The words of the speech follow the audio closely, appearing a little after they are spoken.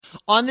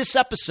On this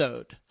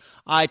episode,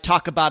 I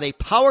talk about a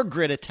power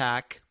grid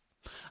attack.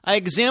 I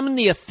examine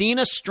the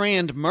Athena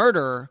Strand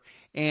murder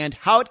and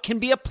how it can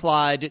be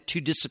applied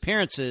to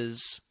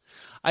disappearances.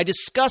 I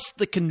discuss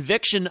the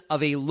conviction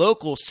of a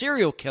local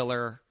serial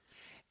killer,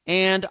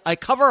 and I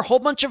cover a whole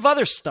bunch of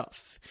other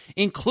stuff,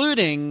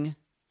 including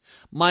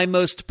my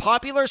most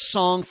popular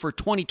song for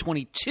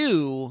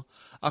 2022,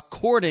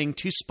 according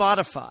to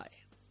Spotify.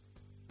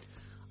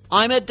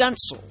 I'm Ed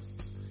Dentzel,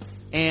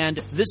 and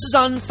this is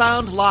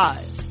Unfound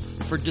Live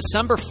for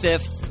December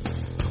 5th,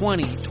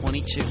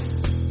 2022.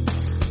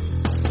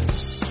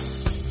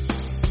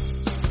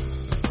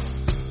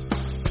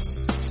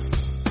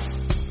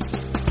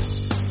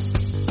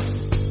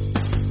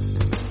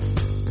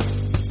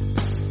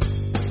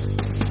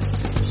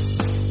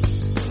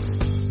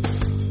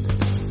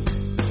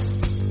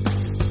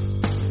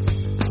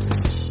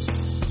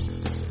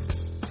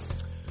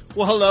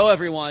 Well, hello,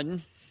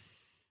 everyone.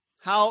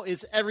 How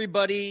is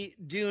everybody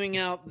doing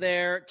out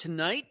there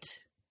tonight?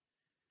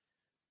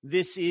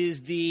 This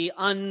is the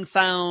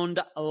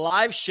Unfound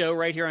live show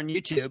right here on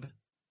YouTube.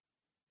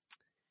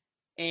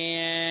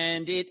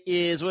 And it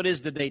is, what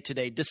is the date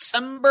today?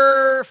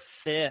 December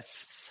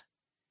 5th,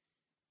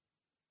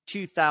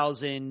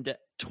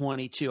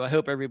 2022. I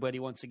hope everybody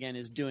once again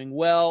is doing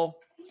well.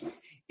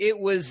 It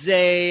was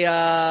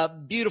a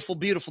beautiful,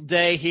 beautiful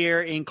day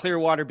here in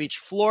Clearwater Beach,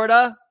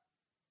 Florida.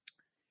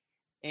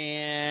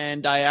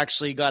 And I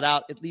actually got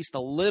out at least a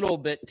little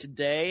bit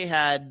today.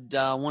 Had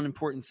one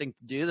important thing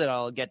to do that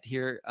I'll get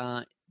here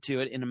to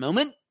it in a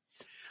moment.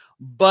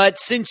 But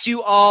since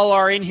you all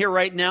are in here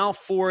right now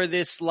for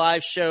this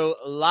live show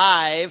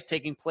live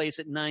taking place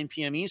at 9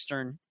 p.m.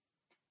 Eastern,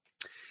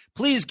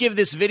 please give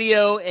this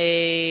video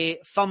a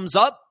thumbs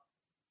up.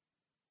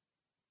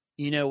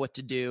 You know what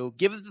to do.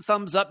 Give it the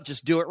thumbs up.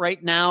 Just do it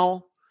right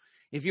now.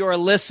 If you are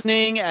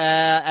listening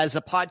as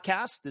a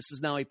podcast, this is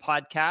now a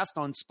podcast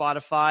on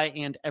Spotify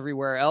and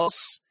everywhere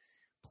else.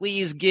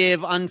 Please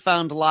give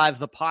Unfound Live,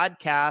 the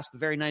podcast, a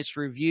very nice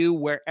review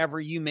wherever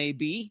you may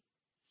be,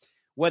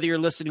 whether you're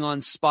listening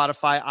on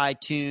Spotify,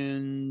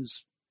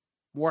 iTunes,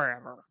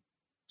 wherever,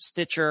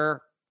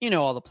 Stitcher, you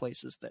know, all the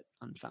places that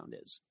Unfound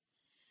is.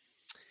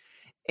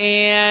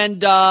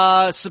 And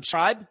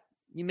subscribe.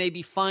 You may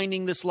be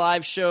finding this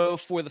live show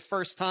for the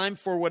first time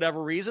for whatever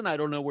reason. I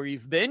don't know where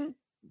you've been.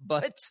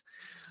 But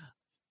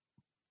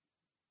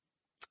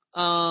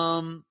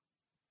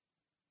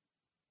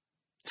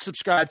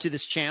subscribe to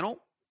this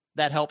channel.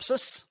 That helps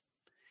us.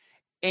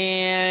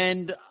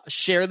 And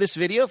share this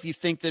video if you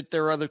think that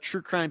there are other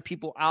true crime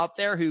people out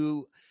there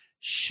who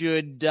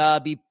should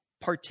be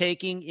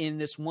partaking in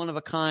this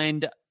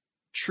one-of-a-kind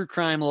true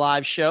crime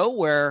live show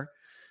where,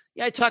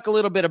 I talk a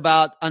little bit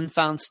about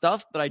unfound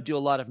stuff, but I do a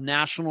lot of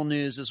national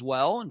news as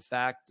well. In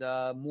fact,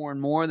 more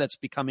and more that's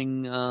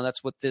becoming,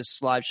 that's what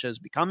this live show is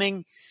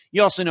becoming.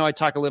 You also know I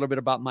talk a little bit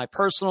about my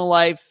personal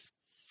life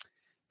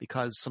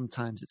because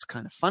sometimes it's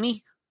kind of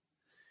funny.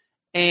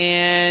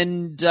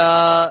 And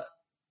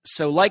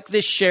so like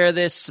this, share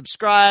this,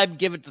 subscribe,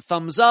 give it the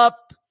thumbs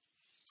up.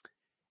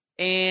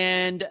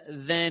 And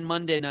then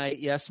Monday night,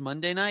 yes,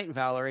 Monday night,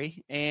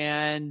 Valerie.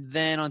 And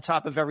then on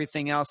top of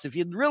everything else, if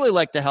you'd really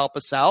like to help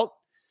us out,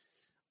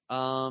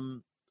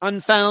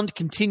 Unfound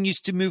continues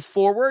to move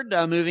forward,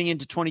 moving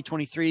into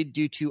 2023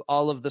 due to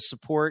all of the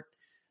support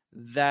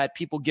that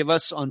people give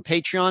us on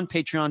Patreon,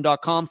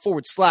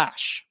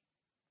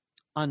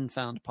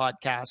 patreon.com/Unfound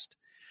Podcast.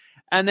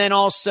 And then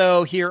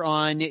also here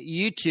on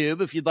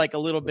YouTube, if you'd like a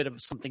little bit of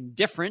something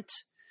different,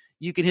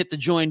 you can hit the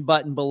join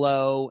button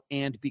below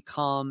and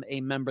become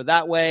a member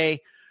that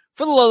way.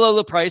 For the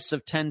low price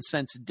of 10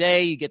 cents a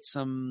day, you get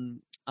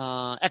some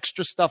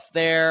extra stuff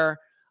there.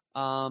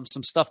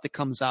 Some stuff that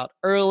comes out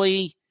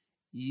early.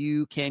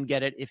 You can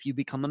get it if you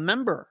become a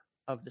member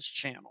of this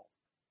channel.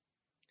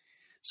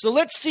 So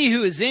let's see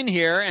who is in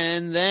here,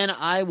 and then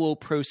I will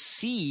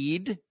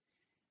proceed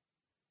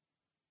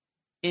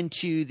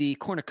into the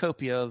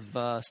cornucopia of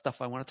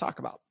stuff I want to talk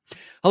about.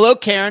 Hello,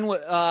 Karen.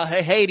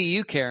 Hey to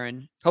you,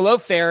 Karen. Hello,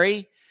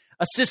 Ferry.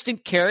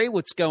 Assistant Carrie,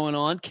 what's going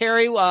on?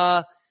 Carrie,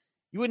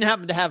 you wouldn't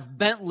happen to have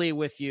Bentley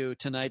with you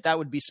tonight. That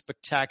would be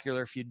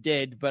spectacular if you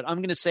did. But I'm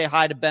going to say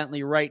hi to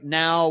Bentley right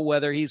now,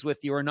 whether he's with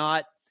you or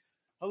not.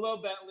 Hello,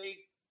 Bentley.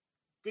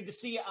 Good to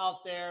see you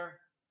out there.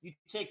 You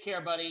take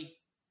care, buddy.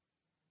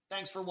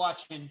 Thanks for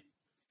watching.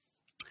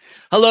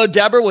 Hello,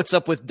 Deborah. What's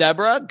up with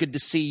Deborah? Good to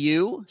see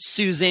you.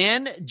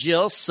 Suzanne,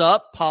 Jill,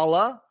 Sup,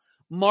 Paula,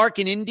 Mark,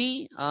 and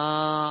Indy.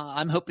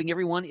 I'm hoping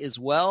everyone is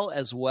well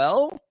as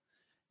well.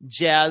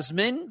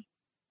 Jasmine.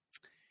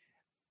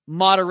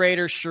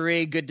 Moderator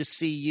Cherie, good to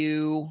see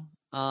you.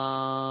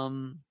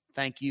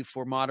 Thank you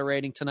for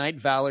moderating tonight.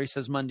 Valerie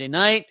says Monday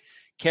night.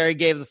 Carrie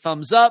gave the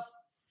thumbs up.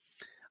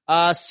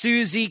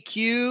 Susie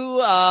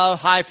Q,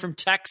 hi from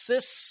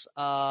Texas.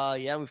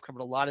 Yeah, we've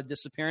covered a lot of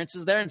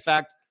disappearances there. In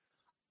fact,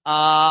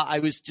 I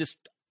was just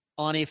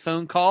on a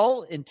phone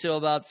call until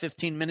about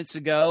 15 minutes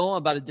ago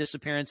about a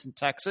disappearance in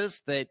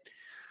Texas that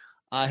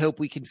I hope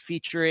we can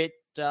feature it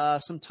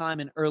sometime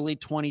in early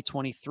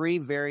 2023.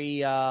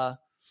 Very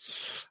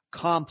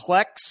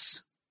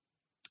complex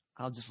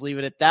I'll just leave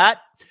it at that.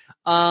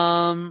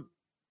 I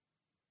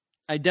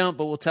don't,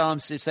 but we'll tell him.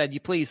 She said, "You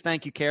please,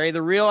 thank you, Carrie.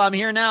 The real, I'm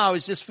here now. I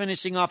was just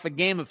finishing off a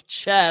game of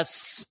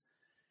chess,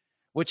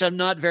 which I'm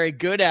not very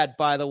good at,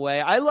 by the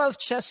way. I love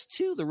chess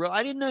too. The real,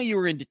 I didn't know you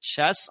were into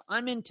chess.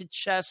 I'm into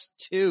chess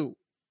too.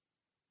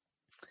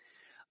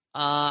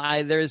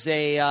 There's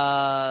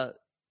a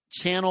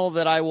channel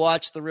that I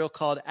watch, the real,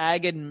 called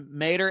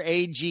Agadmator,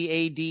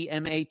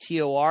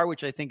 Agadmator,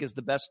 which I think is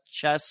the best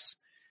chess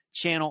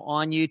channel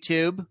on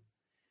YouTube.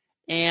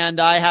 And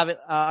I have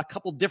a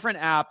couple different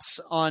apps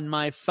on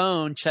my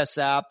phone, chess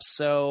apps.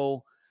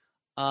 So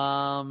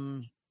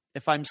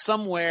if I'm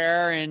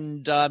somewhere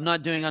and I'm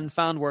not doing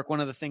Unfound work,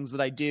 one of the things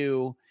that I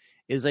do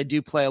is I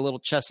do play a little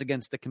chess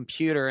against the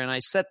computer, and I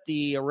set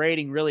the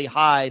rating really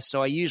high,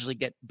 so I usually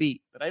get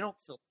beat, but I don't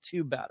feel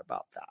too bad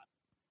about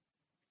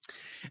that.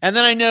 And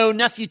then I know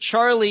Nephew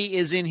Charlie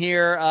is in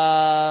here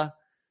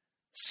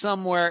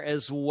somewhere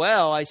as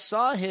well. I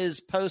saw his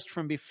post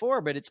from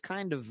before, but it's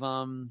kind of,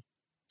 I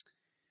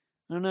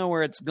don't know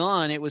where it's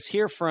gone. It was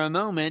here for a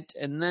moment,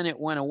 and then it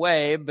went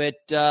away, but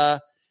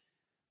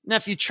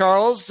Nephew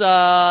Charles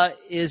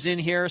is in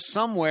here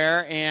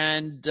somewhere.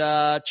 And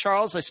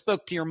Charles, I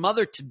spoke to your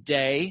mother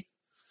today.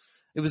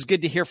 It was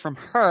good to hear from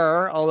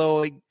her,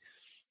 although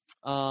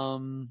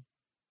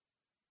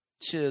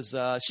she's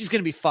going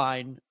to be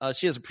fine.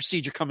 She has a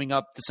procedure coming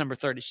up December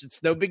 30th.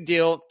 It's no big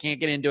deal. Can't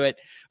get into it.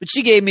 But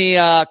she gave me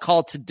a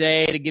call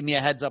today to give me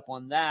a heads up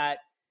on that.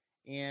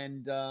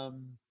 And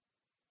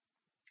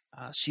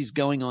she's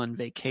going on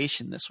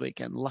vacation this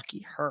weekend.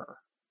 Lucky her.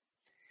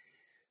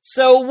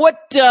 So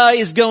what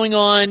is going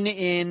on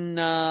in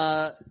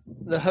the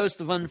host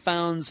of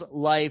Unfound's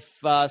life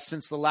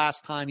since the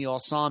last time you all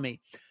saw me?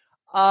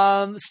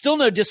 Still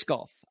no disc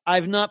golf.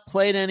 I've not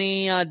played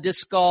any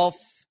disc golf.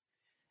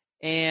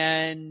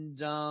 And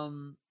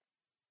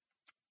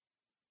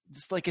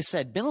just like I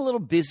said, been a little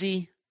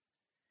busy.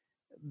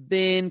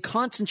 Been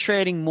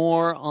concentrating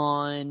more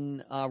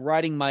on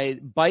riding my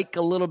bike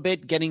a little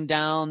bit, getting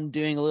down,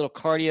 doing a little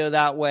cardio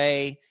that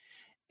way.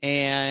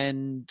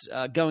 And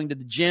going to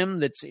the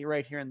gym that's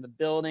right here in the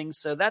building.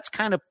 So that's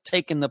kind of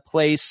taken the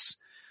place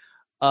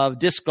of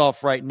disc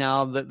golf right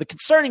now. The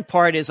concerning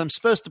part is I'm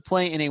supposed to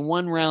play in a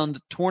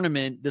one-round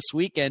tournament this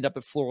weekend up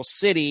at Floral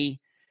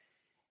City,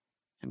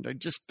 and I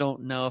just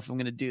don't know if I'm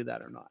going to do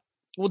that or not.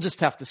 We'll just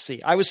have to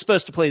see. I was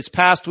supposed to play this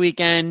past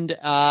weekend,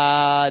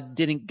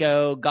 didn't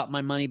go, got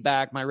my money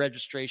back, my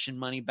registration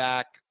money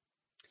back.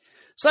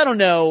 So I don't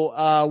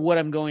know what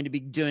I'm going to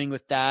be doing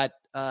with that.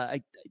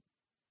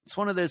 It's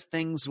one of those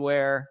things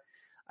where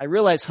I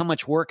realize how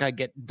much work I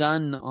get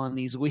done on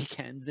these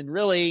weekends. And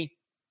really,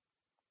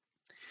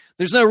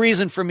 there's no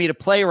reason for me to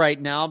play right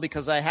now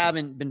because I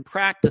haven't been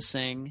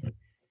practicing.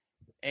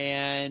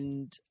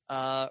 And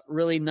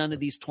really, none of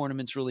these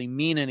tournaments really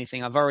mean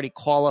anything. I've already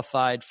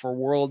qualified for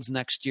Worlds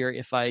next year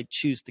if I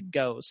choose to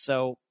go.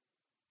 So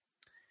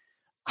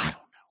I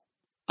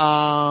don't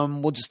know.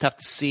 We'll just have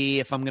to see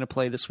if I'm going to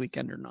play this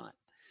weekend or not.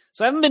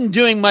 So I haven't been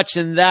doing much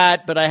in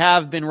that, but I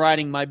have been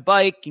riding my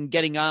bike and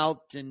getting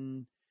out,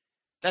 and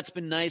that's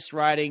been nice,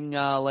 riding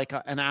like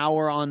an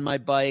hour on my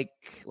bike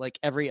like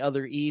every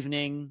other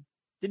evening.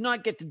 Did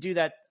not get to do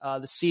that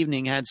this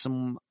evening. Had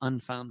some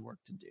Unfound work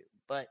to do,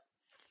 but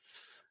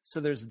so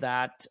there's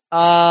that.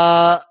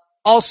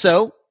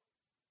 Also,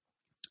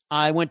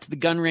 I went to the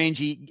gun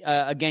range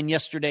again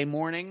yesterday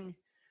morning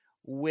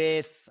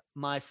with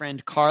my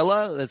friend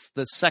Carla. That's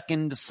the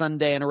second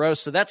Sunday in a row.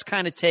 So that's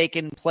kind of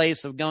taken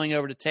place of going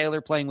over to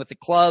Taylor, playing with the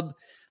club.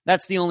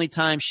 That's the only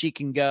time she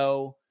can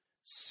go.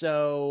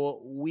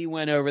 So we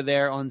went over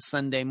there on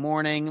Sunday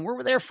morning. We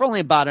were there for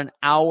only about an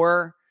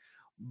hour,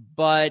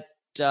 but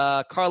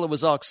Carla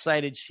was all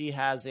excited. She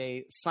has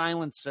a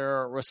silencer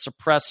or a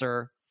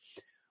suppressor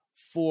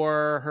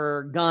for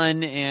her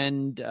gun,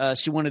 and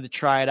she wanted to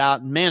try it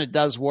out. And man, it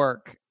does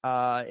work.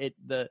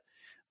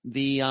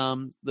 The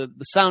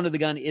sound of the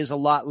gun is a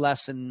lot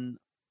less and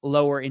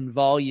lower in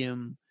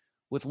volume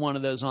with one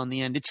of those on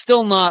the end. It's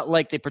still not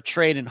like they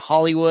portrayed in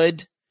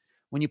Hollywood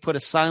when you put a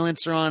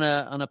silencer on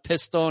a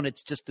pistol and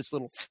it's just this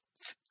little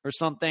or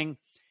something.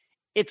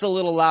 It's a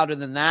little louder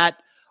than that,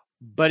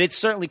 but it's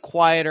certainly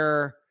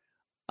quieter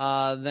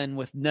than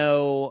with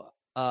no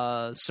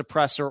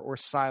suppressor or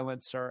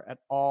silencer at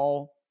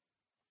all.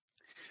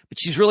 But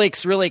she's really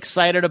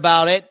excited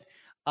about it.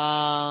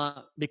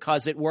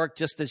 Because it worked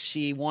just as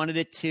she wanted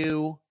it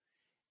to.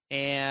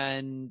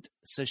 And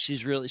so she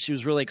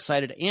was really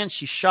excited, and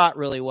she shot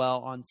really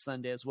well on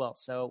Sunday as well.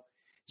 So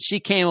she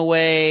came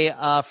away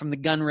from the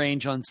gun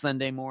range on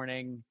Sunday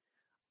morning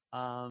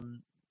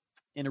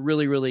in a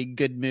really, really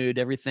good mood.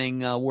 Everything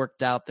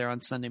worked out there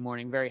on Sunday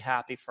morning. Very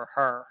happy for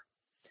her.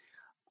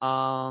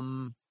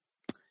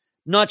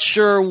 Not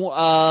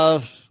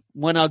sure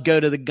when I'll go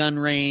to the gun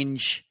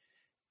range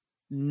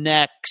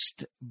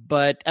next,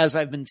 but as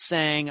I've been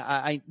saying,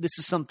 this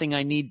is something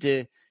I need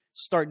to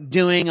start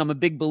doing. I'm a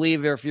big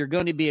believer, if you're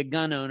going to be a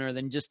gun owner,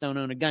 then just don't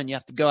own a gun. You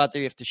have to go out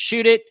there, you have to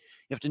shoot it,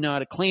 you have to know how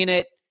to clean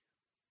it,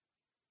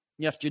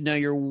 you have to know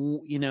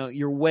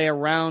your way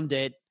around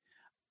it.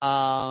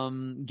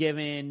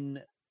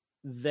 given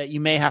that you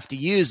may have to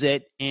use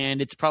it,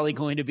 and it's probably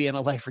going to be in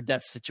a life or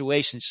death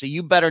situation. So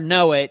you better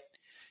know it.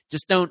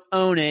 Just don't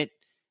own it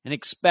and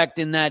expect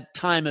in that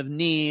time of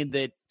need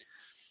that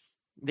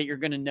you're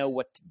going to know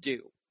what to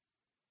do.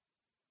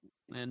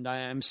 And I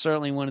am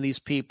certainly one of these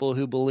people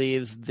who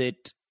believes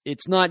that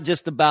it's not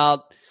just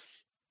about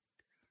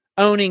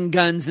owning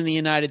guns in the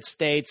United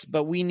States,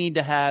 but we need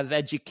to have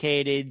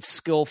educated,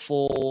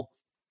 skillful,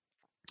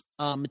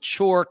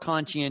 mature,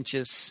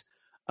 conscientious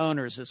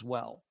owners as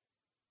well.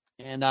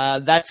 And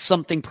that's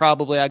something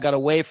probably I got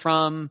away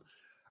from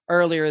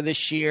earlier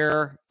this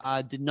year.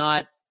 I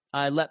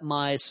let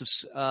my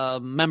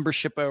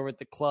membership over at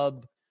the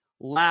club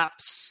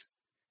lapse,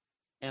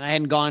 and I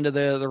hadn't gone to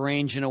the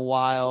range in a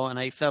while, and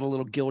I felt a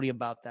little guilty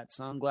about that.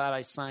 So I'm glad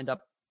I signed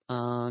up,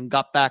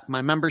 got back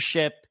my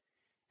membership.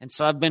 And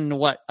so I've been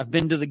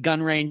to the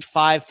gun range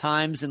 5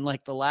 times in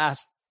like the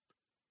last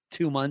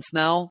 2 months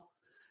now.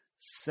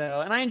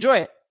 So, and I enjoy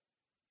it.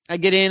 I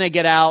get in, I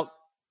get out,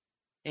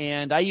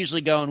 and I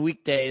usually go on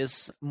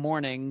weekdays,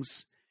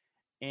 mornings,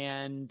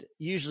 and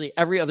usually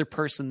every other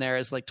person there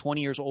is like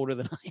 20 years older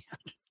than I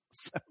am.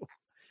 So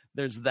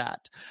there's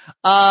that.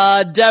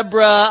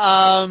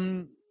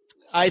 Deborah,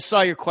 I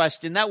saw your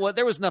question.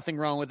 There was nothing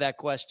wrong with that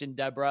question,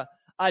 Deborah.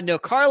 No,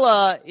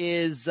 Carla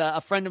is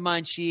a friend of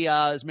mine. She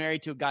is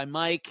married to a guy,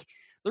 Mike.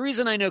 The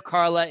reason I know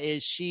Carla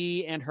is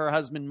she and her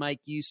husband, Mike,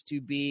 used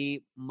to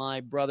be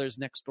my brother's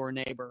next door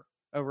neighbor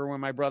over where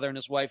my brother and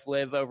his wife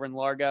live over in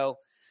Largo.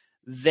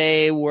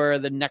 They were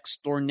the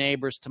next door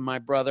neighbors to my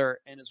brother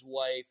and his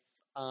wife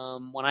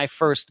when I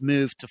first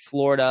moved to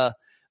Florida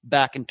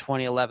back in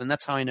 2011.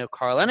 That's how I know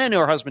Carla. And I know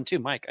her husband too,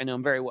 Mike. I know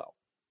him very well.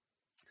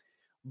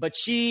 But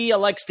she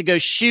likes to go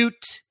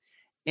shoot,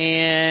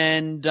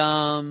 and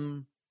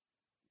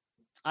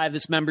I have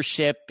this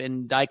membership,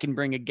 and I can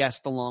bring a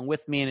guest along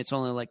with me, and it's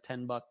only like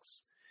 $10.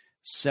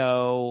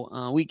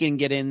 So we can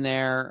get in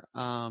there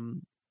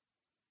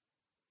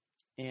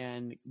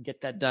and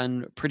get that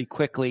done pretty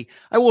quickly.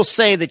 I will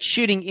say that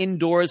shooting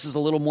indoors is a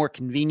little more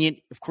convenient.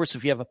 Of course,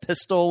 if you have a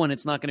pistol and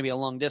it's not going to be a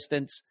long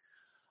distance.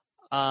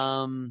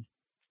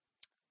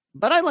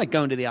 But I like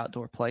going to the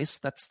outdoor place.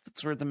 That's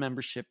where the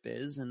membership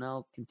is, and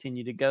I'll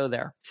continue to go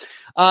there.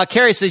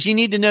 Carrie says, you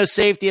need to know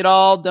safety at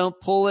all. Don't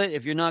pull it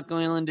if you're not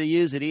going to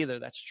use it either.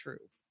 That's true.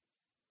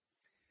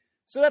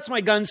 So that's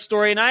my gun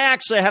story, and I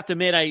actually have to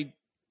admit I've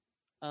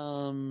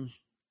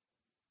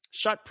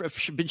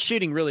been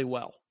shooting really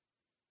well.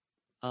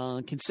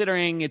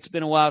 Considering it's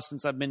been a while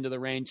since I've been to the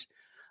range,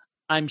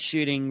 I'm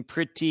shooting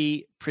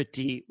pretty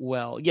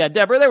well. Yeah,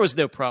 Deborah, there was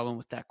no problem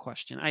with that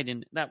question.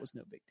 That was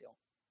no big deal.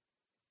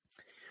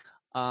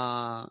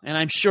 And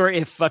I'm sure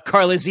if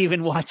Carla's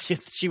even watched it,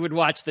 she would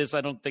watch this.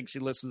 I don't think she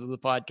listens to the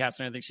podcast,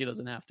 and I think she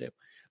doesn't have to.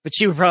 But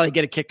she would probably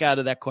get a kick out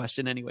of that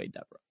question anyway,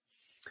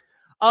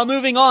 Deborah.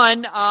 Moving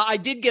on, I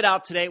did get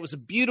out today. It was a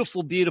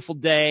beautiful, beautiful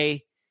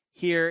day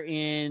here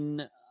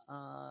in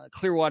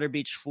Clearwater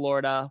Beach,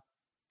 Florida.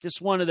 Just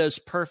one of those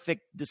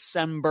perfect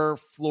December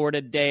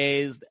Florida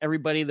days.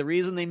 Everybody, the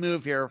reason they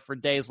move here for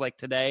days like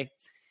today.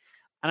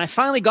 And I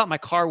finally got my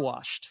car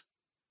washed.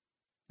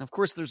 Of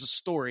course, there's a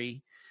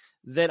story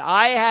that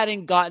I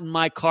hadn't gotten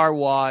my car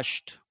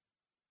washed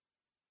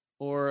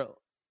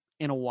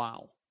in a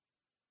while,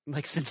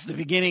 like since the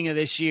beginning of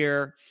this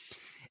year.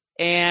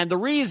 And the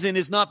reason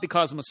is not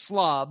because I'm a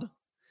slob,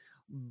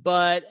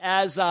 but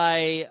as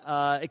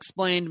I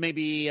explained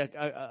maybe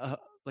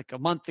like a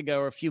month ago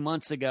or a few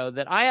months ago,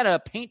 that I had a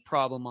paint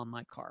problem on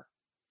my car.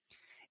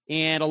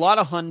 And a lot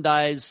of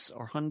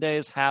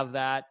Hyundais have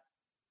that,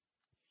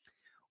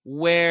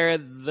 where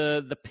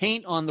the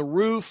paint on the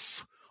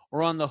roof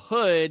or on the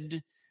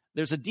hood,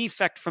 there's a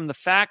defect from the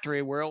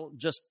factory where it'll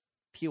just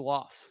peel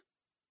off,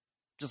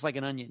 just like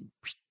an onion.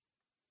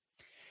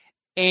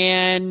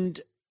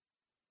 And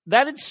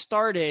that had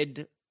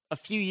started a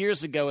few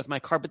years ago with my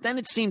car, but then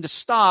it seemed to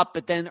stop.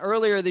 But then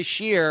earlier this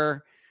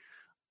year,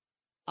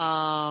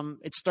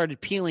 it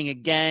started peeling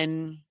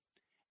again.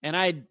 And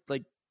I'd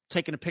like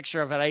taken a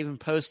picture of it. I even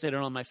posted it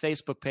on my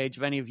Facebook page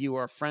if any of you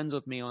are friends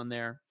with me on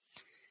there.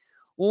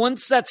 Well,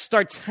 once that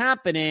starts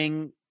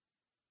happening,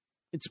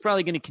 it's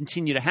probably going to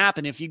continue to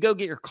happen. If you go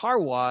get your car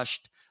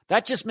washed,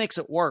 that just makes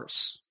it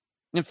worse.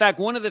 In fact,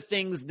 one of the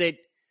things that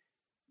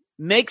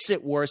makes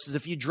it worse is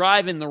if you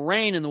drive in the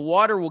rain and the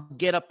water will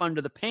get up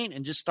under the paint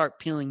and just start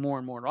peeling more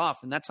and more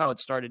off. And that's how it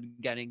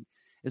started getting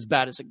as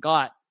bad as it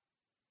got.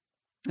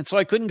 And so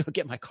I couldn't go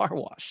get my car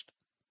washed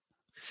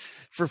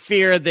for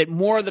fear that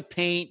more of the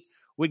paint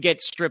would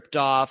get stripped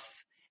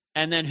off.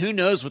 And then who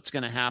knows what's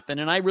going to happen.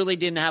 And I really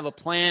didn't have a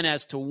plan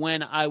as to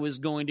when I was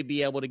going to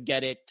be able to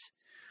get it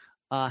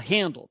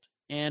handled.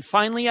 And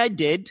finally I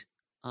did.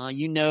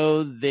 You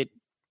know that,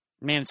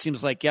 man, it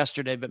seems like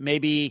yesterday, but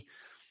maybe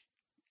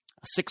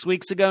 6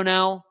 weeks ago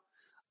now,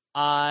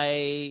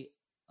 I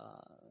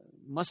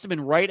must have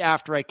been right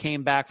after I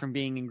came back from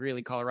being in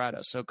Greeley, Colorado.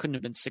 So it couldn't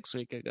have been 6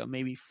 weeks ago,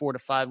 maybe 4 to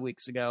 5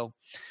 weeks ago.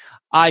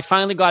 I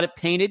finally got it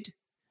painted,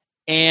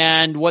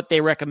 And what they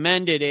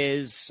recommended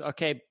is,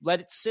 okay, let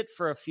it sit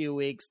for a few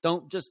weeks.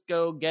 Don't just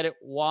go get it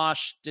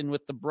washed and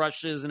with the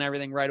brushes and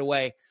everything right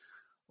away.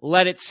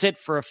 Let it sit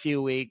for a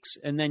few weeks,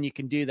 and then you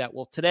can do that.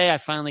 Well, today I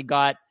finally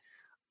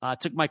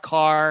took my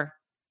car,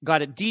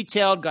 got it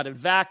detailed, got it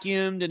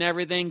vacuumed and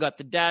everything, got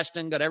the dash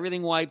done, got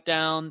everything wiped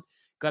down,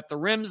 got the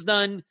rims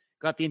done,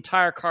 got the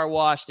entire car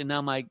washed, and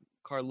now my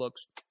car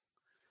looks,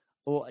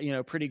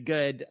 pretty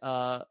good,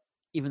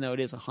 even though it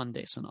is a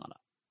Hyundai Sonata.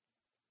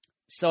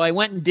 So I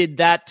went and did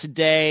that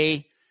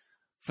today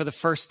for the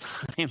first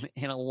time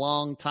in a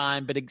long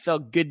time, but it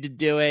felt good to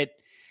do it.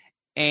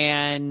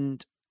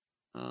 And,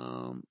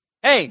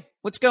 hey,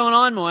 what's going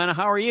on, Moana?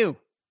 How are you?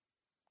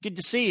 Good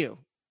to see you.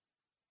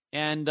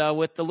 And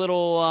with the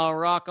little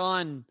rock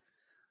on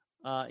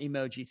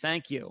emoji,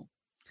 thank you.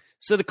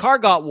 So the car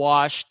got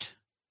washed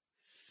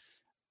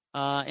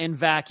and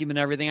vacuumed and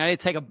everything. I had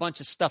to take a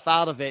bunch of stuff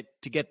out of it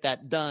to get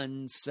that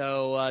done.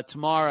 So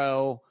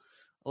tomorrow,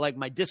 like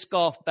my disc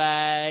golf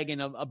bag and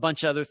a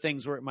bunch of other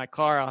things were in my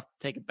car, I'll have to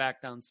take it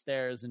back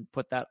downstairs and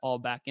put that all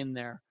back in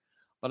there.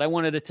 But I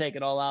wanted to take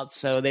it all out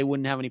so they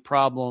wouldn't have any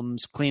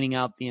problems cleaning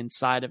out the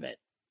inside of it.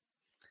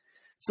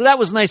 So that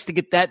was nice to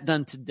get that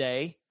done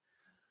today.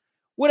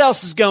 What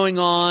else is going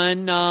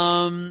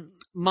on?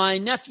 My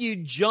nephew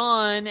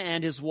John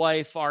and his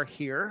wife are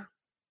here,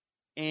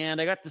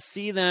 and I got to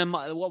see them.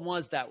 What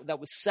was that? That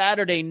was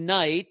Saturday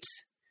night.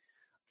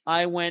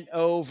 I went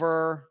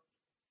over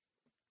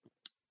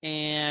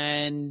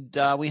and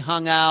we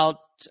hung out.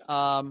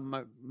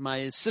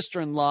 My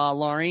sister-in-law,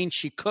 Laureen,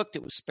 she cooked.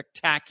 It was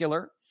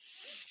spectacular.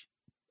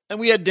 And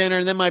we had dinner,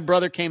 and then my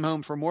brother came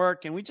home from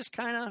work, and we just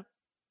kind of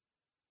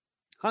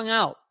hung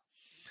out.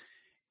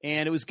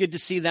 And it was good to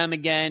see them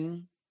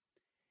again.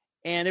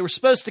 And they were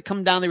supposed to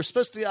come down. They were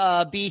supposed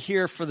to be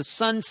here for the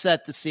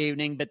sunset this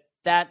evening, but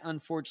that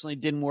unfortunately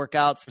didn't work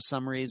out for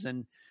some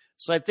reason.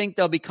 So I think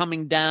they'll be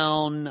coming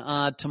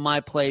down to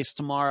my place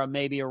tomorrow,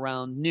 maybe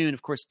around noon.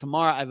 Of course,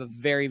 tomorrow I have a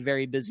very,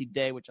 very busy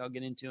day, which I'll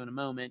get into in a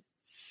moment.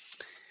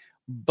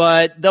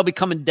 But they'll be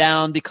coming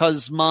down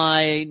because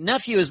my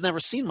nephew has never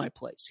seen my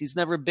place. He's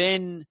never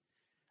been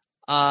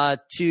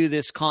to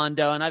this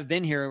condo, and I've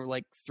been here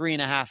like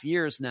 3.5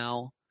 years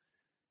now.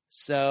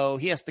 So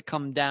he has to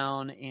come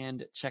down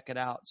and check it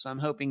out. So I'm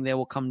hoping they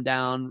will come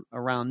down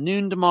around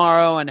noon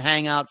tomorrow and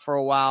hang out for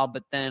a while.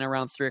 But then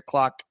around 3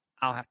 o'clock,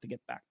 I'll have to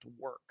get back to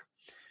work.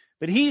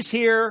 But he's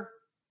here,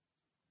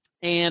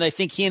 and I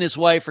think he and his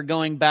wife are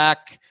going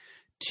back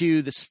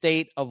to the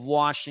state of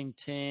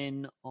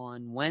Washington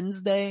on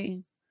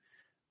Wednesday.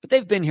 But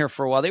they've been here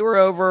for a while. They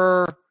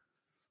were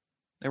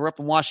up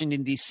in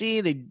Washington,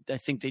 D.C. I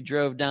think they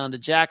drove down to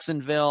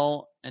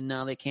Jacksonville, and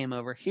now they came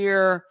over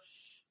here.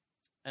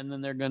 And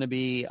then they're going to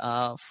be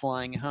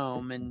flying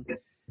home. And,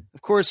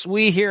 of course,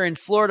 we here in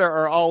Florida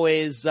are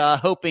always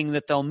hoping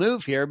that they'll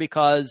move here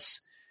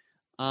because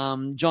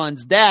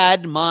John's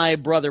dad, my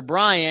brother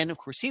Brian, of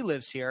course, he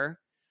lives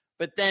here.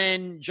 But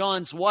then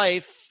John's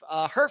wife,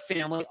 her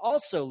family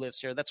also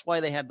lives here. That's why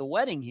they had the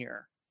wedding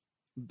here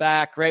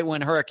back right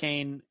when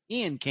Hurricane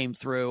Ian came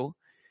through.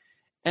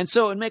 And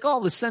so it would make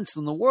all the sense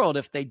in the world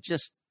if they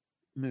just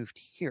moved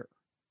here.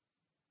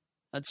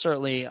 I'd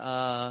certainly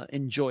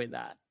enjoy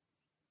that.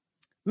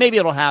 Maybe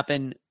it'll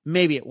happen.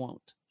 Maybe it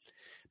won't.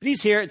 But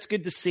he's here. It's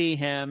good to see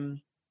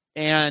him.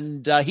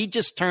 And he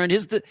just turned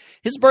his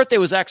birthday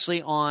was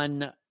actually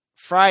on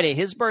Friday.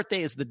 His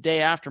birthday is the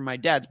day after my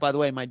dad's. By the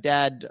way, my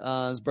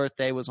dad's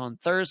birthday was on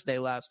Thursday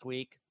last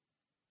week.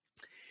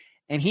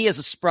 And he is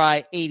a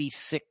spry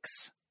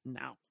 86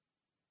 now.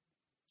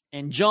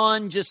 And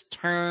John just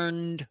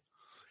turned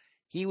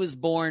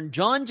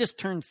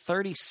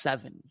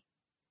 37.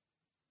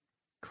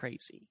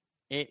 Crazy.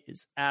 It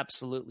is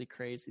absolutely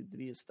crazy that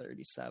he is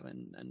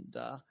 37. And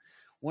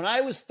when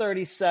I was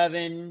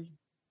 37,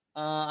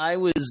 I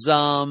was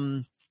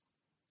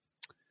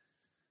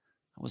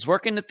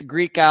working at the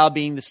Greek Owl,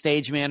 being the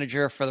stage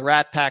manager for the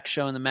Rat Pack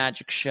show and the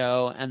Magic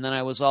show, and then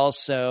I was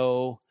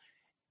also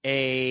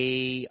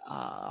a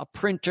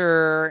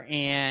printer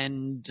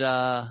and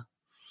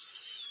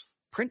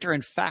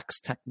fax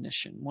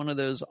technician, one of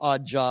those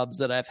odd jobs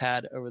that I've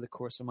had over the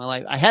course of my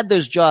life. I had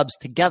those jobs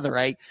together.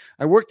 I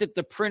worked at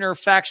the printer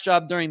fax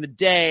job during the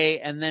day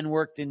and then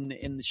worked in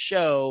the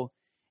show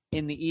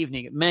in the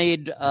evening. It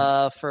made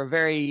for a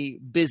very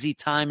busy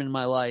time in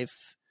my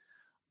life.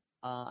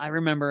 I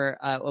remember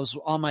I was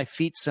on my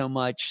feet so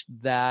much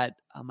that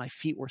my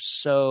feet were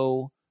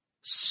so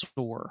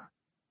sore.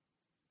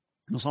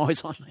 I was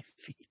always on my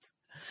feet.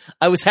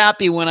 I was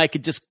happy when I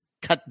could just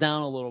cut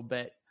down a little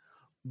bit.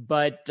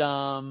 But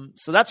so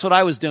that's what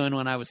I was doing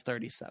when I was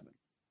 37.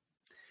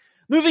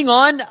 Moving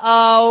on,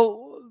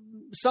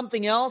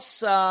 something else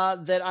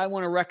that I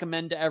want to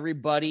recommend to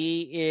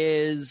everybody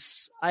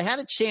is I had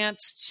a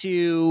chance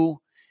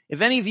to,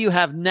 if any of you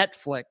have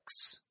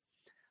Netflix,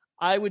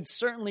 I would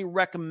certainly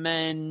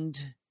recommend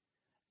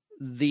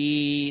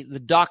the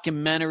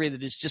documentary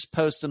that is just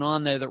posted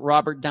on there that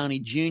Robert Downey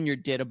Jr.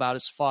 did about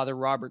his father,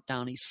 Robert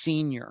Downey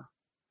Sr.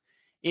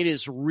 It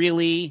is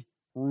really,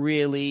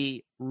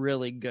 really,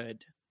 really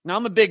good. Now,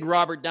 I'm a big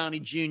Robert Downey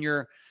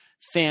Jr.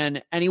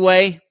 fan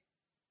anyway.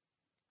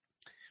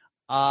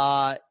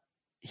 The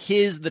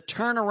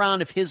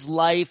turnaround of his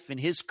life and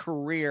his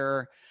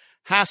career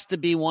has to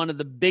be one of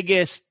the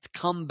biggest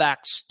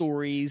comeback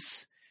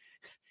stories.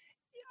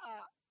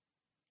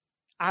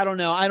 I don't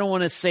know. I don't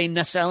want to say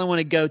necessarily, I don't want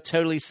to go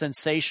totally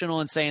sensational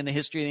and say in the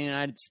history of the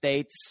United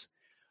States,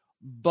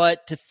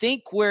 but to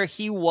think where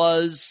he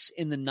was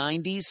in the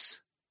 90s,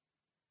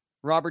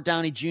 Robert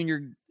Downey Jr.,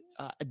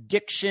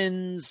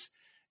 addictions,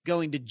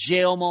 going to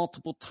jail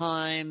multiple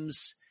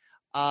times,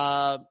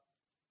 got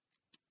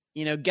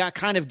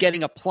kind of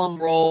getting a plum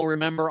role,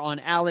 remember, on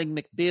Ally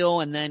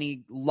McBeal, and then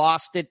he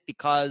lost it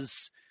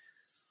because,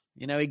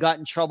 he got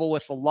in trouble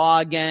with the law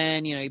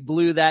again. He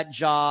blew that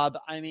job.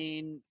 I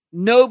mean,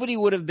 nobody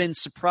would have been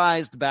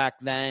surprised back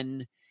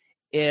then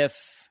if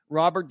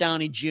Robert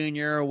Downey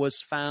Jr.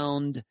 was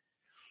found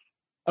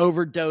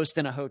overdosed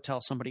in a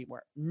hotel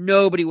somewhere.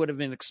 Nobody would have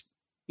been,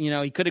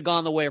 he could have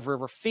gone the way of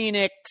River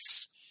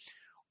Phoenix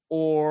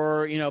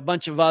or, a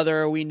bunch of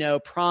other,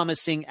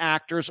 promising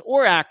actors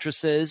or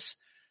actresses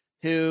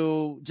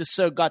who just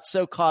got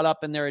so caught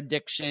up in their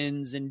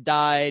addictions and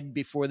died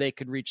before they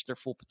could reach their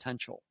full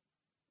potential.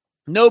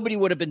 Nobody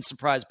would have been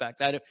surprised back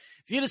then. If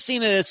you'd have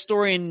seen a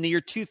story in the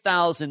year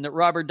 2000 that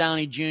Robert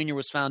Downey Jr.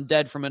 was found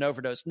dead from an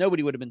overdose,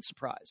 nobody would have been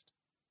surprised.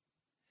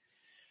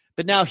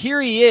 But now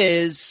here he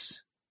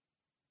is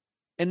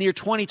in the year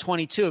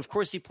 2022. Of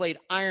course, he played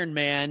Iron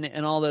Man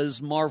in all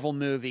those Marvel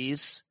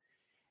movies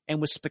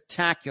and was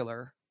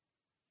spectacular.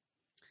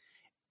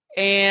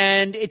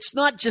 And it's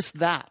not just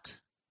that.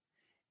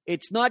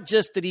 It's not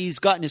just that he's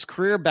gotten his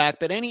career back,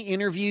 but any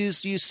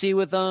interviews you see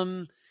with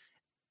him,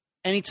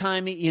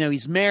 anytime,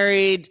 he's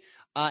married,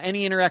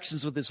 any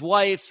interactions with his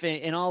wife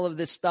and all of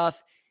this stuff,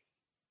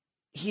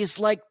 he is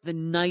like the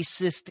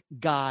nicest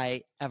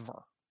guy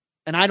ever.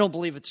 And I don't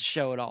believe it's a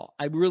show at all.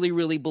 I really,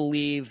 really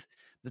believe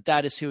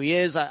that is who he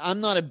is.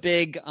 I'm not a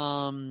big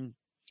Joe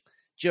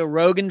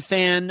Rogan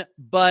fan,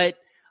 but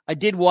I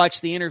did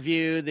watch the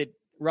interview that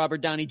Robert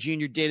Downey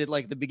Jr. did at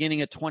like the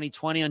beginning of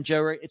 2020 on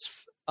Joe. It's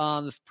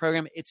the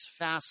program. It's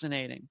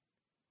fascinating.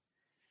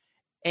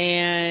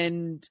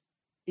 And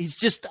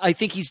I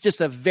think he's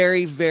just a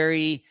very,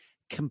 very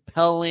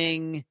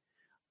compelling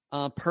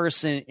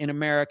person in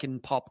American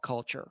pop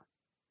culture.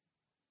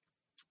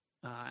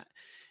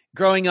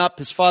 Growing up,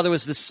 his father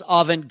was this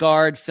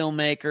avant-garde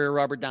filmmaker,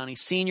 Robert Downey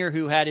Sr.,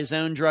 who had his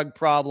own drug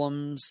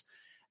problems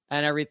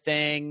and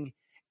everything.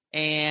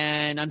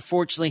 And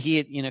unfortunately,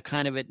 he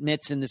kind of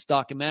admits in this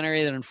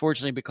documentary that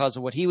unfortunately, because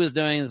of what he was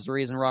doing, is the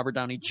reason Robert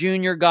Downey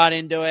Jr. got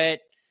into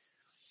it.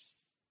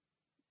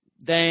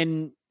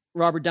 Then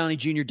Robert Downey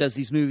Jr. does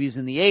these movies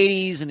in the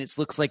 80s, and it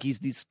looks like he's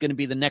going to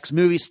be the next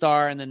movie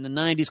star. And then the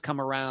 90s come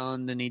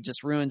around, and he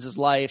just ruins his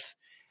life.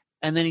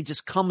 And then he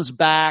just comes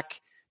back,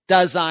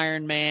 does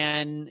Iron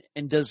Man,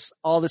 and does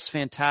all this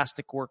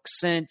fantastic work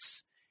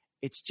since.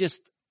 It's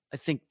just, I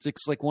think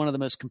it's like one of the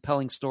most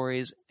compelling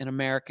stories in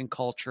American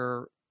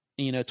culture,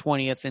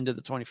 20th into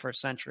the 21st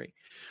century.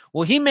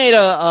 Well, he's made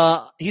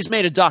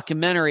a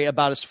documentary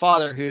about his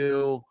father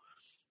who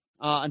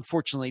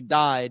unfortunately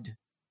died.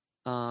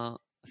 I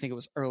think it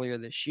was earlier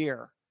this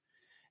year.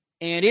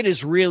 And it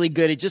is really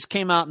good. It just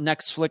came out on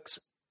Netflix.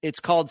 It's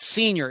called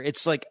Senior.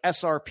 It's like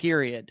SR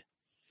period.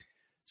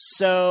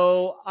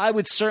 So I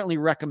would certainly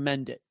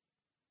recommend it.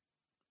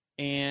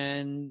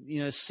 And,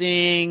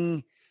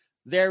 seeing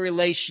their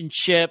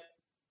relationship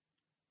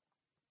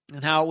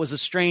and how it was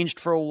estranged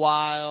for a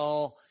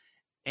while.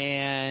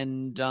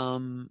 And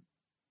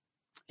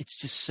it's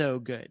just so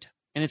good.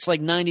 And it's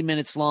like 90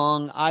 minutes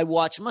long. I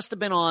watched, must have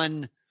been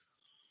on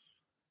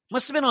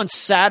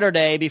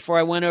Saturday before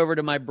I went over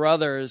to my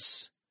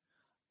brother's.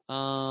 It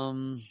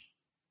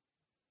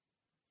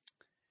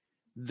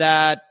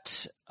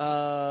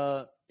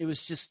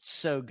was just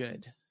so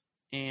good.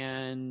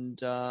 And,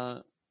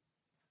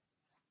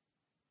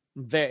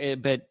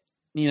 but,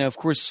 of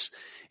course,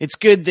 it's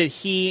good that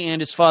he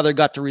and his father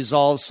got to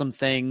resolve some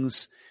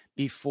things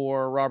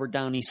before Robert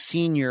Downey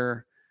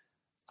Sr.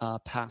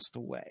 Passed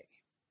away.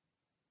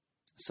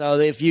 So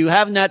if you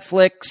have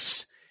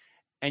Netflix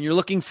and you're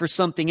looking for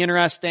something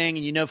interesting,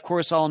 and of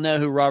course, all know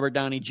who Robert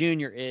Downey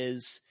Jr.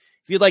 is,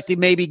 if you'd like to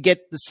maybe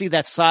get to see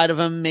that side of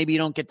him, maybe you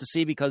don't get to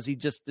see because he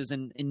just is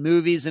in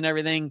movies and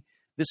everything,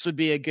 this would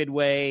be a good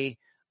way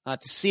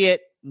to see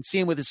it and see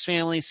him with his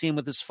family, see him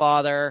with his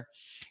father.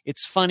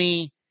 It's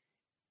funny.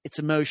 It's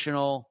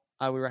emotional.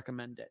 I would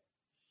recommend it.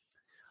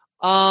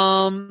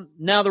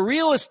 Now the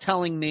reel is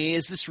telling me,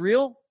 is this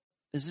real?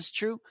 Is this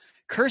true?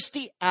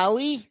 Kirstie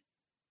Alley.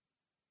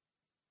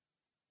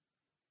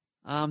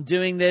 I'm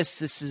doing this.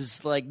 This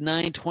is like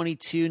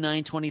 9:22,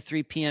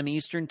 9:23 p.m.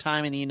 Eastern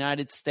time in the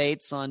United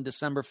States on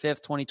December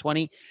 5th,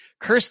 2020.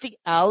 Kirstie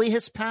Alley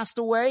has passed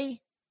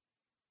away.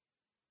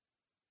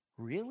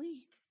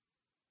 Really?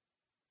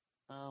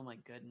 Oh my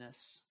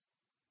goodness.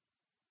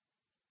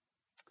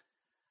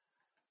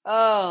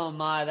 Oh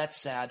my, that's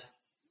sad.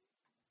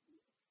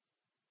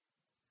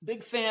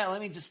 Big fan.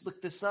 Let me just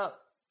look this up.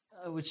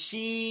 Was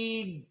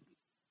she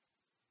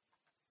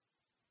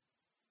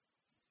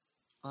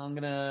I'm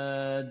going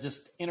to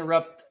just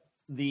interrupt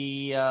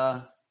the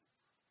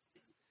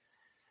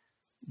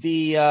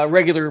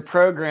regular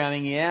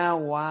programming. Yeah,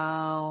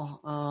 wow.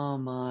 Oh,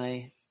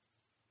 my.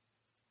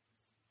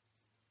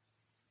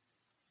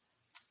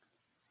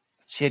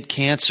 She had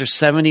cancer,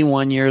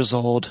 71 years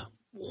old.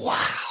 Wow.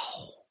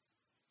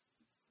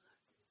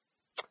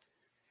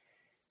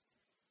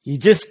 You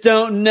just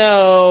don't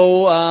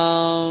know.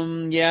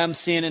 Yeah, I'm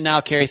seeing it now,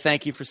 Carrie.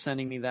 Thank you for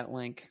sending me that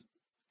link.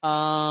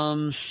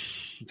 Very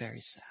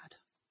sad.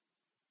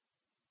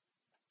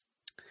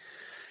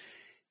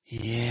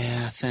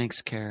 Yeah,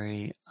 thanks,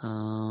 Carrie.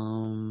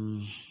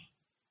 The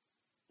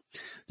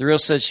real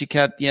said she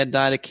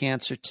died of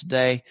cancer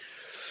today.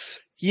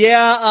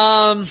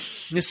 Yeah,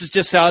 this is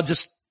just, I'll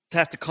just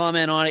have to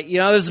comment on it. You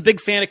know, I was a big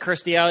fan of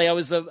Kirstie Alley. I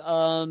was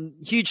a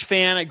huge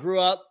fan. I grew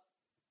up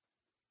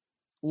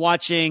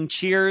watching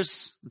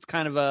Cheers. It's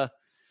kind of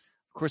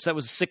course, that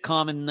was a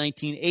sitcom in the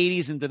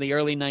 1980s into the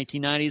early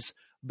 1990s.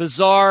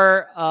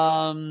 Bizarre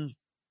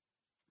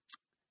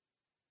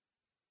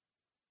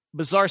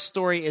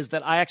story is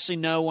that I actually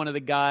know one of the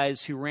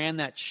guys who ran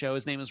that show.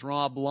 His name is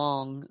Rob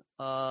Long.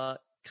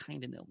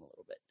 Kind of know him a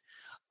little bit.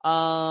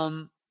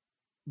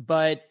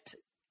 But,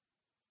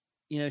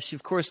 you know, she,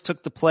 of course,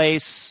 took the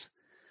place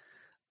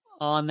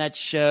on that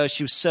show.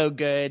 She was so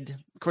good.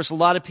 Of course, a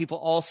lot of people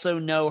also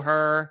know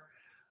her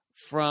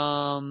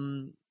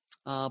from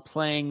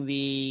playing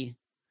the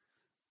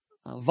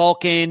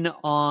Vulcan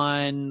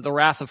on The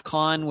Wrath of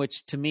Khan,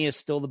 which to me is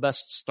still the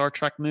best Star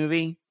Trek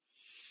movie.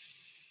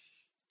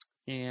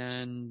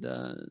 And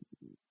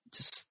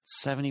just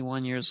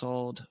 71 years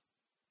old.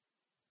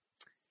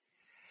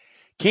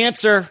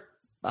 Cancer,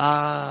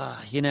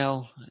 you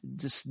know,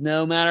 just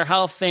no matter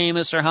how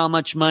famous or how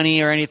much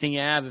money or anything you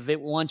have, if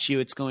it wants you,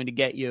 it's going to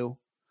get you.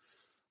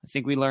 I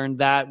think we learned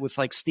that with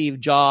like Steve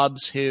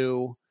Jobs,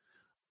 who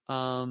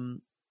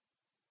kind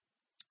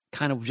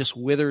of just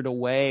withered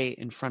away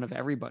in front of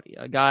everybody.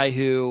 A guy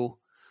who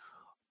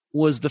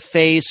was the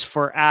face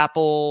for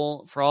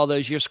Apple for all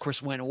those years, of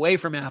course, went away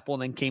from Apple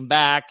and then came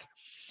back.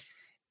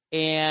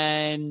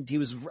 And he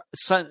was,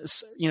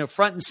 you know,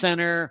 front and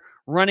center,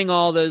 running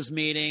all those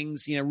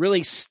meetings, you know,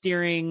 really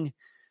steering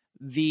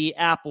the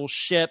Apple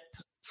ship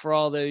for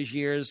all those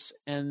years.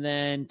 And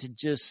then to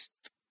just,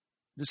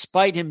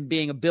 despite him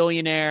being a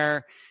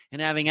billionaire and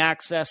having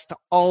access to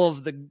all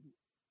of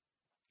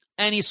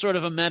any sort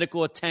of a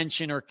medical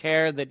attention or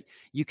care that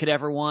you could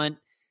ever want,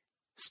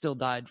 still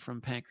died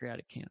from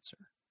pancreatic cancer.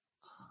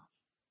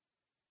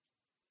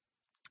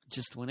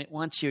 Just when it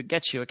wants you, it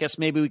gets you. I guess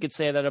maybe we could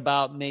say that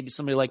about maybe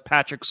somebody like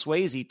Patrick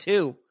Swayze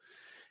too,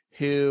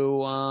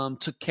 who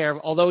took care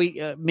of, although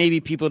he, maybe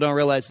people don't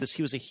realize this,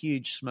 he was a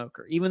huge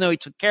smoker. Even though he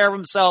took care of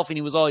himself and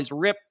he was always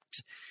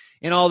ripped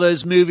in all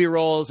those movie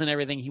roles and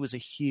everything, he was a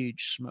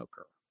huge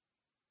smoker.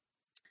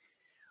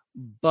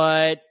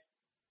 But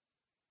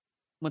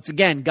once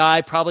again,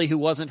 guy probably who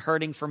wasn't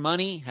hurting for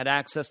money, had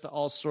access to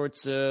all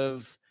sorts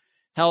of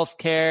health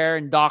care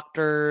and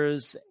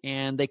doctors,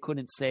 and they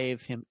couldn't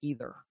save him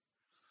either.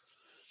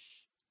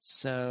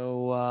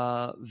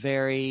 So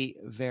very,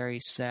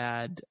 very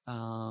sad.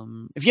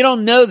 If you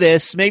don't know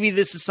this, maybe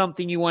this is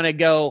something you want to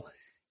go,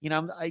 you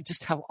know, I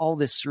just have all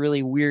this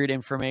really weird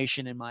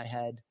information in my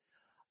head.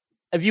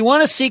 If you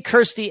want to see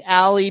Kirstie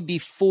Alley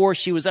before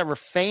she was ever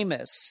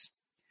famous,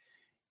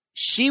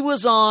 she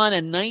was on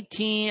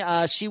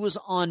she was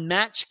on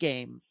Match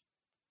Game.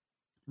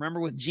 Remember,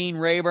 with Gene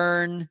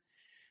Rayburn,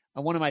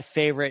 one of my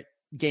favorite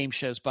game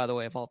shows, by the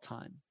way, of all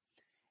time.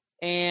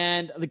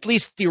 And at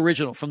least the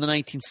original from the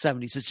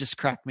 1970s. It just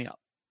cracked me up.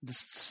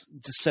 This is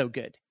just so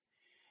good.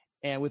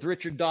 And with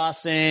Richard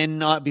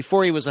Dawson,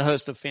 before he was a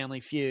host of Family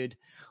Feud.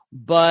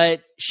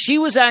 But she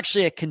was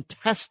actually a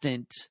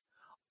contestant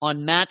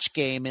on Match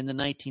Game in the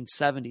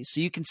 1970s.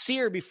 So you can see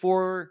her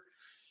before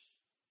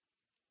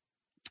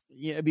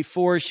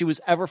she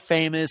was ever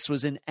famous,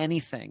 was in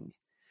anything.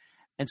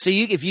 And so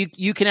if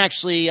you can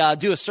actually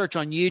do a search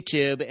on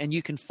YouTube and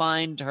you can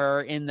find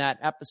her in that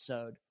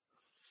episode.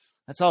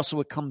 That's also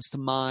what comes to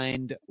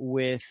mind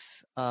with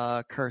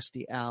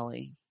Kirstie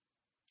Alley,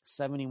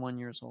 71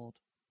 years old.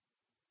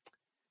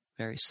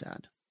 Very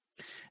sad.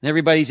 And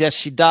everybody's, yes,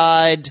 she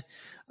died.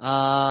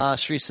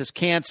 Shri says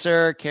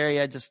cancer.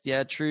 Carrie,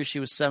 true. She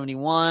was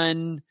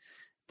 71.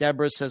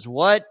 Deborah says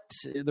what?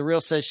 The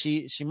real says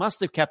she must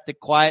have kept it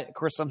quiet. Of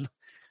course, I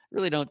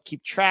really don't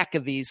keep track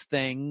of these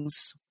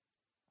things.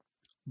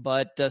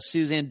 But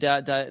Suzanne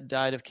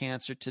died of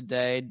cancer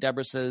today.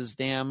 Deborah says,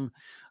 damn,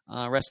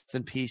 rest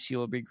in peace. You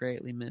will be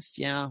greatly missed.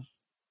 Yeah.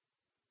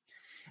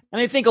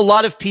 And I think a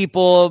lot of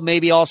people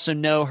maybe also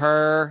know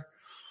her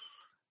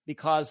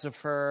because of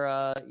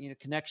her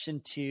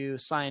connection to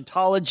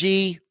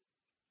Scientology.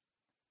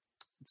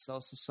 It's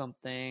also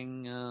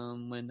something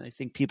when I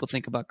think people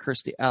think about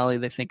Kirstie Alley,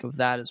 they think of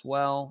that as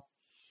well.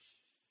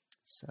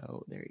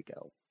 So there you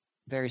go.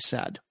 Very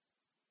sad.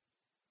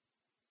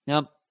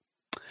 Yep.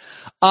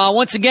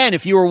 Once again,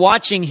 if you were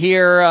watching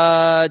here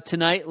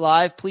tonight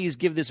live, please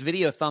give this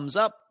video a thumbs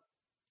up.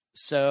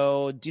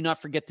 So do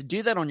not forget to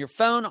do that on your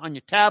phone, on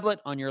your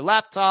tablet, on your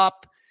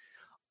laptop,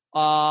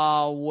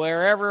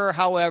 Wherever,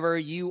 however,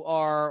 you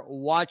are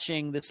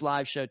watching this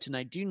live show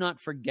tonight, do not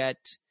forget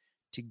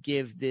to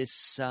give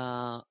this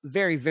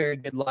very, very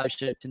good live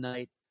show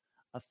tonight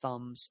a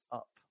thumbs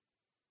up.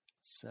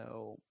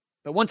 So,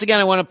 but once again,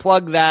 I want to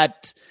plug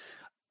that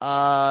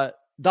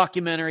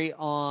documentary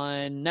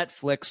on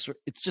Netflix.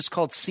 It's just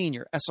called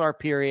Senior, SR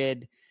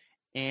period.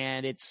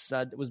 And it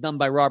was done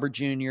by Robert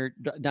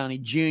Downey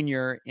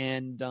Jr.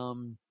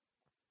 and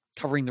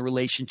covering the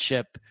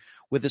relationship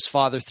with his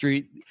father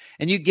through,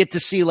 and you get to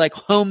see like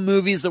home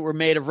movies that were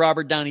made of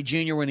Robert Downey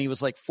Jr. when he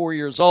was like 4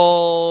 years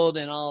old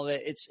and all of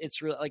it.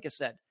 It's really, like I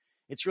said,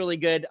 it's really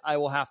good. I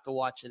will have to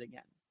watch it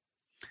again.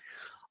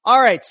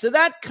 All right. So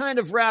that kind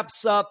of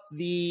wraps up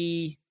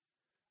the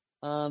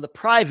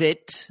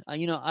private.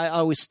 I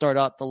always start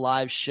out the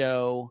live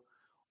show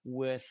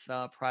with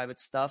private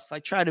stuff. I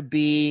try to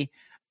be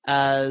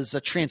as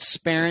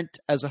transparent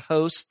as a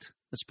host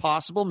as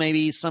possible.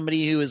 Maybe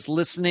somebody who is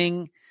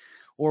listening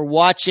or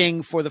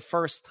watching for the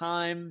first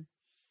time.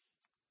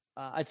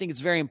 I think it's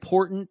very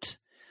important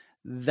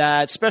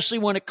that, especially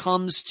when it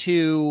comes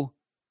to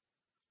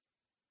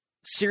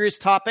serious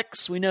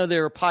topics, we know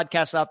there are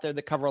podcasts out there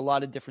that cover a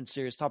lot of different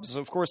serious topics. So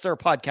of course, there are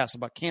podcasts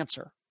about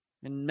cancer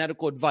and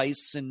medical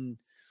advice,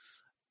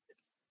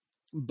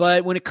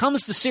 but when it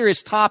comes to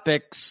serious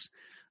topics,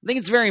 I think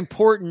it's very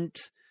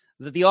important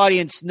that the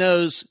audience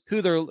knows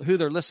who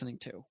they're listening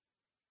to.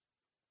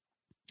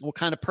 What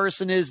kind of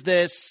person is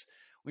this?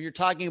 When you're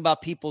talking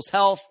about people's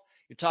health,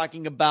 you're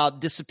talking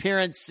about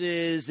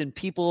disappearances and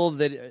people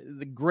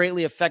that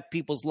greatly affect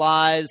people's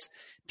lives,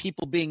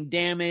 people being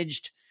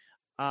damaged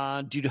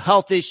due to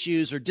health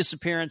issues or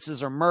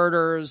disappearances or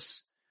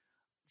murders.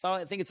 So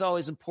I think it's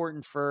always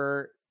important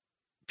for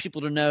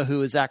people to know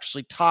who is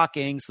actually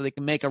talking so they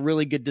can make a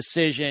really good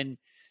decision.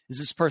 Is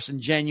this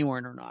person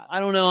genuine or not? I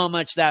don't know how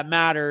much that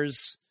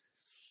matters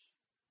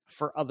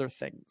for other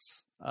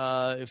things.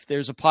 If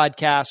there's a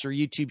podcast or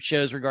YouTube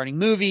shows regarding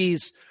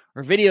movies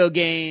or video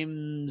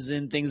games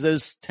and things,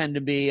 those tend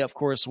to be, of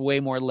course, way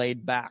more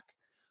laid back.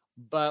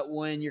 But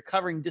when you're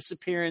covering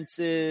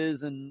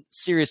disappearances and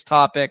serious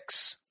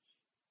topics,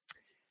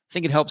 I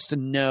think it helps to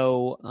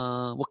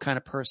know what kind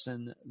of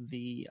person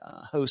the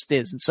host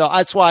is. And so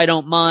that's why I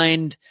don't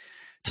mind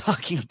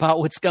talking about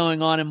what's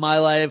going on in my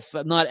life.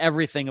 Not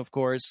everything, of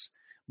course,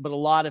 but a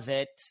lot of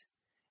it.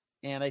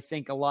 And I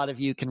think a lot of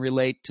you can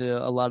relate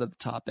to a lot of the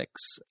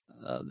topics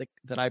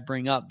that I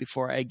bring up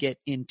before I get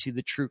into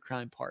the true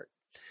crime part.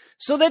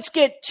 So let's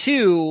get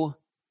to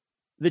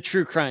the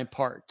true crime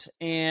part.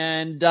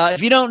 And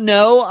if you don't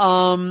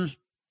know,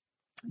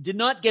 did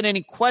not get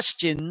any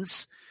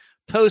questions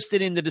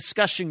posted in the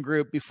discussion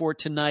group before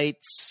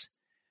tonight's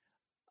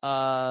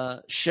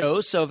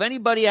show. So if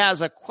anybody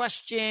has a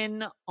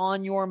question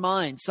on your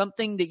mind,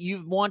 something that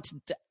you've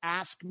wanted to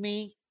ask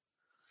me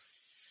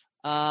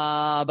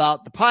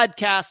about the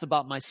podcast,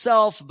 about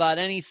myself, about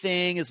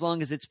anything, as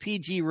long as it's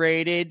PG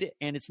rated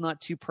and it's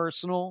not too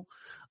personal,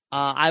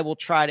 I will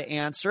try to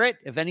answer it.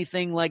 If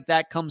anything like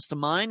that comes to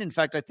mind. In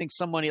fact, I think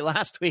somebody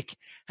last week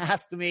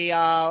asked me,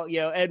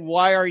 Ed,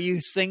 why are you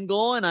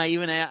single? And I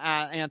even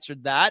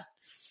answered that.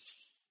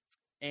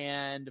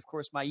 And of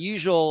course, my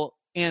usual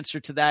answer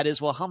to that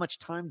is, well, how much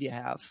time do you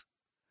have?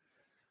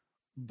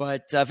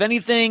 But if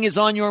anything is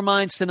on your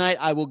minds tonight,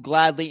 I will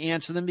gladly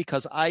answer them,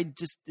 because I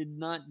just did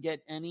not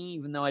get any,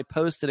 even though I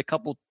posted a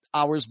couple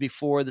hours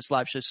before this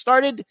live show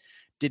started,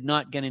 did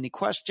not get any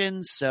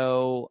questions.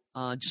 So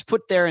just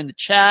put there in the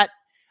chat,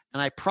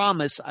 and I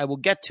promise I will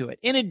get to it.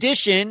 In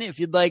addition, if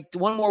you'd like,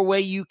 one more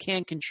way you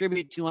can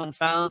contribute to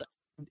Unfound,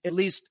 at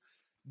least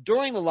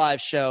during the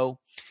live show,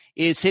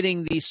 is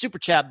hitting the super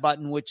chat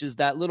button, which is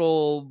that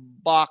little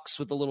box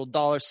with a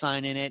little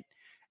 $sign in it,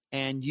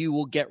 and you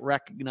will get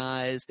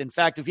recognized. In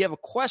fact, if you have a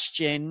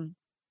question,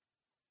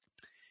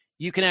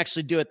 you can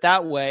actually do it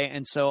that way.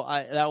 And so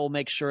that will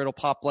make sure it'll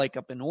pop like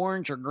up in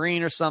orange or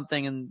green or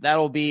something. And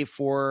that'll be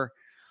for,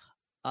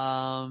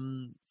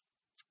 so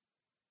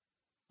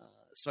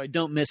I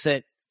don't miss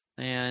it.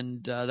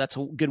 And that's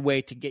a good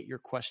way to get your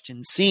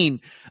question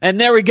seen. And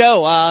there we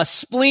go.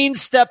 Spleen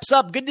steps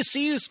up. Good to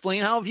see you,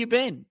 Spleen. How have you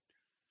been?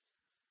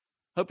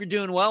 Hope you're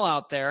doing well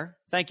out there.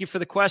 Thank you for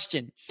the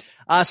question.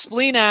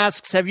 Spleen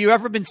asks, have you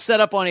ever been set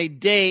up on a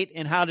date,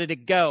 and how did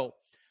it go?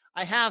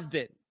 I have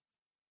been.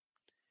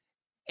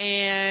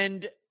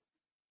 And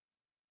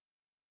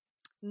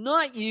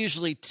not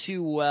usually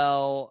too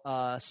well,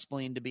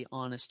 Spleen, to be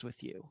honest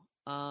with you.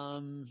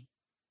 I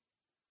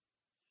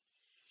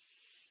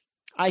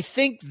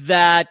think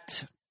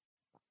that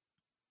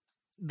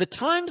the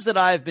times that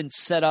I've been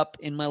set up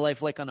in my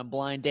life, like on a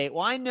blind date,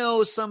 well, I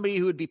know somebody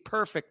who would be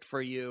perfect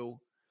for you.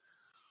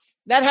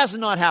 That has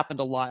not happened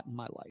a lot in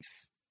my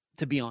life,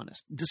 to be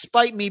honest.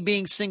 Despite me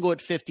being single at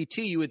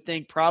 52, you would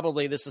think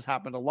probably this has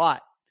happened a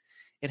lot.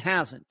 It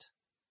hasn't.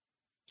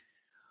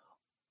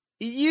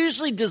 It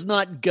usually does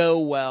not go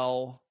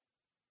well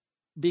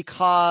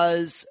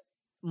because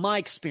my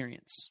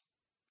experience,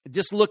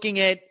 just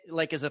looking at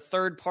like as a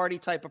third party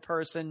type of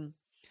person,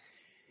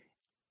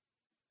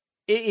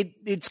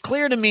 it's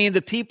clear to me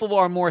that people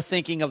are more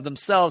thinking of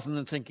themselves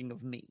than thinking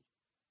of me.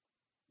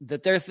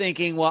 That they're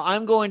thinking, well,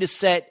 I'm going to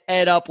set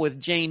Ed up with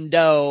Jane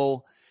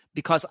Doe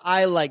because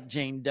I like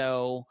Jane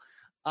Doe,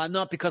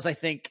 not because I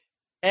think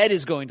Ed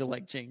is going to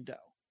like Jane Doe.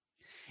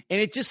 And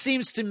it just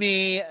seems to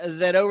me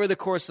that over the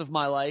course of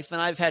my life,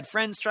 and I've had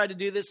friends try to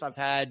do this, I've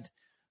had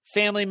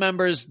family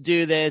members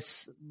do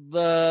this,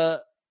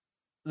 the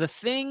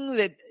thing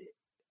that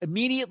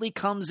immediately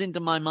comes into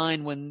my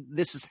mind when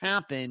this has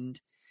happened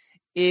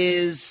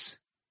is,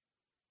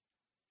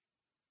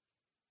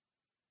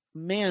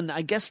 man,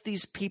 I guess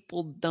these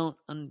people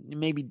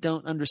maybe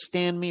don't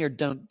understand me or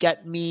don't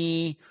get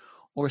me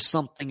or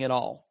something at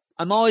all.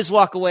 I'm always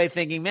walk away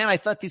thinking, man, I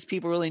thought these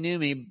people really knew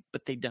me,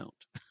 but they don't.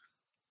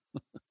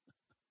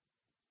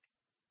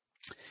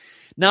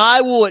 Now,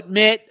 I will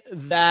admit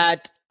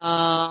that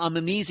I'm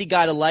an easy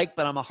guy to like,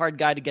 but I'm a hard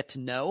guy to get to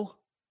know.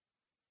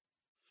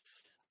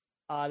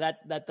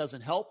 That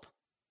doesn't help.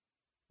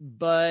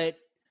 But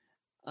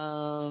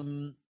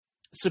so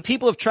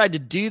people have tried to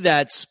do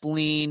that,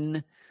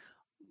 Spleen,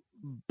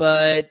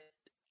 but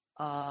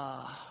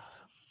it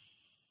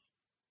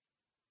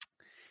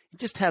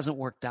just hasn't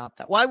worked out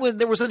that well.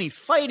 There was any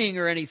fighting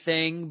or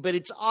anything, but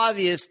it's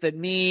obvious that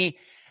me,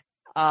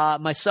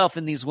 myself,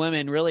 and these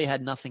women really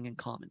had nothing in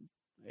common.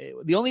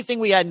 The only thing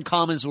we had in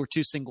common is we're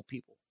two single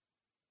people.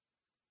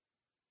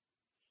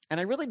 And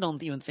I really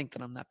don't even think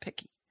that I'm that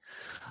picky.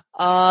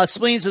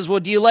 Spleen says, well,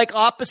 do you like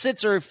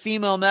opposites or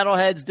female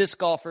metalheads, disc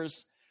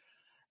golfers?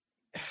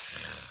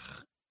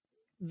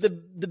 The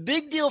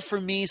big deal for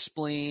me,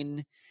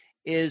 Spleen,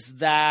 is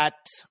that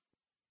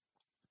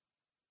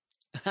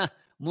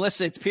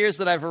Melissa, it appears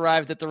that I've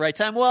arrived at the right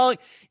time. Well,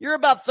 you're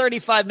about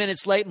 35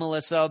 minutes late,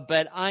 Melissa,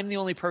 but I'm the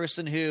only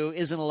person who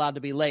isn't allowed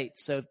to be late.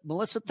 So,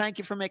 Melissa, thank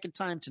you for making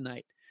time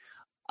tonight.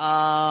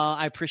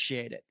 I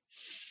appreciate it.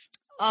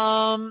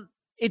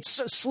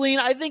 It's Celine.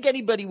 I think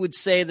anybody would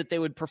say that they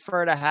would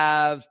prefer to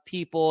have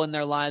people in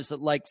their lives that,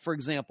 like, for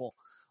example,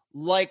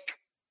 like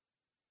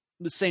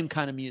the same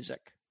kind of music.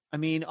 I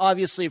mean,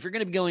 obviously, if you're going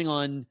to be going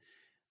on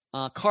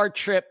car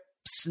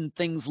trips and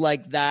things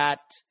like that,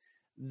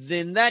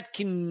 then that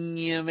can,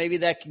 maybe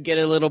that can get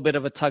a little bit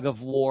of a tug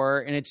of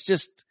war. And it's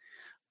just,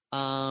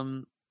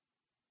 that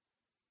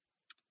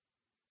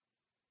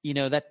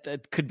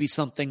could be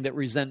something that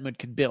resentment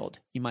could build,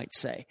 you might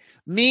say.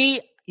 Me,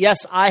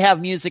 yes, I have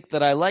music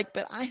that I like,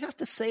 but I have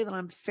to say that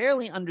I'm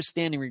fairly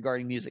understanding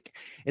regarding music.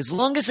 As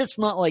long as it's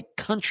not like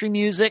country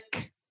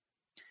music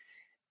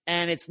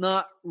and it's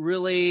not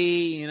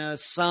really,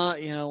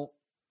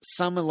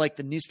 some of like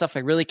the new stuff. I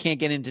really can't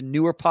get into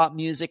newer pop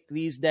music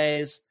these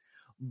days,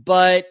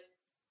 but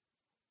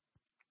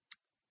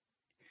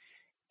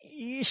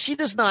she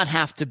does not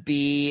have to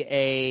be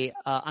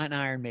an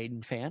Iron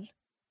Maiden fan.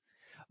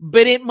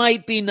 But it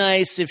might be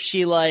nice if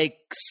she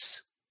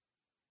likes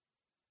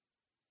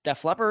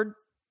Def Leppard.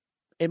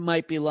 It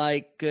might be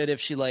good if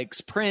she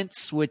likes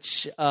Prince,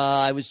 which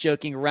I was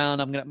joking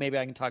around. Maybe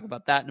I can talk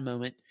about that in a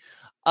moment.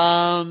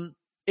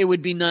 It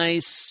would be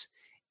nice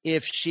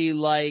if she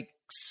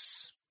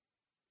likes,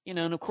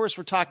 and of course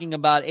we're talking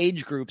about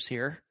age groups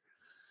here.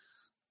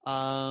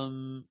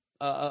 Probably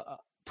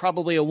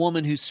a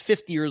woman who's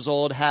 50 years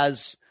old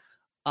has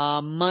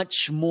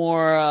much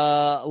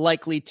more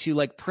likely to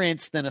like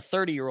Prince than a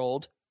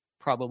 30-year-old,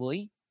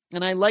 probably.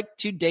 And I like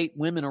to date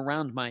women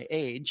around my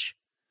age.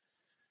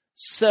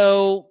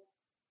 So,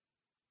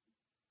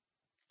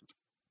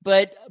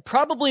 but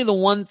probably the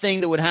one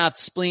thing that would have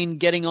to, Spleen,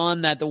 getting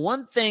on that, the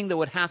one thing that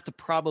would have to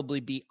probably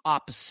be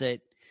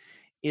opposite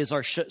is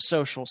our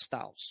social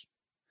styles.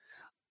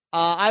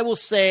 I will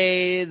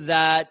say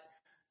that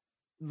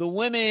the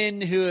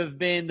women who have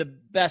been the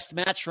best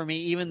match for me,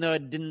 even though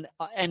it didn't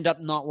end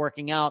up not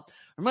working out,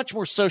 are much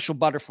more social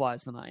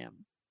butterflies than I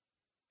am.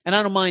 And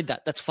I don't mind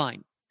that. That's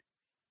fine.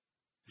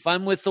 If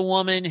I'm with the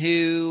woman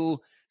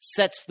who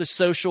sets the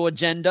social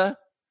agenda,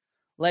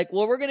 like,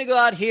 well, we're going to go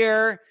out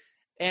here,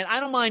 and I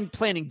don't mind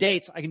planning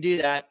dates. I can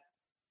do that.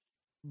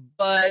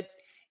 But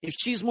if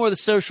she's more the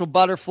social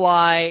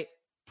butterfly,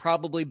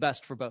 probably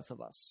best for both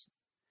of us.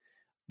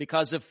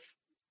 Because if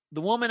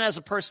the woman has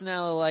a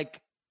personality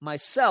like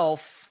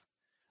myself,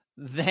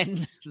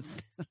 then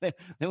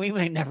we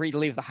may never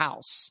leave the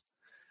house.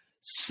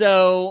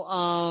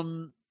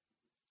 So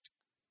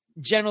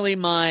generally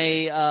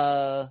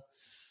my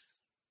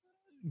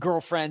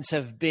girlfriends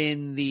have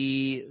been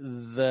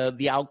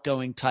the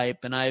outgoing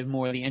type, and I'm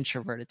more the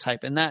introverted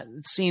type, and that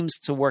seems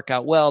to work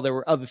out well. There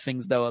were other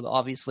things, though,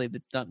 obviously,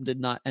 that did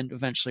not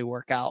eventually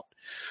work out.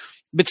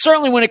 But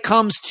certainly when it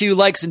comes to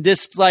likes and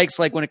dislikes,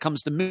 like when it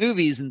comes to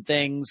movies and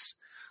things,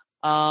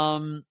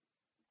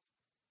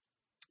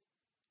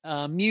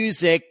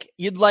 music,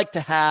 you'd like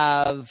to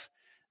have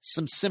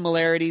some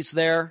similarities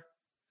there.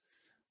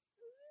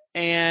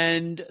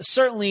 And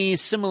certainly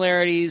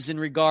similarities in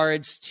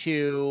regards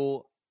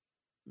to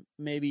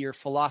maybe your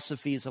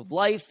philosophies of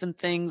life and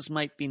things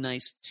might be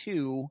nice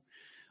too.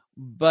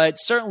 But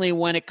certainly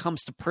when it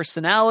comes to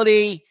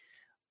personality,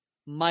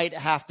 might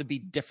have to be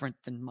different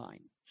than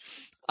mine.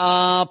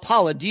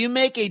 Paula, do you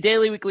make a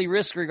daily, weekly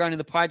risk regarding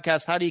the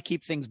podcast? How do you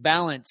keep things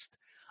balanced?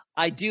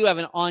 I do have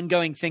an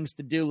ongoing things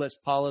to do list,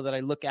 Paula, that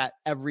I look at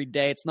every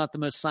day. It's not the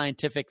most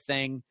scientific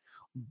thing,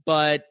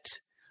 but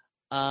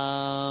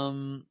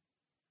I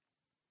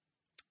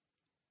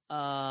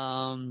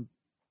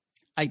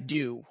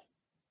do.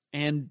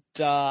 And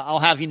I'll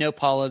have you know,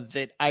 Paula,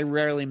 that I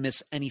rarely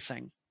miss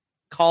anything.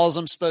 Calls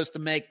I'm supposed to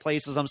make,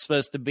 places I'm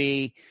supposed to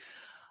be.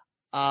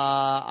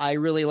 I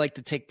really like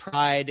to take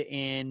pride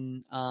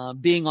in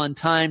being on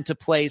time to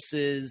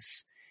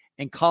places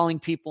and calling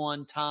people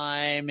on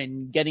time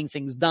and getting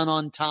things done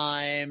on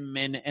time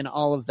and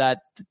all of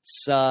that.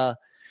 It's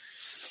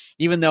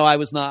even though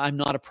I'm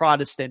not a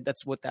Protestant.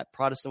 That's what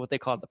they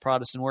call it, the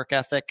Protestant work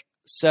ethic.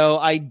 So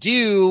I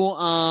do,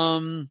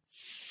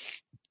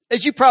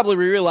 as you probably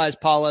realize,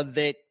 Paula,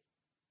 that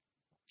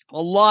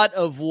a lot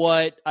of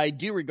what I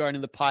do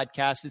regarding the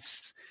podcast,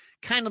 it's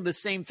kind of the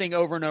same thing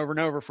over and over and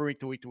over for week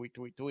to week to week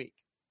to week to week.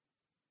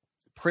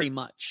 Pretty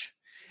much.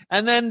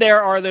 And then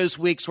there are those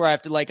weeks where I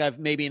have to, like, I've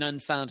maybe an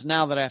Unfound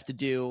now that I have to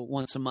do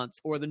once a month,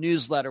 or the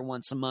newsletter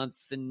once a month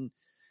and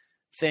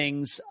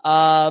things.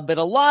 But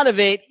a lot of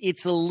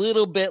it's a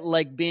little bit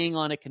like being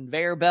on a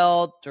conveyor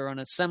belt or an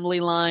assembly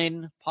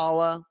line,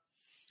 Paula.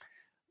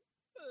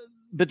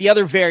 But the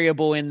other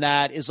variable in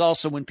that is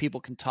also when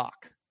people can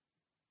talk.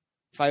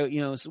 If I,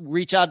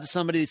 reach out to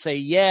somebody and say,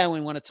 yeah,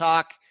 we want to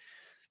talk,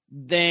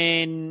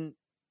 then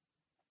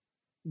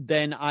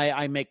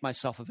I make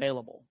myself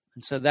available.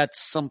 And so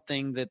that's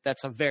something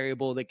that's a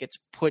variable that gets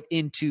put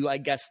into, I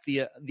guess,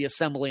 the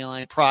assembly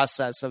line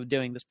process of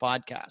doing this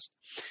podcast.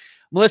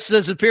 Melissa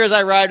says, it appears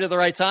I arrived at the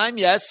right time.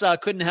 Yes,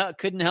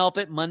 couldn't help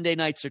it. Monday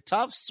nights are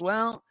tough.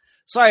 Well,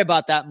 sorry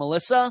about that,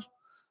 Melissa.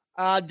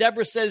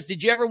 Deborah says,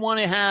 did you ever want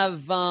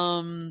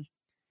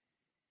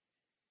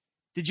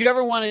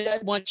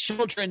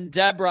children,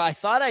 Deborah? I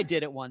thought I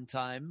did at one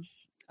time.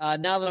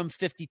 Now that I'm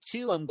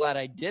 52, I'm glad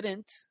I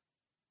didn't.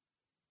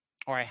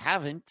 Or I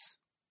haven't.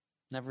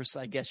 Never.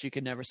 I guess you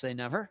could never say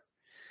never.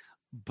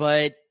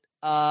 But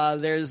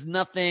there's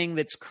nothing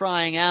that's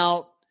crying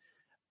out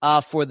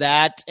for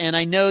that. And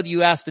I know that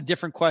you asked a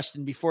different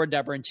question before,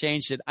 Deborah, and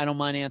changed it. I don't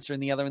mind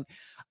answering the other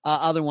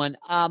one.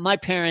 My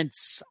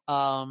parents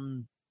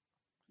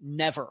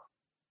never.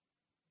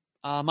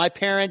 My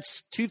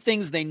parents, two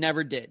things they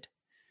never did.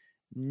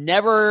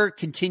 Never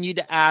continued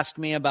to ask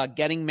me about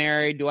getting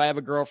married. Do I have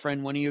a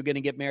girlfriend? When are you going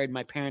to get married?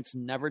 My parents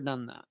never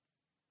done that.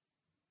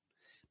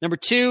 Number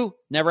two,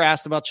 never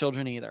asked about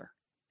children either.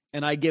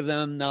 And I give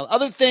them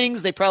other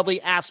things. They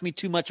probably ask me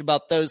too much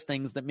about those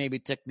things that maybe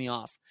tick me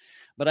off.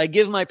 But I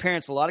give my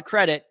parents a lot of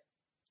credit,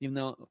 even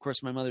though, of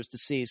course, my mother's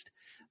deceased,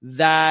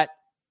 that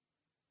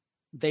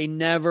they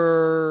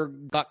never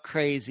got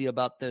crazy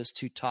about those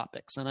two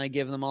topics. And I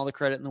give them all the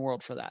credit in the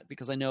world for that,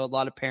 because I know a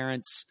lot of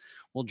parents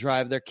will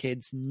drive their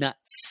kids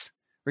nuts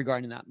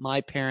regarding that. My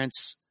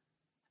parents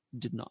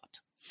did not.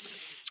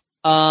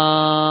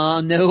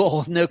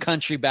 No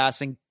country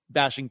bashing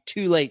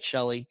too late,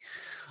 Shelley.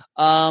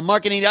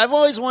 Marketing. I've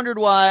always wondered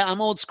why. I'm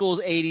old school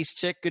 80s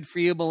chick. Good for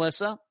you,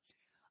 Melissa.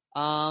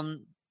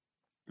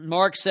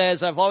 Mark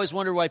says, I've always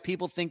wondered why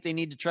people think they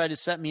need to try to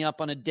set me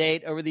up on a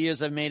date. Over the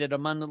years, I've made it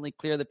abundantly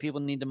clear that people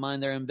need to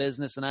mind their own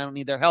business and I don't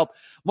need their help.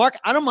 Mark,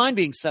 I don't mind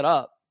being set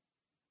up.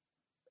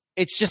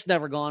 It's just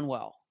never gone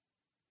well.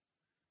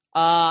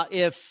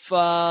 If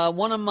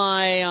one of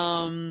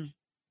my,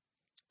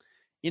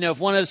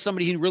 if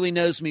somebody who really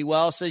knows me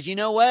well says, you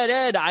know what,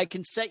 Ed, I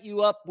can set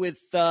you up with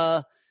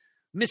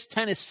Miss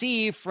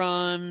Tennessee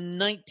from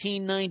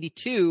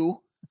 1992,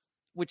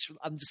 which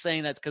I'm just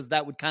saying that's because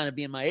that would kind of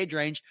be in my age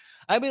range.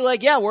 I'd be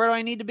like, yeah, where do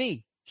I need to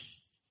be?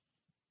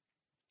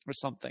 Or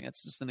something.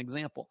 That's just an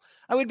example.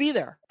 I would be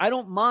there. I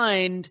don't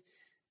mind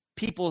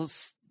people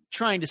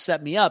trying to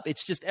set me up.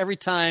 It's just every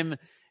time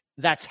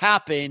that's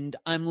happened,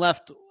 I'm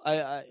left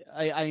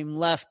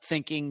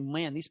thinking,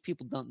 man, these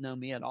people don't know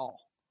me at all.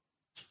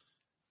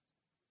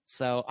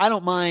 So I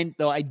don't mind,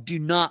 though I do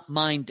not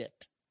mind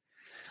it.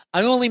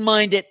 I only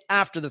mind it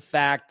after the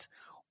fact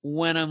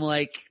when I'm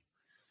like,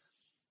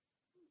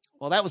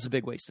 well, that was a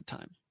big waste of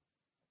time.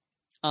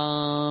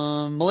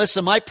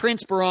 Melissa, my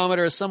Prince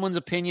barometer is someone's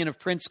opinion of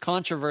Prince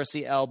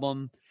Controversy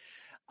album.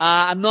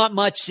 I'm not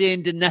much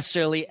into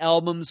necessarily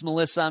albums,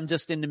 Melissa. I'm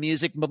just into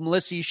music. But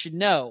Melissa, you should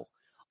know,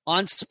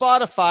 on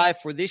Spotify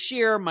for this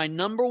year, my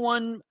number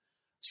one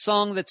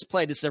song that's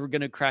played is ever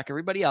going to crack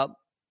everybody up.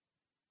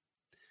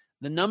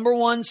 The number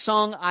one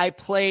song I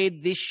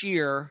played this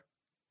year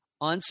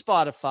on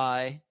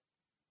Spotify,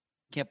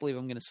 can't believe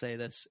I'm going to say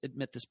this,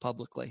 admit this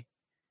publicly.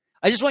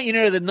 I just want you to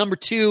know the number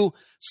two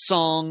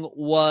song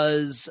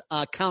was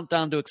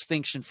Countdown to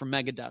Extinction from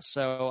Megadeth.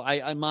 So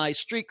my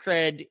street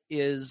cred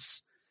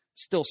is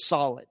still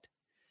solid.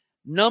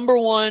 Number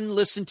one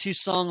listened to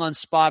song on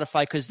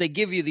Spotify, because they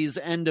give you these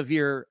end of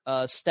year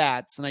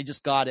stats, and I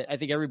just got it. I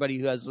think everybody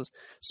who has a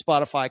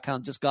Spotify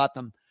account just got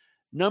them.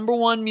 Number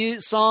one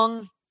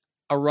song,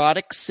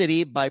 Erotic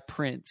City by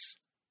Prince.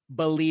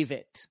 Believe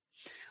it.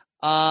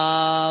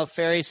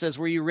 Ferry says,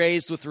 were you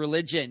raised with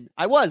religion?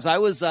 I was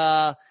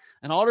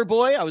an altar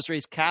boy. I was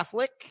raised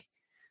Catholic.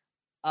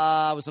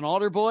 I was an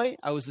altar boy.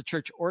 I was the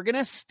church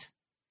organist.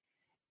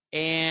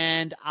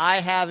 And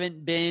I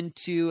haven't been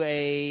to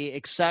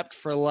except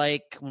for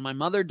like when my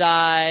mother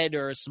died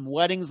or some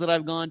weddings that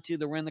I've gone to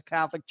that were in the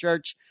Catholic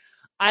Church,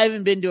 I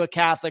haven't been to a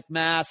Catholic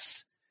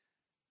Mass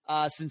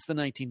since the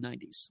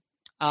 1990s.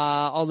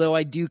 Although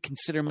I do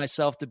consider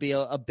myself to be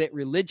a bit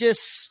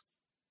religious,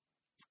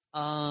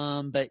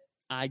 but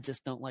I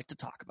just don't like to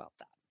talk about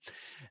that.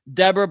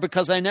 Deborah,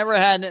 because I never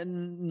had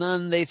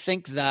none, they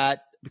think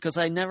that. Because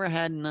I never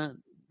had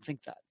none,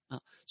 think that.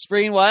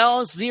 Spring,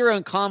 well, zero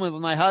in common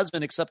with my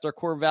husband except our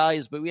core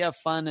values, but we have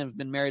fun and have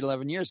been married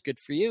 11 years. Good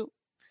for you.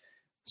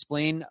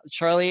 Spleen,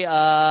 Charlie,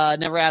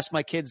 never asked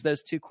my kids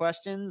those two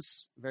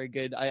questions. Very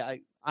good.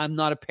 I'm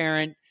not a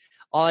parent.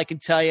 All I can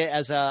tell you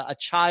as a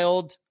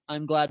child,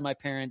 I'm glad my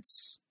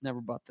parents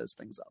never brought those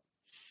things up.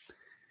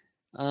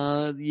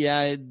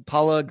 Yeah,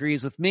 Paula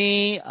agrees with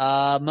me.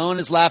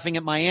 Mona's laughing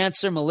at my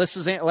answer.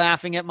 Melissa's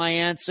laughing at my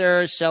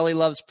answer. Shelly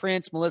loves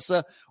Prince.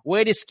 Melissa,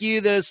 way to skew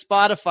those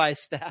Spotify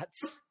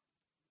stats.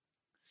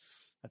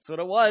 That's what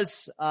it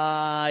was.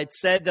 It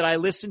said that I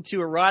listened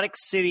to Erotic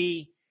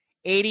City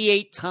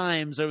 88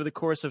 times over the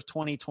course of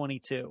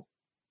 2022.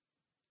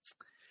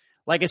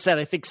 Like I said,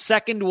 I think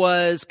second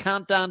was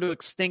Countdown to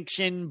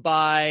Extinction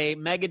by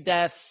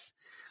Megadeth.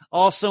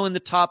 Also in the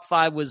top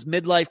 5 was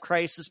Midlife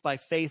Crisis by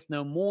Faith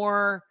No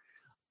More.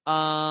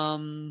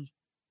 Then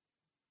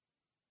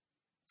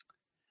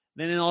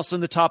also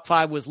in the top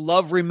 5 was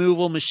Love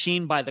Removal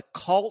Machine by The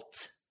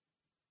Cult.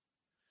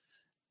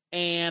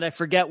 And I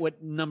forget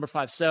what number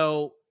 5.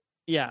 So,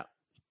 yeah,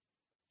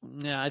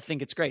 I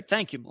think it's great.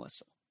 Thank you,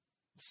 Melissa.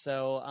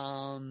 So,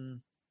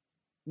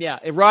 yeah,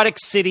 Erotic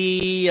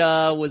City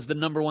was the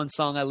number 1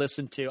 song I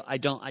listened to. I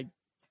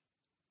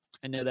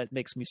know that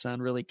makes me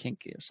sound really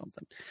kinky or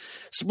something.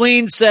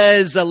 Spleen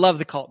says, I love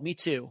The Cult. Me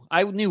too.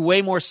 I knew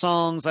way more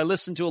songs. I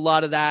listened to a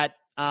lot of that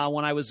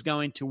when I was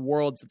going to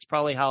Worlds. That's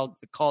probably how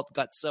The Cult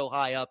got so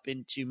high up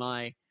into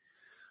my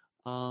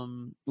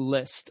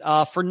list.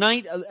 For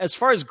night, as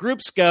far as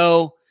groups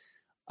go,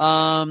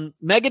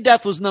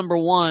 Megadeth was number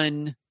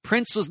 1.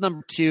 Prince was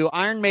number 2.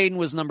 Iron Maiden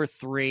was number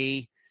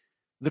 3.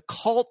 The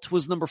Cult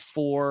was number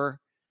 4.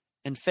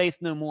 And Faith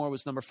No More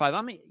was number 5.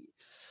 I mean,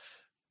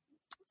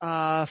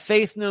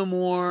 Faith No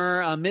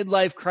More,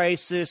 Midlife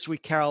Crisis, We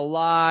Care a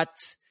Lot,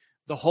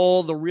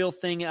 the Real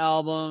Thing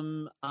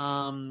album,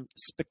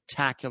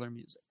 spectacular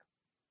music.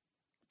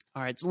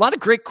 All right, it's a lot of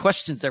great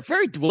questions there.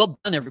 Very well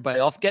done, everybody.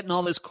 Getting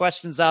all those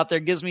questions out there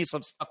gives me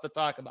some stuff to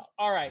talk about.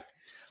 All right,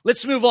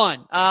 let's move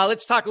on.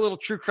 Let's talk a little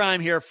true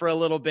crime here for a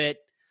little bit.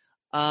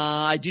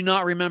 I do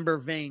not remember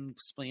Vein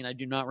Spleen. I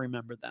do not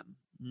remember them.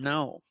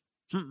 No.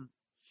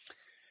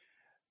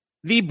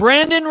 The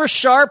Brandon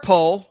Richard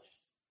poll.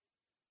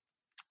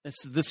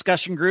 It's the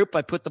discussion group.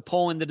 I put the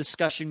poll in the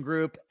discussion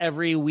group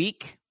every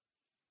week.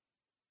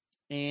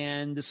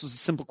 And this was a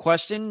simple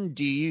question.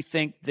 Do you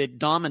think that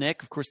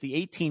Dominic, of course, the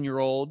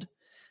 18-year-old,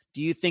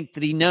 do you think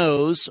that he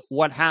knows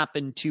what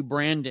happened to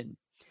Brandon?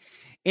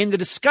 In the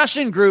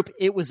discussion group,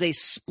 it was a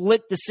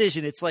split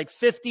decision. It's like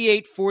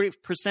 58%,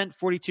 40%,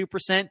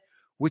 42%,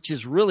 which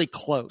is really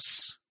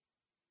close.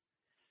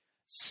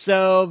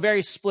 So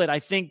very split. I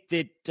think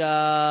that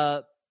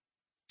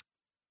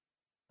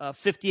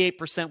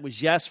 58%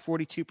 was yes,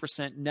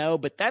 42% no,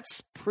 but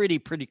that's pretty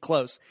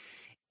close.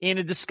 In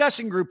a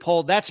discussion group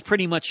poll, that's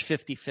pretty much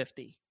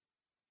 50-50.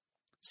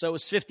 So it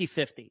was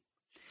 50-50.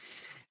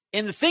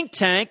 In the think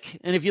tank,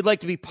 and if you'd like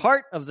to be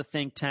part of the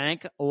think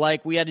tank,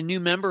 like we had a new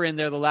member in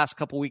there the last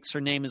couple weeks, her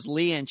name is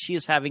Leah, and she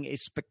is having a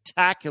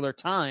spectacular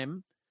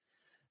time.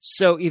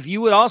 So if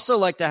you would also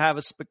like to have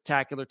a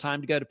spectacular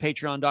time, to go to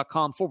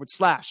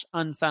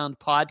patreon.com/Unfound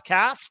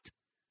Podcast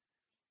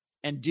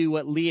and do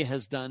what Leah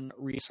has done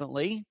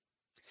recently.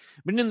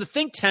 But in the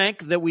think tank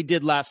that we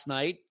did last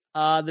night,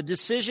 the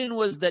decision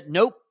was that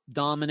nope,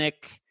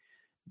 Dominic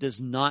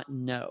does not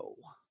know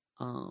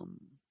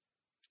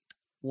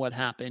what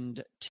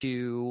happened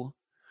to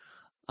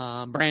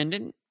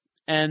Brandon.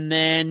 And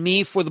then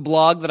me, for the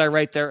blog that I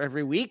write there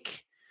every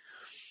week,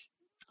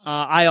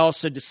 I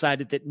also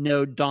decided that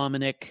no,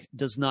 Dominic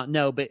does not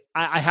know. But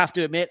I have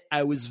to admit,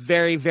 I was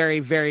very, very,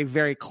 very,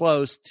 very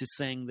close to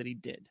saying that he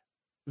did.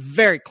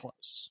 Very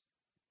close.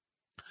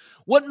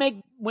 What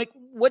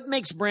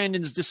makes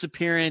Brandon's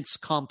disappearance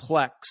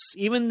complex?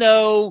 Even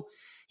though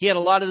he had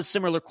a lot of the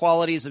similar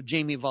qualities of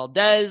Jamie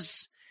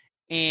Valdez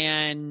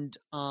and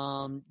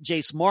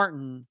Jace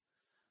Martin,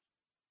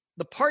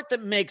 the part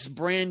that makes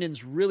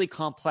Brandon's really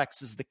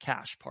complex is the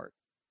cash part,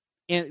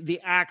 and the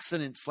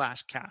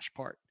accident/cash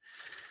part.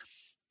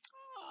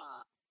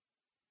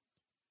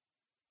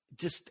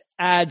 Just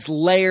adds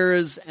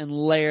layers and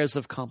layers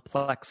of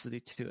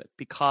complexity to it,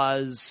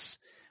 because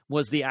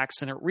was the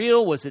accident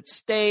real? Was it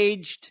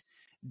staged?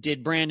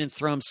 Did Brandon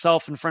throw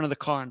himself in front of the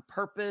car on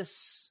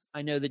purpose?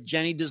 I know that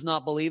Jenny does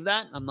not believe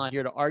that. I'm not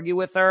here to argue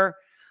with her,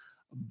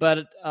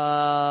 but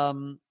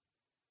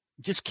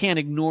just can't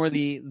ignore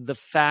the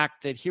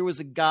fact that here was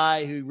a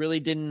guy who really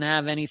didn't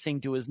have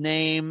anything to his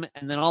name,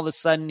 and then all of a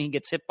sudden he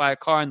gets hit by a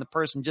car and the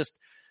person just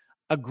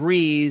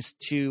agrees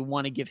to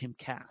want to give him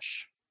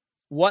cash.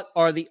 What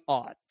are the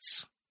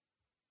odds?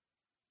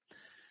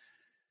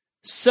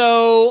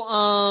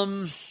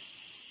 So,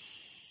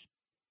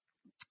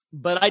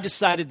 but I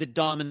decided that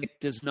Dominic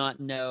does not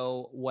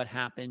know what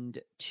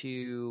happened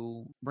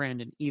to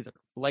Brandon either.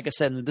 Like I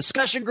said, in the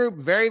discussion group,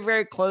 very,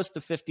 very close to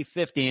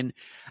 50-50. And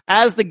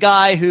as the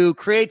guy who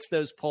creates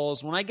those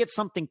polls, when I get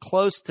something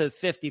close to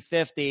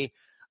 50-50,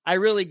 I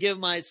really give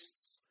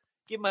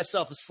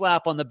myself a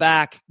slap on the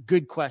back.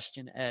 Good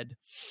question, Ed.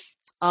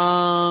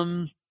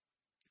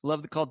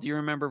 Love the call. Do you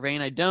remember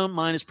Vane? I don't.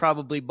 Mine is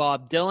probably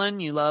Bob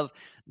Dylan. You love,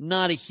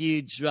 not a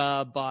huge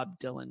Bob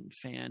Dylan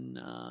fan.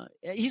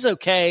 He's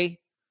okay.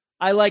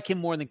 I like him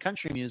more than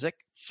country music.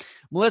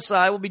 Melissa,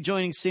 I will be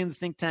joining soon. The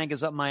think tank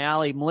is up my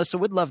alley. Melissa,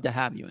 would love to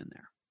have you in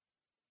there.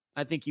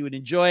 I think you would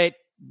enjoy it.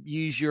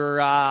 Use your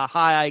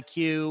high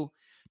IQ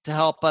to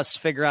help us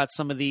figure out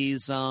some of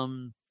these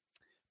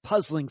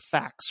puzzling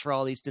facts for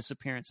all these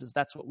disappearances.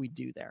 That's what we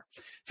do there.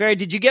 Ferry,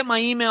 did you get my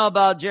email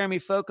about Jeremy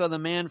Foco, the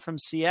man from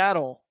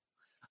Seattle?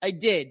 I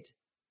did.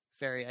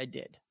 Ferry, I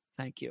did.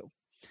 Thank you.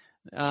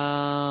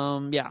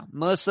 Yeah,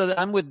 Melissa,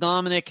 I'm with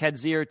Dominic, had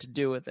zero to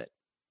do with it.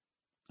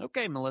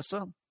 Okay,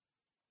 Melissa.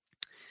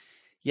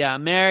 Yeah,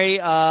 Mary,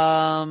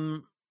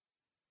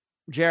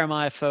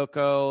 Jeremiah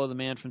Foco, the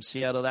man from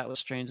Seattle, that was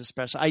strange,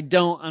 especially. I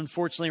don't,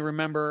 unfortunately,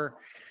 remember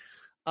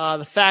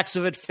the facts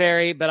of it,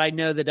 Ferry, but I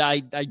know that I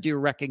do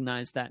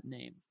recognize that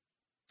name.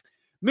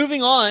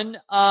 Moving on,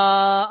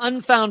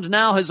 Unfound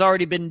Now has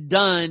already been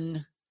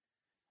done,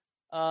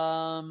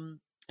 and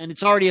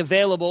it's already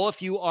available.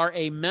 If you are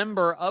a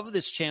member of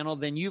this channel,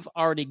 then you've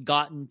already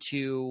gotten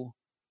to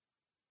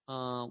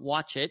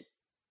watch it.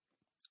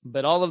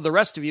 But all of the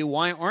rest of you,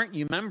 why aren't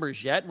you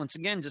members yet? Once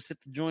again, just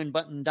hit the join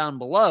button down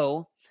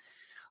below.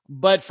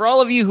 But for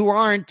all of you who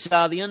aren't,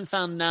 the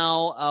Unfound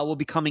Now will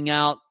be coming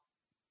out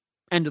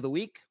end of the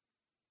week.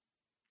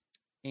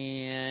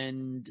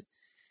 And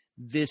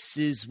this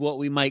is what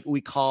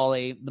we call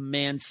the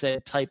man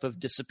said type of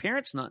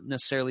disappearance, not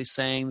necessarily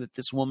saying that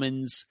this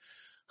woman's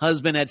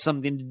husband had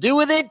something to do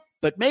with it,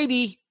 but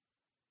maybe.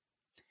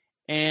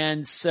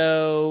 And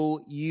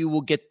so you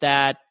will get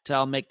that.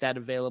 I'll make that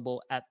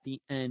available at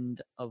the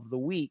end of the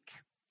week.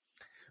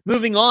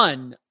 Moving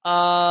on,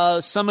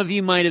 some of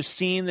you might have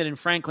seen that in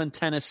Franklin,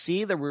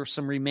 Tennessee, there were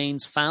some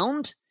remains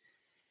found.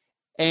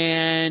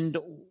 And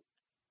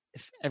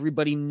if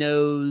everybody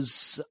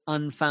knows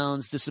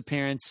Unfound's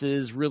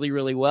disappearances really,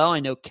 really well,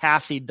 I know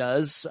Kathy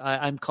does.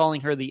 I'm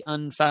calling her the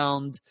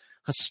Unfound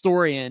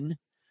historian.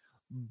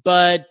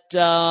 But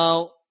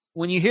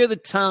when you hear the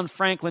town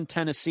Franklin,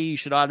 Tennessee, you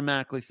should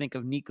automatically think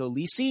of Nico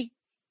Lisi.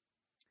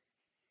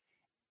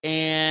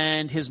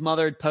 And his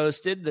mother had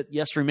posted that,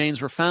 yes,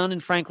 remains were found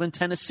in Franklin,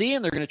 Tennessee,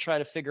 and they're going to try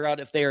to figure out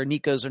if they are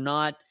Nico's or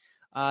not.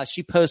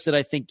 She posted,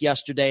 I think,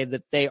 yesterday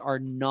that they are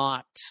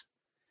not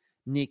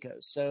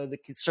Nico's. So the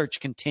search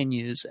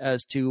continues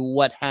as to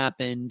what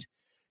happened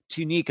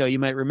to Nico. You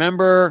might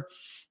remember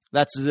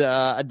that's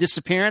a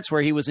disappearance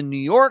where he was in New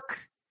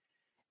York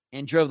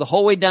and drove the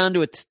whole way down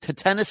to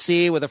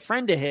Tennessee with a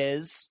friend of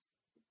his.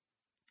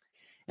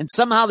 And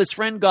somehow this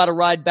friend got a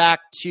ride back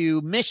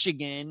to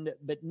Michigan,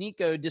 but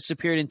Nico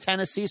disappeared in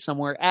Tennessee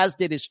somewhere, as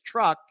did his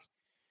truck.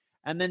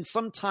 And then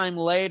sometime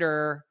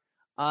later,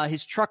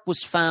 his truck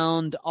was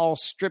found all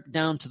stripped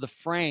down to the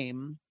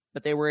frame,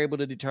 but they were able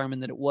to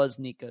determine that it was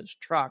Nico's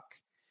truck.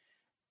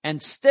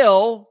 And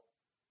still,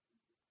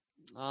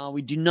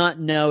 we do not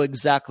know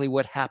exactly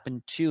what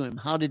happened to him.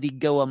 How did he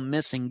go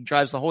missing? He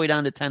drives the whole way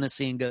down to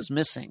Tennessee and goes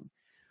missing.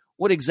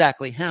 What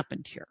exactly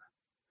happened here?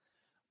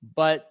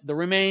 But the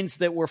remains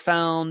that were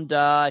found,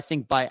 I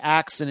think, by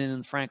accident in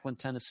the Franklin,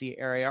 Tennessee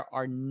area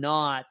are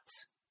not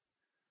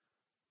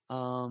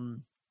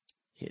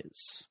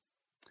his.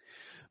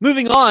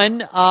 Moving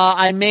on,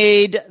 I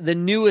made the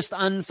newest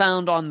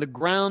Unfound on the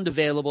Ground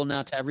available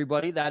now to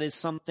everybody. That is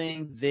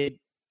something that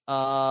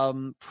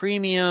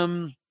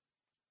premium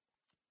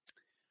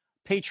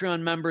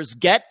Patreon members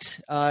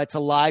get. It's a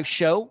live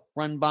show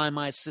run by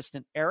my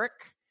assistant, Eric.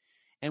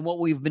 And what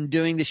we've been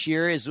doing this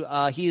year is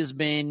he has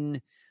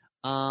been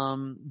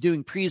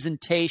doing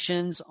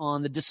presentations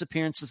on the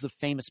disappearances of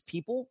famous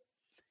people.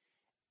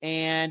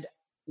 And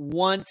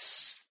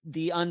once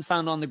the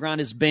Unfound on the Ground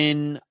has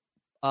been,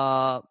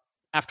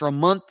 after a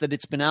month that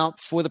it's been out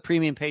for the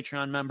premium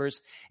Patreon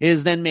members, it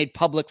is then made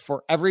public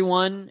for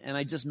everyone. And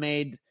I just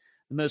made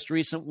the most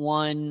recent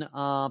one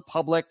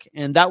public,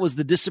 and that was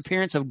the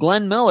disappearance of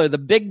Glenn Miller, the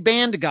big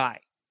band guy.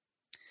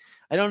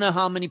 I don't know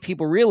how many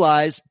people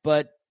realize,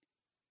 but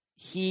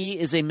he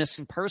is a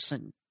missing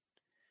person.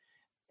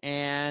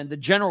 And the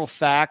general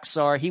facts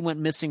are he went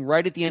missing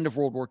right at the end of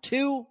World War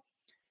II.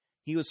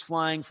 He was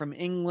flying from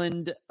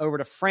England over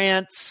to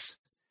France.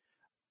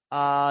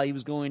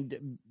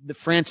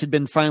 France had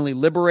been finally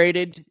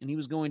liberated, and he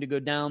was going to go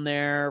down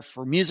there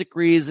for music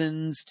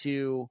reasons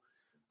to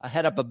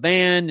head up a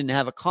band and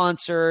have a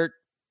concert.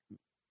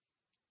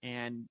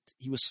 And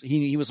he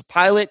was a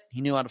pilot. He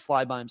knew how to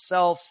fly by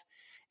himself.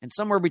 And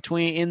somewhere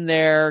between in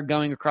there,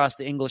 going across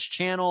the English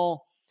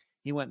Channel,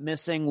 he went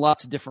missing.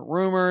 Lots of different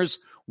rumors.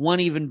 One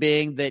even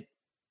being that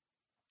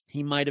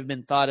he might have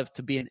been thought of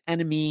to be an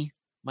enemy,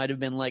 might have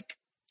been like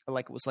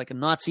it was like a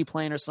Nazi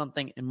plane or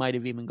something, and might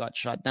have even got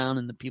shot down,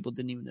 and the people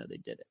didn't even know they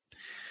did it.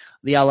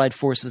 The Allied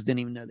forces didn't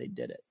even know they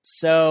did it.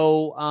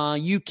 So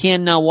you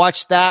can now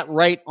watch that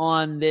right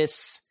on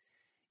this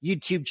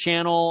YouTube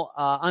channel,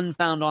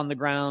 Unfound on the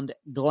Ground,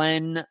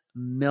 Glenn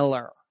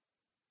Miller.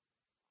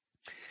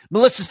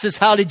 Melissa says,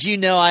 how did you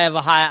know I have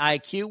a high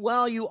IQ?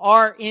 Well, you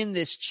are in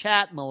this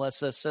chat,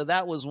 Melissa, so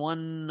that was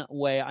one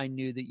way I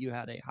knew that you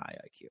had a high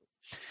IQ.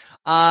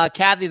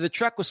 Kathy, the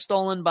truck was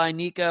stolen by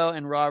Nico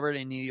and Robert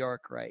in New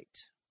York, right?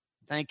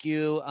 Thank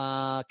you,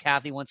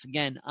 Kathy. Once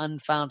again,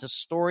 Unfound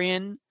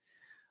historian,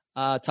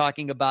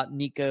 talking about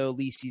Nico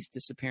Lisi's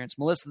disappearance.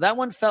 Melissa, that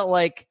one felt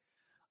like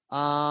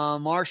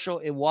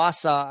Marshall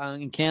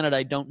Iwasa in Canada.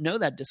 I don't know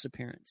that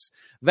disappearance.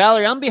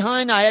 Valerie, I'm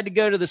behind. I had to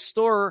go to the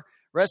store.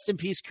 Rest in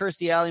peace,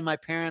 Kirstie Alley. My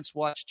parents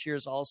watch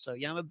Cheers also.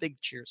 Yeah, I'm a big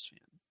Cheers fan.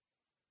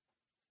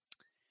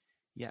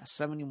 Yeah,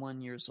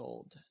 71 years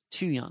old.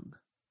 Too young.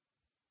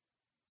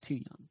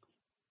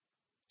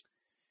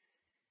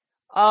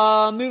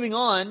 Moving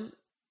on.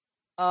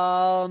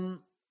 I'm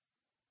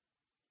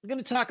going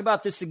to talk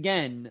about this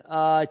again.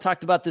 I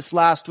talked about this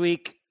last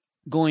week.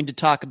 Going to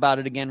talk about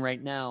it again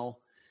right now.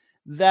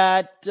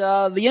 That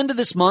the end of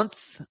this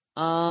month,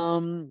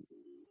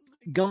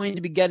 going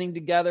to be getting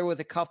together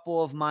with a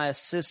couple of my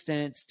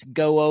assistants to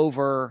go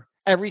over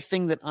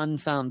everything that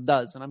Unfound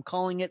does. And I'm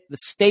calling it the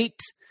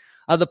state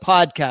of the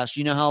podcast.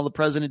 You know how the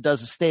president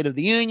does the State of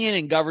the Union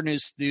and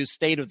governors do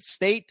State of the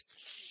State?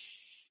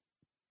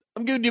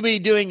 I'm going to be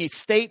doing a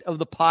state of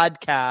the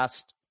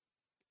podcast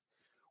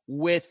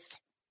with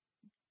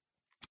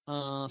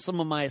some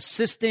of my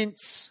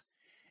assistants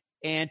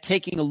and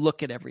taking a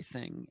look at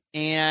everything.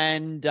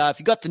 And if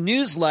you got the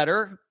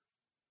newsletter,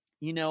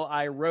 you know,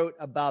 I wrote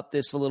about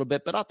this a little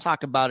bit, but I'll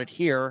talk about it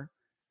here.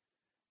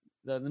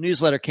 The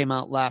newsletter came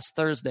out last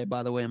Thursday,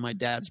 by the way, on my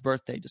dad's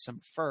birthday,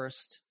 December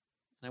 1st.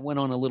 I went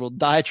on a little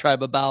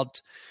diatribe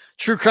about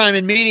true crime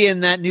and media in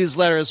that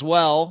newsletter as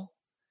well.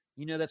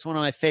 You know, that's one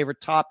of my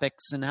favorite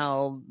topics, and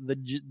how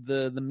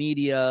the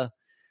media,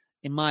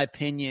 in my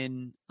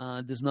opinion,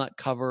 does not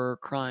cover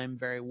crime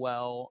very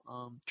well,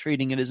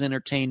 treating it as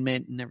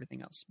entertainment and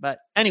everything else. But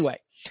anyway,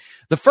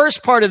 the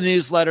first part of the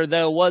newsletter,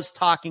 though, was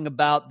talking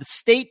about the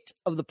state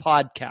of the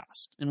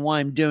podcast and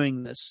why I'm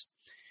doing this.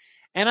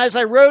 And as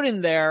I wrote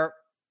in there,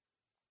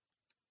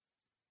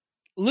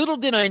 little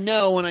did I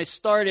know when I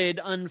started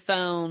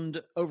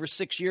Unfound over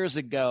 6 years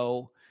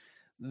ago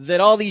that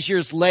all these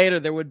years later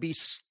there would be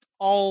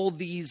all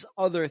these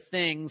other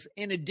things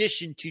in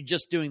addition to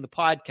just doing the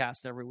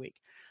podcast every week.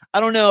 I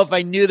don't know if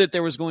I knew that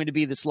there was going to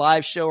be this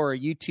live show or a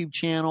YouTube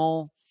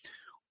channel,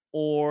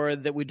 or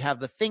that we'd have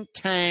the think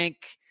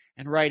tank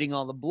and writing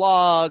all the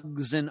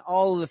blogs and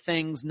all of the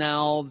things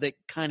now that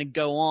kind of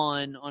go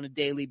on a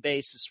daily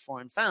basis for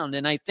Unfound.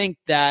 And I think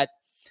that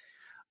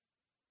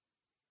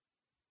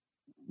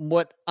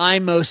what I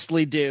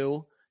mostly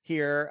do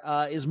here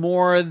is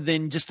more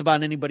than just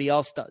about anybody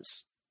else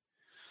does.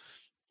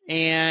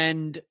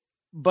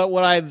 But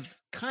what I've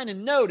kind of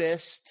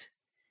noticed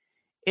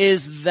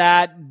is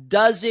that,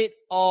 does it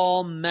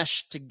all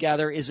mesh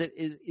together? Is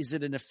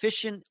it an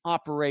efficient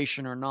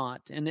operation or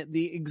not? And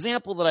the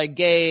example that I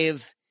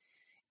gave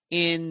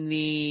in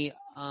the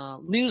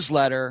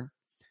newsletter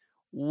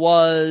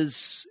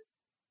was,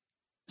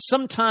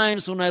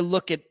 sometimes when I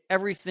look at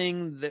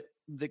everything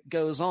that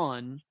goes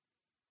on,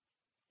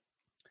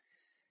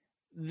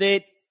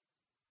 that,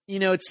 you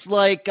know, it's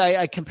like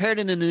I compared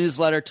it in the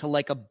newsletter to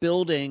like a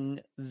building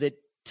that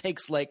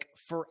takes like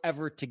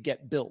forever to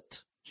get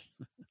built.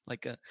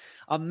 Like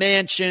a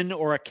mansion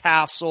or a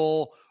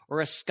castle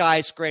or a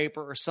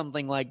skyscraper or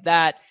something like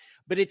that.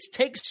 But it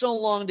takes so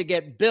long to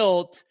get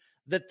built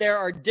that there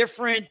are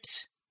different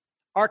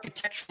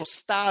architectural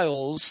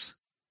styles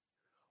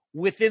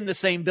within the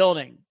same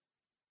building,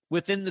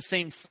 within the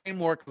same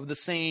framework of the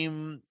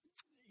same,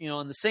 you know,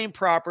 on the same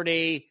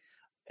property.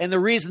 And the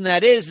reason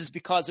that is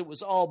because it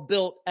was all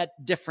built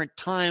at different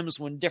times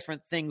when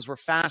different things were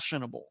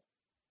fashionable.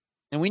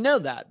 And we know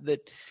that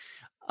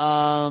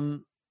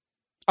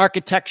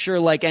architecture,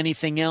 like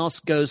anything else,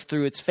 goes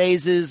through its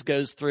phases,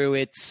 goes through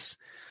its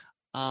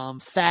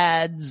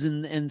fads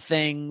and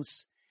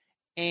things.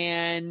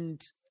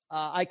 And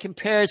I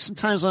compare it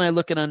sometimes when I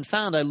look at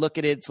Unfound, I look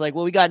at it, it's like,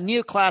 well, we got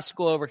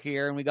neoclassical over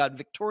here, and we got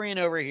Victorian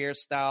over here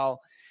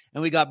style,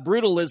 and we got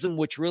brutalism,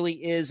 which really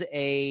is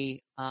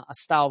a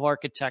style of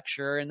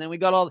architecture. And then we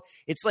got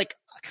it's like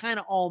kind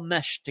of all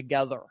meshed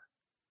together.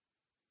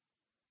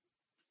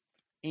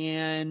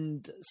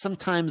 And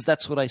sometimes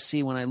that's what I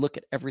see when I look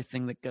at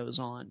everything that goes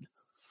on.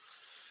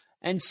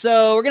 And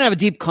so we're going to have a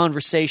deep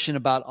conversation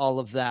about all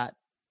of that.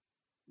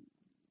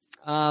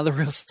 The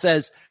Real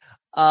says,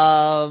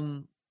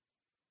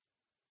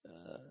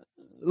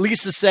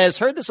 Lisa says,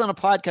 heard this on a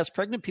podcast.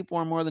 Pregnant people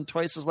are more than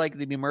twice as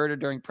likely to be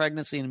murdered during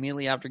pregnancy and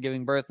immediately after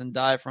giving birth and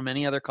die from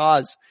any other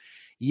cause.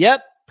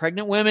 Yep.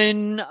 Pregnant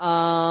women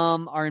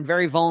are in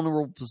very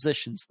vulnerable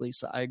positions,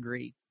 Lisa. I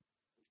agree.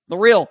 The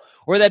real.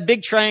 Or that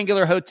big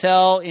triangular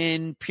hotel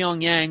in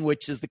Pyongyang,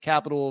 which is the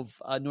capital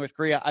of North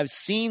Korea. I've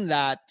seen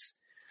that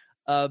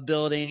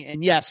building.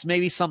 And yes,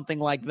 maybe something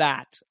like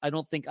that. I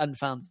don't think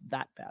Unfound's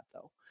that bad,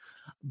 though.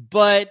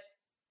 But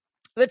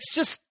that's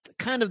just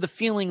kind of the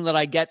feeling that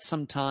I get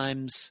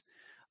sometimes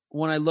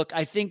when I look.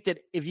 I think that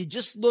if you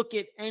just look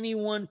at any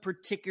one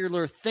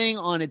particular thing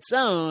on its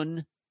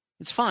own,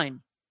 it's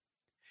fine.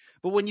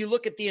 But when you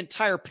look at the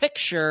entire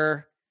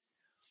picture,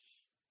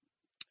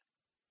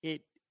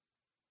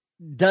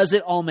 does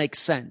it all make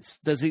sense?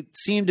 Does it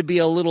seem to be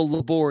a little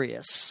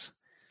laborious?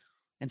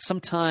 And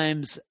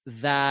sometimes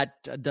that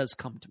does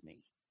come to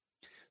me.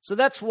 So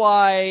that's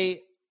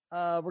why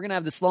we're going to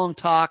have this long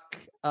talk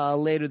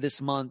later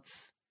this month.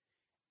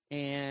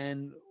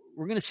 And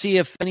we're going to see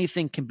if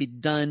anything can be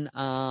done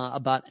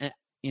about,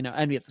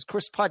 any of this. Of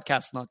course, the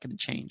podcast's not going to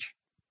change.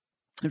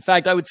 In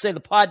fact, I would say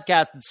the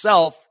podcast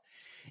itself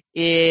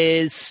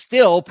is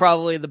still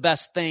probably the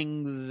best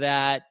thing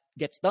that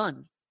gets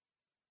done.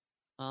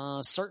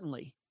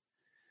 Certainly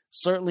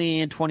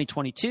in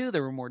 2022,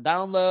 there were more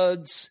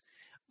downloads.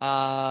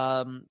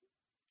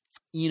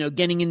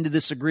 Getting into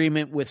this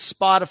agreement with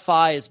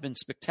Spotify has been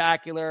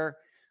spectacular.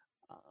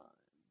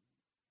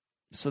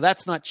 So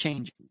that's not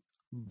changing.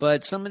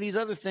 But some of these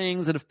other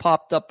things that have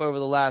popped up over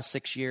the last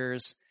 6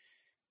 years,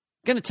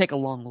 going to take a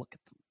long look at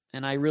them.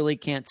 And I really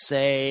can't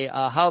say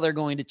how they're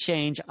going to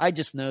change. I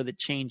just know that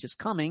change is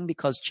coming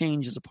because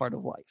change is a part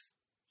of life.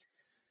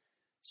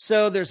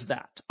 So there's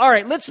that. All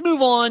right, let's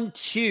move on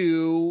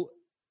to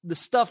the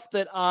stuff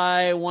that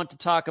I want to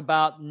talk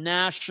about,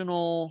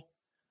 national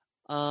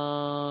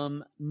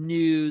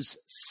news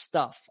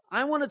stuff.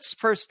 I want to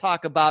first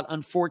talk about,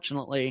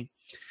 unfortunately,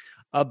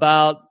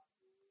 about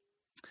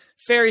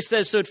Ferry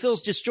says, so it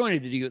feels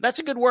disjointed to you. That's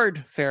a good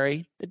word,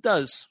 Ferry. It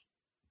does.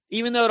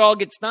 Even though it all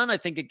gets done, I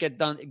think it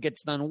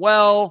gets done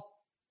well.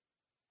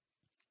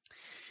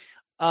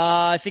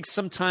 I think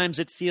sometimes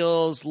it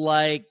feels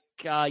like,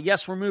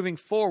 yes, we're moving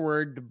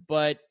forward,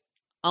 but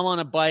I'm on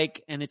a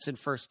bike and it's in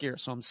first gear.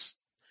 So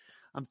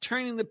I'm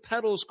turning the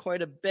pedals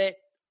quite a bit,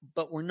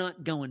 but we're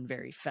not going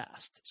very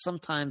fast.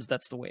 Sometimes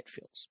that's the way it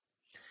feels.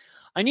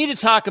 I need to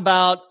talk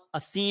about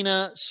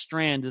Athena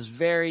Strand, this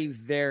very,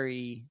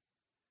 very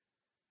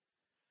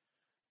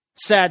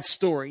sad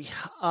story.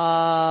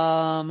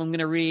 I'm going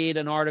to read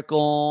an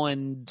article,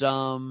 and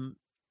of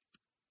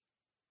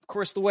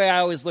course, the way I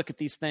always look at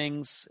these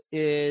things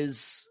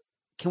is,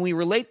 can we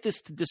relate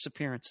this to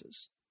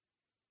disappearances?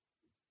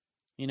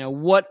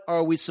 What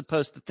are we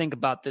supposed to think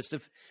about this?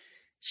 If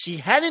she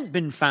hadn't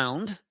been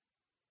found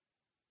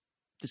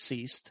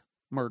deceased,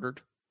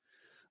 murdered,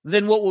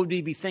 then what would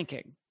we be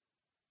thinking?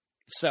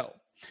 So,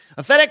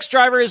 a FedEx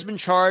driver has been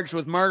charged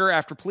with murder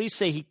after police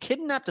say he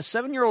kidnapped a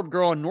 7-year-old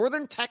girl in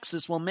northern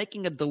Texas while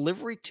making a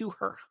delivery to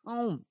her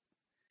home.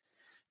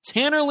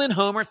 Tanner Lynn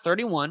Homer,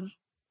 31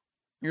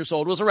 years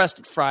old, was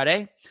arrested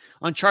Friday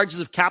on charges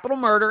of capital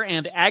murder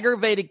and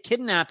aggravated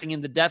kidnapping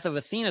in the death of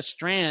Athena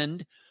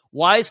Strand,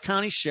 Wise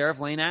County Sheriff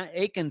Lane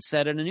Aiken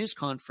said at a news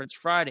conference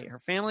Friday. Her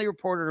family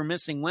reported her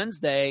missing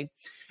Wednesday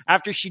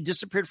after she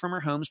disappeared from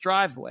her home's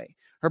driveway.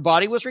 Her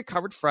body was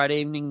recovered Friday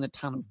evening in the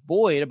town of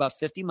Boyd, about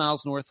 50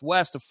 miles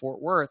northwest of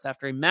Fort Worth,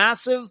 after a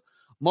massive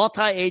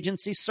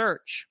multi-agency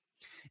search.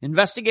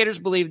 Investigators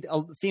believe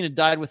Athena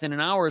died within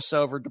an hour or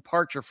so of her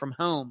departure from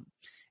home.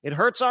 It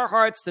hurts our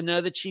hearts to know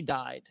that she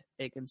died,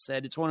 Aiken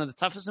said. It's one of the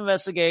toughest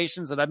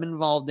investigations that I've been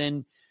involved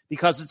in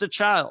because it's a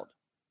child.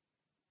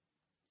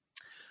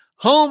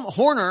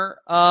 Horner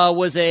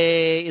is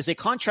a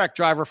contract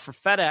driver for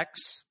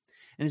FedEx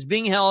and is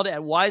being held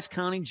at Wise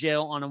County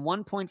Jail on a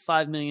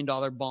 $1.5 million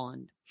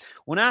bond.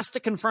 When asked to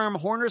confirm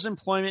Horner's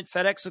employment,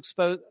 FedEx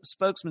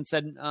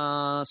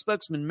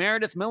spokesman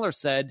Meredith Miller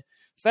said,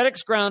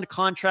 FedEx ground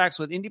contracts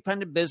with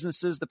independent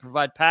businesses that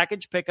provide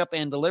package pickup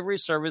and delivery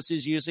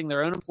services using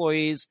their own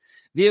employees,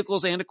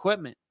 vehicles, and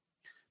equipment.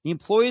 The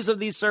employees of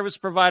these service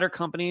provider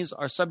companies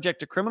are subject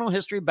to criminal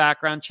history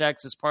background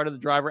checks as part of the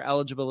driver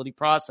eligibility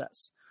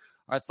process.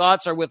 Our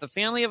thoughts are with the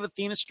family of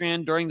Athena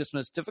Strand during this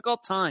most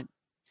difficult time.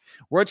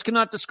 Words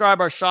cannot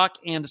describe our shock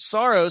and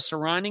sorrow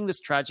surrounding this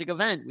tragic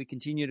event. We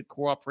continue to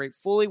cooperate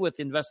fully with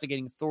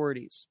investigating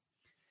authorities.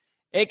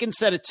 Aiken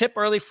said a tip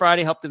early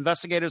Friday helped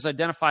investigators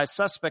identify a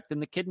suspect in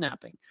the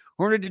kidnapping.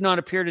 Horner did not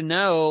appear to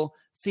know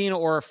Athena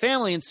or her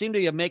family and seemed to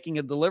be making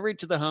a delivery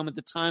to the home at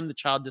the time the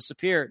child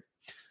disappeared.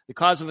 The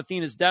cause of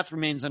Athena's death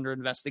remains under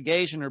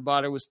investigation. Her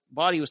body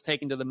was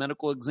taken to the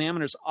medical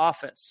examiner's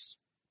office.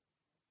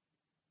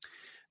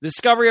 The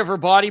discovery of her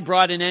body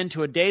brought an end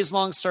to a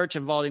days-long search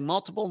involving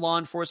multiple law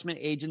enforcement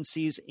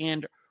agencies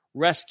and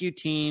rescue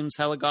teams,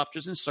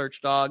 helicopters, and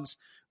search dogs.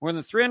 More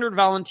than 300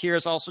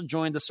 volunteers also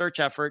joined the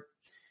search effort,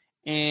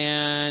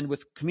 and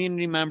with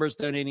community members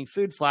donating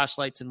food,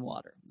 flashlights, and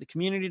water. The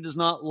community does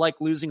not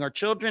like losing our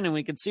children, and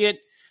we can see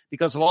it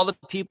because of all the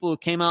people who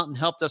came out and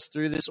helped us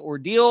through this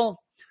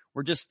ordeal.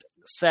 We're just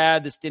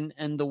sad this didn't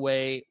end the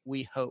way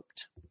we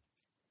hoped.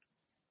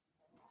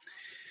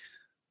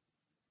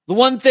 The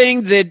one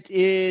thing that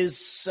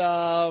is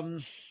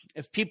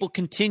if people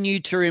continue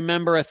to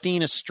remember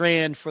Athena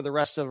Strand for the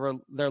rest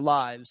of their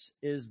lives,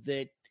 is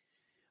that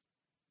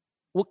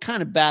what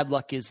kind of bad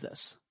luck is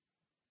this?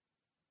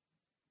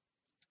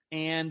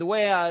 And the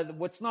way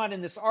what's not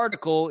in this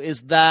article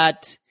is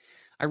that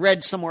I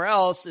read somewhere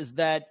else is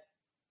that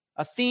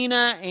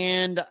Athena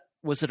and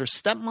was it her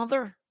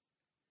stepmother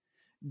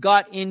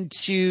got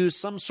into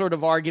some sort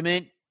of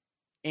argument,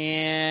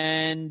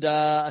 and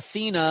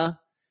Athena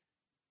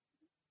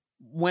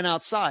went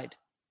outside.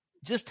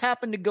 Just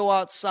happened to go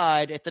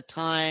outside at the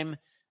time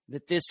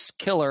that this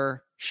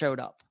killer showed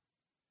up.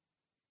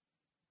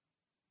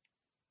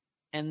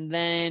 And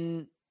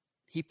then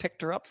he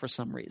picked her up for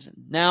some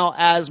reason. Now,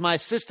 as my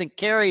assistant,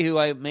 Carrie,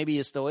 who maybe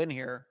is still in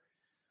here,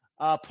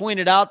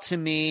 pointed out to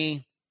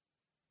me,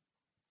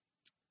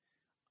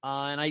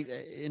 and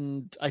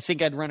I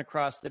think I'd run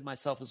across it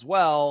myself as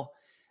well,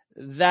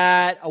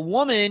 that a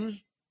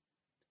woman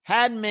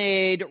had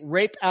made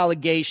rape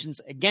allegations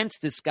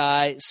against this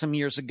guy some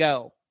years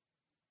ago,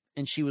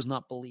 and she was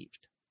not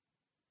believed.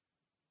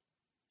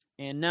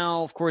 And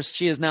now, of course,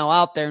 she is now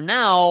out there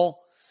now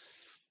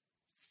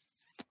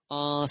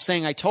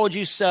saying, I told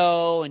you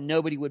so, and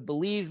nobody would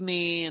believe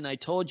me, and I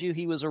told you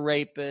he was a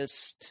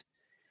rapist.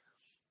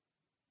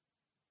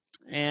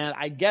 And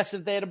I guess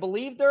if they had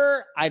believed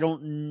her, I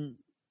don't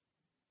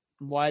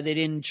why they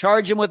didn't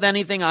charge him with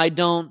anything. I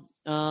don't.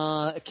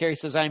 Carrie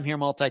says, I'm here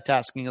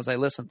multitasking as I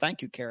listen.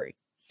 Thank you, Carrie.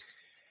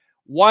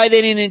 Why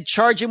they didn't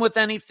charge him with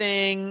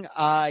anything,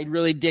 I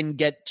really didn't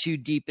get too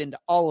deep into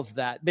all of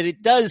that. But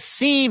it does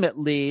seem, at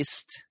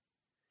least,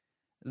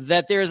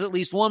 that there's at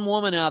least one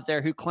woman out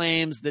there who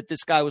claims that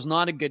this guy was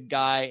not a good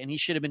guy and he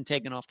should have been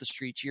taken off the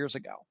streets years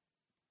ago.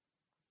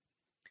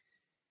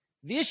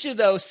 The issue,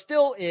 though,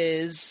 still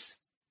is,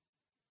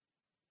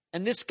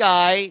 and this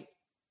guy,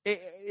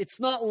 it's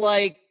not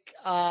like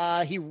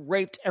he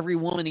raped every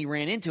woman he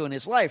ran into in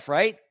his life,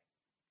 right?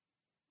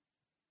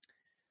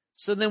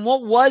 So then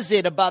what was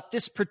it about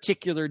this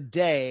particular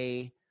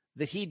day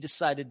that he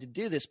decided to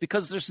do this?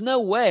 Because there's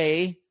no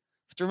way, you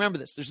have to remember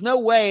this, there's no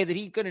way that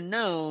he could have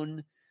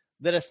known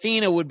that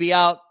Athena would be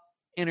out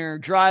in her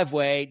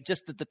driveway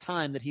just at the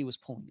time that he was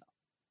pulling up.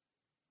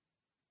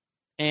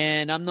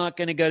 And I'm not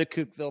going to go to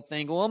Cookville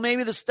thinking, well,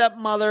 maybe the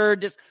stepmother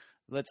just,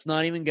 let's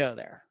not even go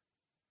there.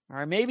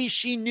 Or maybe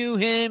she knew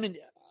him, and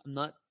I'm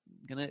not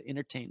going to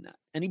entertain that.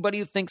 Anybody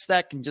who thinks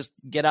that can just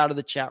get out of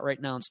the chat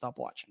right now and stop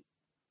watching.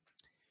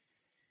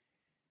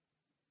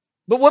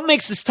 But what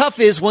makes this tough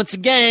is, once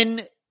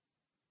again,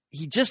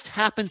 he just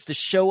happens to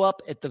show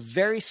up at the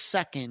very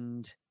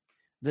second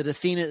that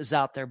Athena is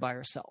out there by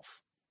herself.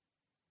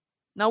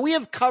 Now, we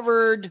have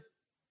covered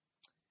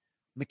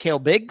Mikhail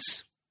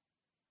Biggs.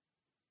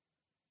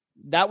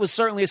 That was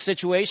certainly a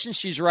situation.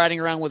 She's riding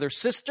around with her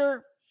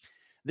sister.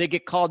 They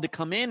get called to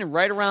come in, and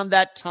right around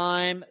that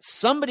time,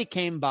 somebody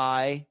came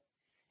by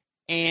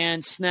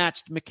and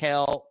snatched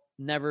Mikhail,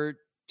 never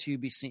to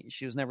be seen.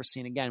 She was never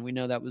seen again. We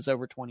know that was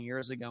over 20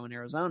 years ago in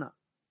Arizona.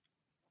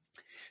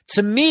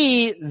 To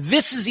me,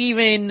 this is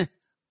even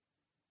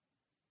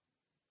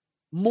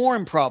more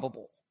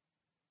improbable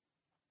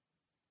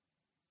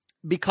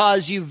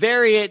because you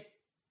vary it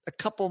a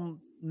couple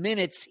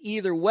minutes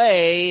either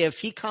way. If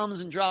he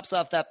comes and drops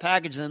off that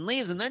package and then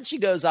leaves, and then she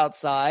goes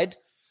outside,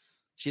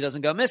 she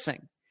doesn't go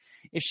missing.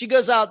 If she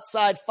goes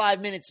outside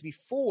 5 minutes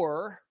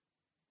before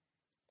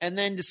and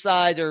then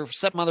decides, or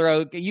stepmother,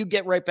 oh, you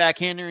get right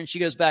back in her, and she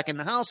goes back in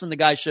the house and the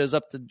guy shows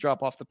up to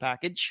drop off the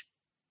package,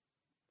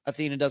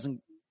 Athena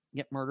doesn't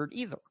get murdered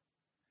either.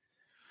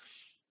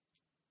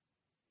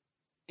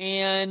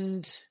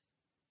 And,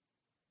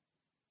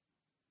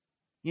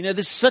 you know,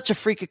 this is such a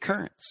freak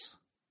occurrence.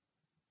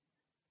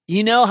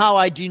 You know how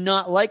I do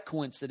not like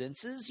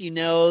coincidences. You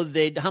know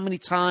that how many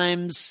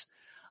times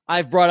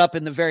I've brought up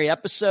in the very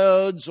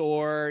episodes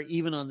or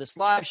even on this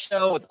live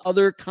show with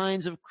other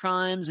kinds of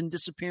crimes and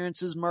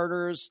disappearances,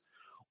 murders,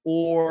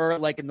 or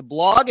like in the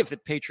blog, if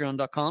at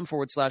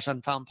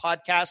patreon.com/Unfound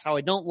podcast, how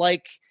I don't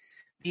like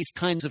these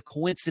kinds of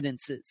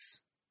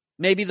coincidences.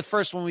 Maybe the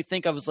first one we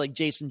think of is like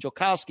Jason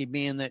Jolkowski,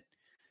 being that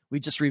we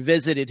just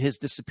revisited his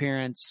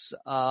disappearance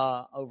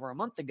over a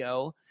month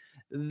ago,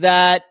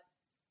 that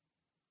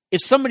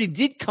if somebody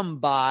did come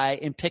by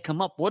and pick him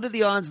up, what are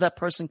the odds that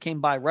person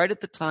came by right at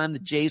the time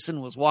that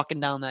Jason was walking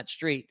down that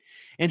street?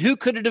 And who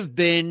could it have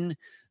been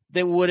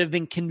that would have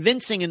been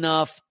convincing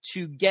enough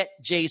to get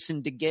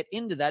Jason to get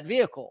into that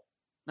vehicle?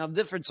 Now, the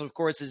difference, of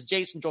course, is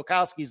Jason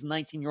Jolkowski is a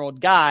 19-year-old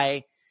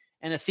guy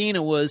and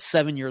Athena was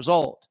 7 years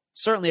old.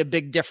 Certainly a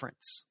big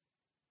difference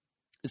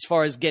as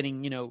far as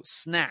getting,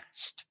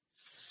 snatched.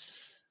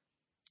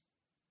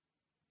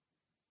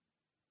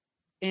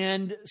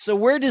 And so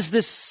where does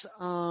this,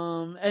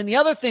 and the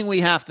other thing we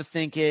have to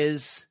think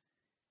is,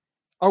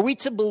 are we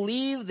to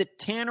believe that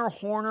Tanner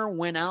Horner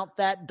went out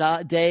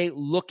that day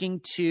looking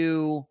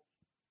to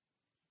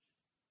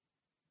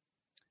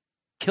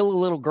kill a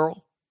little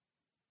girl?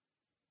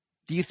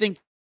 Do you think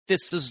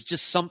this is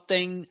just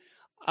something,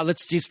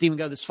 let's just even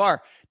go this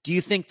far. Do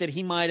you think that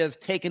he might have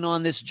taken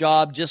on this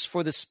job just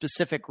for the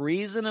specific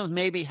reason of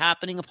maybe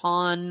happening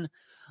upon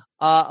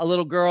a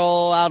little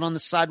girl out on the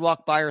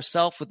sidewalk by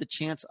herself with the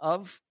chance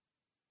of?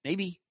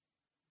 Maybe.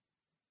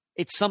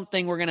 It's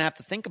something we're going to have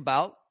to think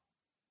about.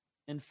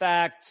 In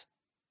fact,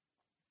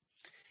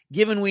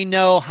 given we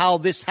know how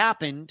this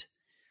happened,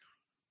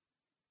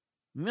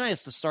 we might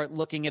have to start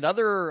looking at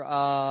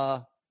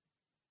other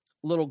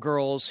little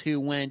girls who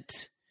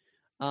went,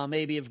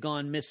 maybe have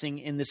gone missing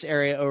in this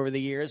area over the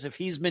years. If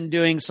he's been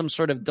doing some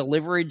sort of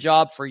delivery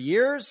job for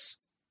years,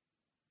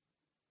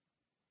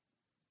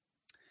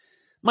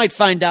 might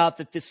find out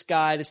that this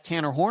guy, this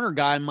Tanner Horner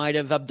guy, might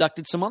have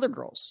abducted some other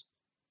girls.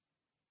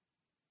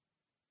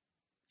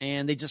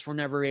 And they just were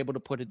never able to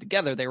put it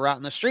together. They were out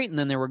in the street and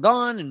then they were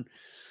gone. And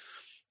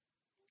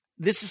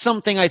this is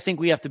something I think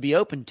we have to be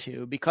open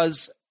to,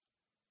 because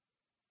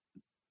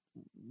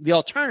the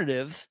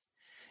alternative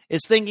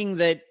is thinking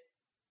that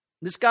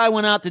this guy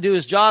went out to do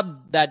his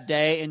job that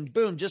day and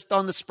boom, just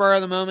on the spur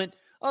of the moment,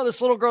 oh,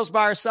 this little girl's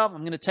by herself.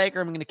 I'm going to take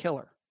her. I'm going to kill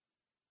her.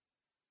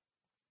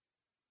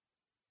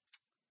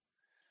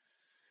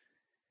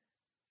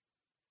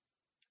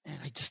 And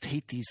I just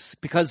hate these,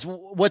 because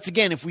once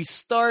again, if we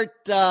start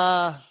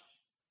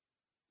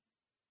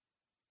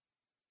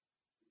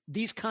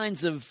these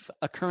kinds of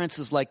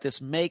occurrences like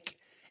this, make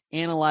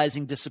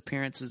analyzing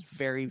disappearances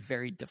very,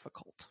 very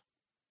difficult.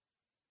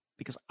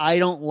 Because I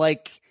don't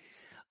like,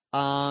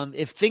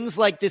 if things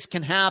like this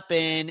can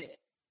happen,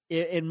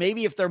 and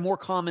maybe if they're more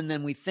common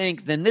than we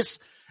think, then this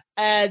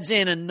adds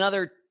in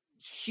another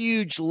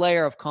huge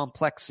layer of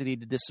complexity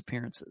to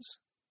disappearances.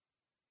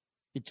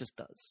 It just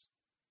does.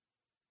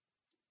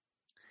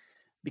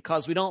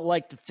 Because we don't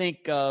like to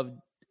think of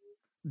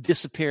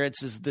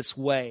disappearances this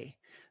way,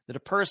 that a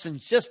person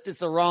just is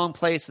the wrong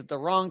place at the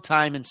wrong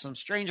time and some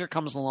stranger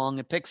comes along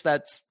and picks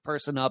that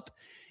person up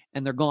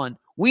and they're gone.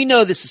 We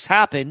know this has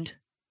happened.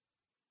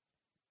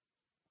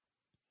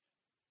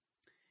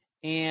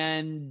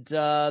 And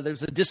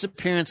there's a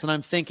disappearance that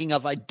I'm thinking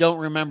of. I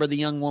don't remember the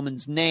young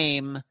woman's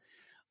name,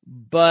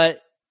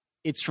 but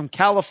it's from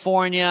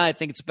California. I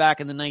think it's back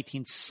in the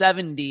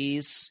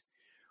 1970s,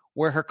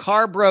 where her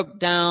car broke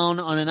down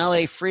on an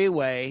LA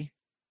freeway.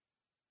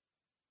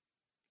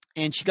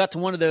 And she got to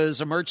one of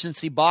those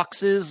emergency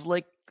boxes,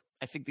 like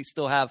I think they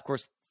still have, of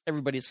course,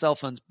 everybody's cell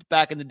phones. But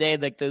back in the day,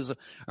 like those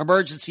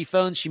emergency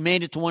phones, she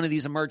made it to one of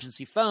these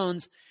emergency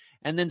phones.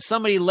 And then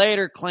somebody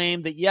later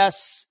claimed that,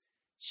 yes,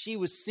 she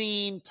was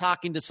seen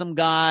talking to some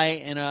guy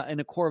in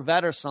a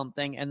Corvette or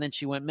something, and then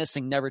she went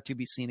missing, never to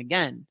be seen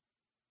again.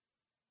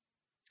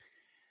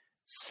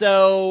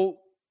 So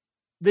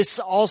this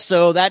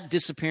also, that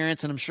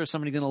disappearance, and I'm sure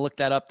somebody's going to look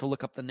that up to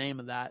look up the name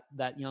of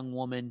that young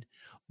woman,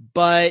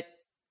 but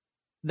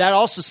that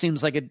also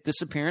seems like a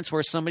disappearance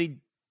where somebody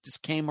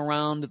just came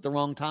around at the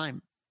wrong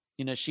time.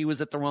 You know, she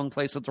was at the wrong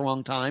place at the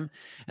wrong time,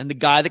 and the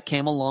guy that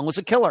came along was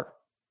a killer.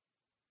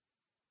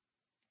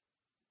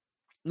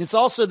 This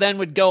also then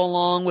would go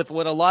along with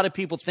what a lot of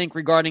people think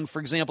regarding, for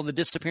example, the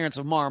disappearance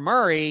of Mara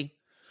Murray,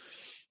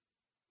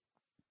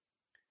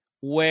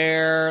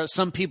 where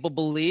some people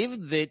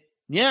believe that,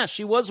 yeah,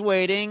 she was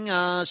waiting.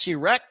 She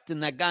wrecked,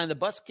 and that guy in the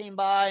bus came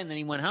by, and then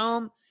he went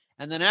home.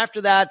 And then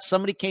after that,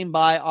 somebody came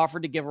by,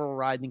 offered to give her a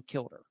ride, and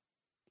killed her.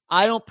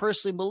 I don't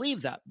personally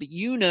believe that, but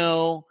you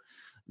know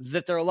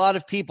that there are a lot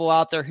of people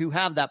out there who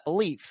have that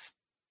belief.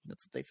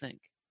 That's what they think.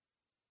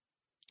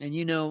 And,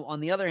 you know,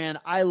 on the other hand,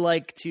 I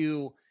like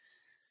to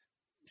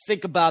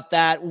think about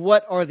that.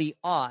 What are the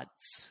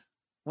odds?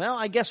 Well,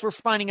 I guess we're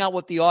finding out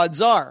what the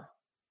odds are.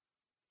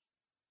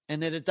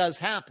 And that it does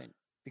happen,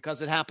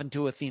 because it happened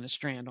to Athena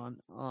Strand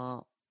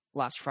on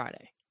last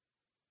Friday.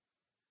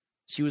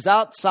 She was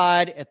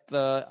outside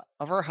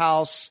of her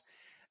house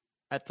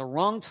at the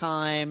wrong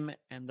time,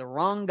 and the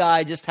wrong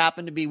guy just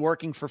happened to be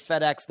working for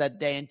FedEx that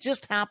day and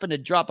just happened to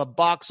drop a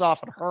box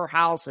off at her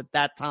house at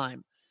that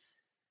time.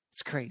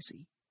 It's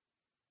crazy.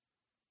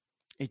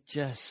 It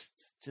just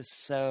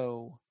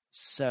so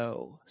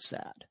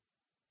sad.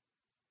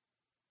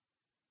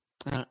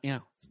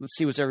 Let's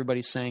see what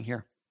everybody's saying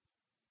here.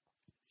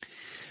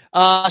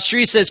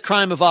 Shree says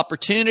crime of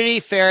opportunity.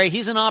 Ferry,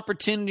 he's an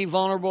opportunity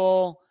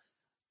vulnerable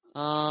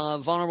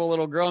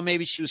little girl.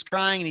 Maybe she was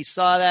crying and he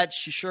saw that.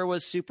 She sure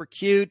was super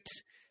cute.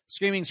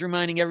 Screaming's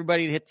reminding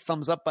everybody to hit the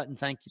thumbs up button.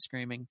 Thank you,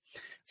 Screaming.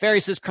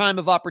 Ferry says crime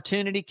of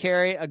opportunity.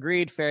 Carrie,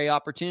 agreed. Ferry,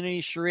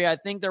 opportunity. Sheree, I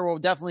think there will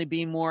definitely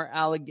be more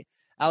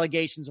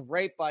allegations of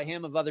rape by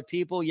him of other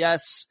people.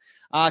 Yes.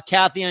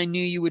 Kathy, I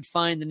knew you would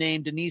find the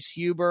name Denise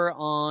Huber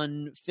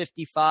on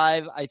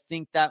 55. I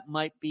think that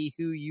might be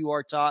who you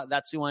are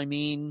that's who I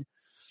mean.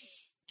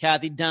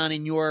 Kathy, down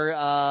in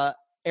your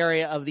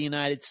area of the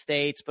United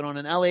States, but on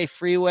an LA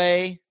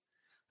freeway,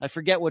 I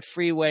forget what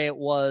freeway it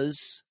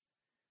was,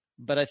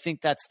 but I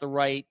think that's the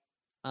right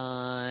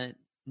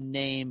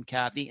name,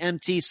 Kathy.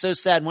 MT, so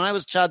sad. When I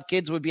was a child,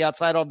 kids would be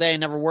outside all day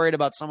and never worried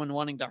about someone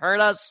wanting to hurt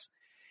us.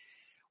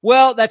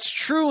 Well, that's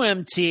true,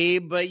 MT,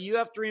 but you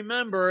have to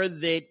remember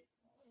that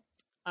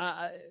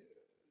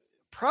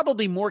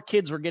probably more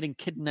kids were getting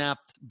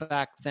kidnapped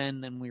back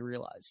then than we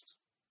realized.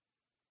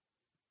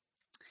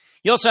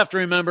 You also have to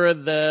remember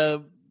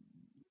the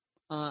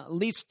at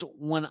least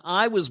when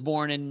I was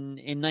born in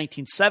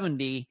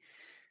 1970,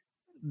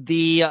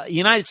 the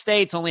United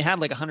States only had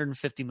like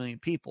 150 million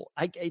people.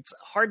 It's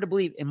hard to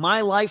believe. In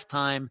my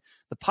lifetime,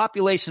 the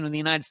population of the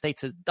United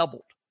States has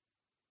doubled.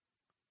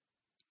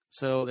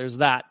 So there's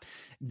that.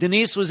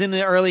 Denise was in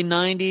the early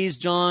 90s.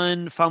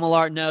 John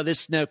Famillard. No,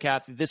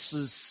 Kathy. This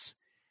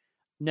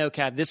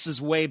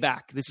is way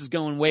back. This is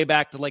going way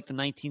back to like the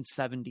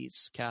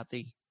 1970s,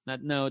 Kathy.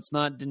 No, it's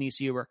not Denise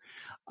Huber.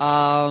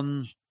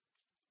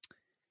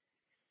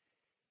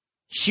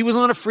 She was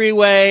on a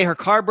freeway. Her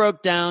car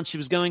broke down. She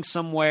was going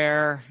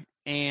somewhere,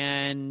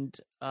 and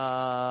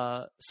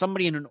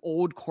somebody in an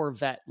old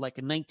Corvette, like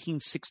a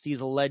 1960s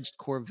alleged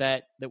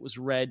Corvette that was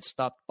red,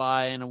 stopped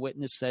by, and a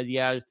witness said,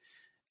 the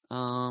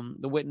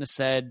witness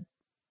said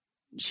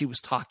she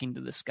was talking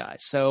to this guy.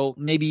 So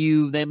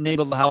maybe they may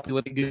be able to help you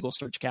with a Google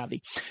search,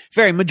 Kathy.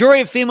 Very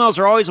majority of females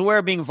are always aware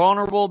of being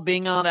vulnerable,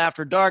 being out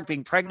after dark,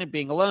 being pregnant,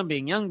 being alone,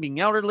 being young, being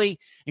elderly,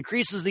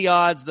 increases the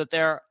odds that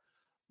are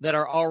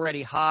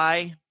already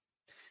high.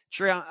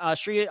 Shri,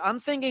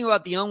 I'm thinking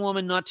about the young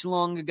woman not too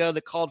long ago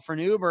that called for an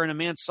Uber and a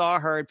man saw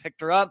her and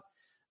picked her up.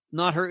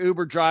 Not her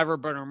Uber driver,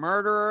 but her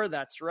murderer.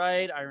 That's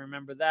right. I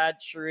remember that.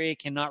 Shri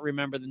cannot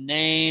remember the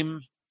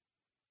name.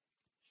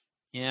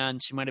 Yeah,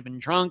 and she might have been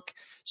drunk.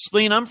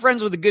 Spleen, I'm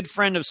friends with a good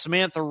friend of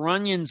Samantha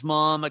Runyon's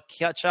mom, a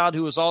child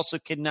who was also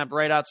kidnapped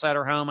right outside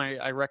her home.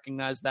 I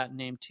recognize that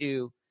name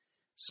too.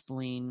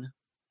 Spleen.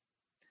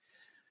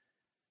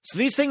 So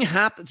these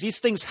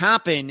things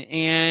happen,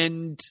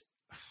 and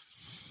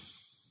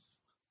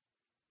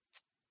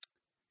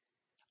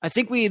I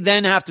think we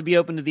then have to be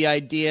open to the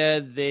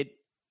idea that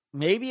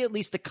maybe at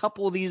least a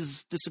couple of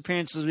these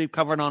disappearances we've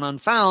covered on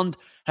Unfound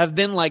have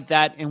been like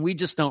that, and we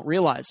just don't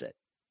realize it.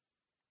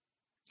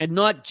 And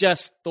not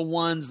just the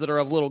ones that are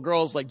of little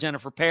girls like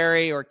Jennifer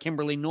Perry or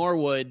Kimberly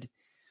Norwood,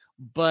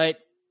 but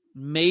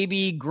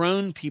maybe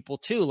grown people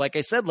too. Like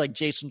I said, like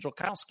Jason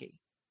Jolkowski.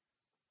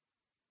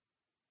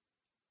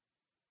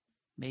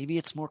 Maybe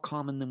it's more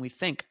common than we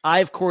think. I,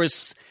 of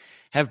course,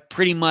 I've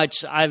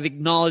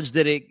acknowledged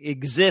that it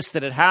exists,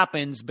 that it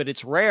happens, but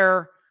it's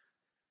rare.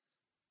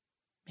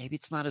 Maybe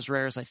it's not as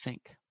rare as I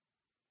think.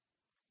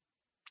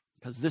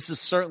 Because this is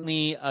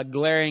certainly a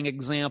glaring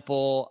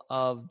example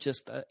of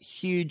just a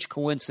huge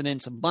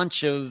coincidence, a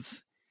bunch of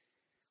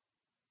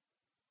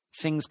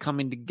things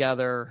coming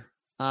together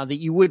that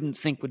you wouldn't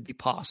think would be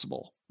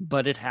possible,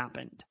 but it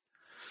happened.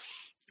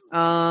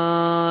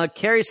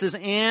 Carrie says,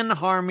 Anne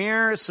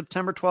Harmier,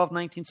 September 12th,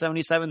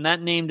 1977.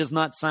 That name does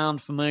not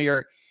sound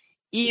familiar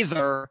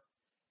either,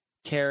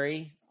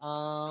 Carrie.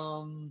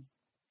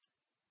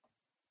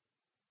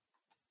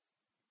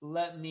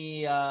 Let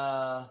me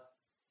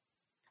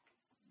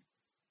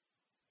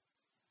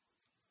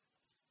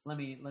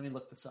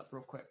look this up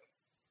real quick.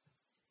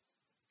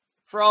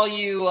 For all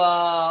you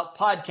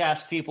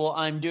podcast people,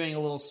 I'm doing a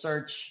little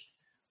search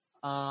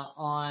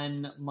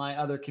on my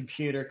other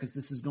computer because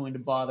this is going to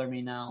bother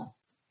me now.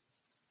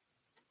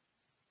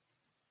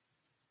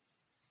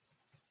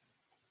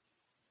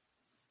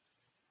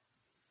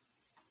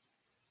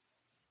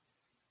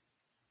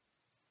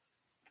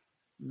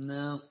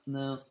 No.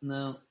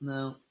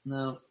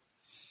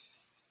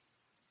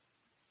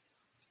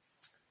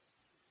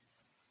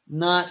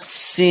 Not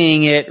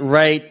seeing it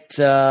right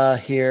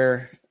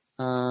here.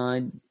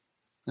 I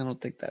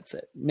don't think that's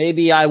it.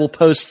 Maybe I will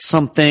post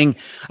something.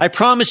 I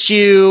promise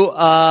you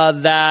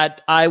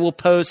that I will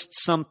post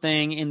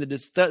something in the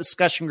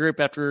discussion group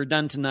after we're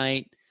done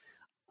tonight.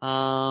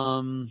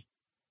 So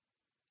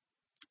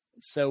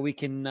we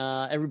can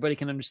everybody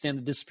can understand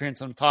the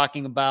disappearance I'm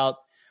talking about,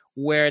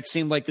 where it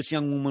seemed like this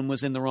young woman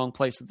was in the wrong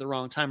place at the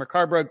wrong time. Her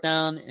car broke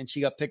down and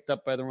she got picked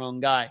up by the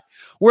wrong guy.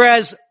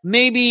 Whereas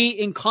maybe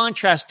in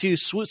contrast to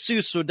Sue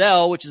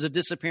Swedell, which is a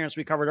disappearance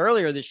we covered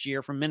earlier this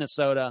year from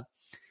Minnesota,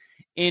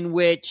 in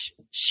which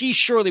she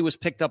surely was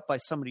picked up by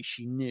somebody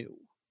she knew.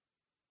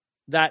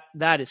 That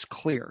is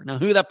clear. Now,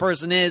 who that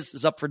person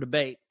is up for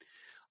debate.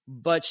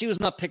 But she was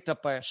not picked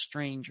up by a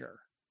stranger.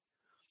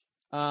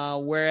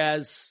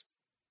 Whereas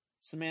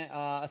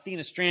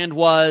Athena Strand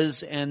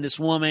was, and this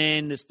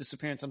woman, this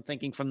disappearance I'm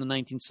thinking from the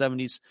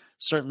 1970s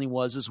certainly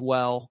was as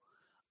well.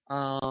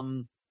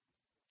 Like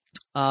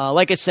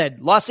I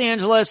said, Los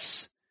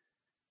Angeles,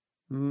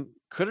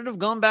 could it have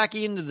gone back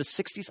into the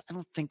 60s? I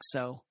don't think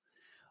so.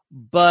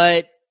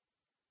 But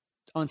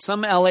on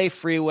some LA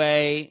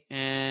freeway,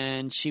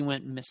 and she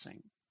went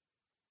missing.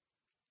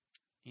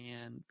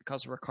 And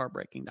because of her car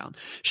breaking down.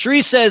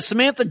 Cherie says,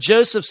 Samantha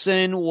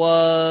Josephson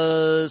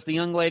was the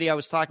young lady I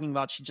was talking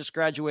about. She just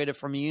graduated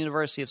from the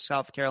University of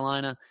South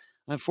Carolina.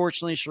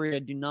 Unfortunately, Cherie, I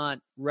do not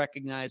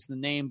recognize the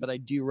name, but I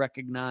do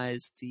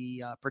recognize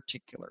the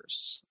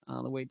particulars,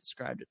 the way you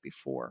described it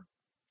before.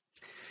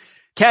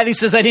 Kathy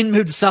says, I didn't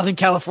move to Southern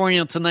California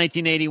until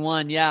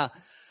 1981. Yeah.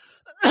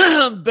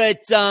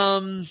 But,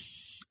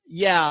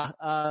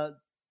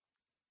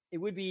 it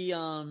would be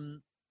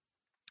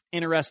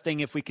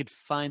interesting if we could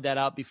find that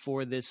out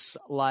before this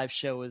live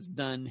show is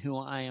done, who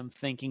I am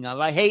thinking of.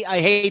 I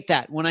hate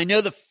that when I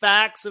know the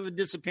facts of a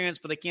disappearance,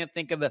 but I can't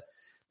think of the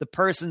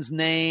person's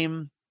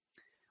name.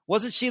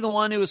 Wasn't she the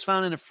one who was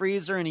found in a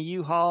freezer in a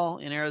U-Haul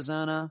in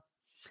Arizona?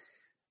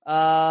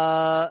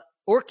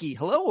 Orky.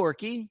 Hello,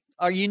 Orky.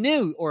 Are you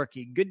new,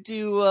 Orky? Good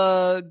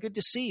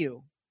to see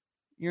you.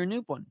 You're a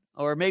new one.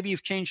 Or maybe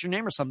you've changed your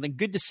name or something.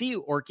 Good to see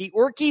you, Orky.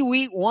 Orky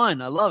Wheat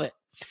 1. I love it.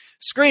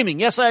 Screaming.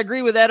 Yes, I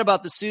agree with Ed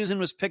about the Susan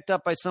was picked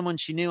up by someone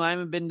she knew.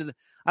 I've been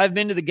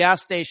to the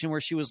gas station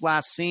where she was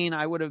last seen.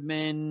 I would have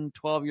been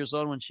 12 years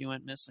old when she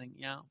went missing.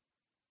 Yeah.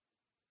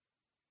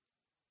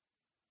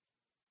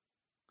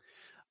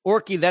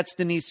 Orky, that's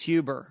Denise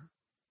Huber.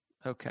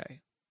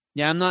 Okay.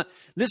 Yeah, I'm not.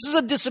 This is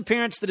a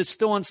disappearance that is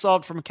still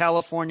unsolved from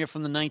California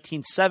from the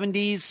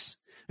 1970s.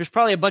 There's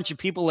probably a bunch of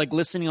people like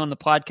listening on the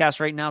podcast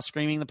right now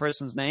screaming the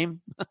person's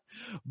name,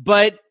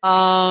 but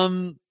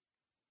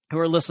who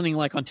are listening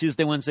like on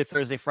Tuesday, Wednesday,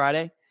 Thursday,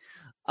 Friday.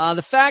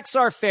 The facts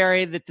are,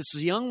 Ferry, that this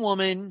was a young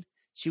woman.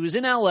 She was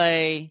in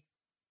L.A.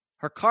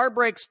 Her car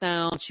breaks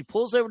down. She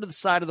pulls over to the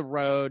side of the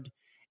road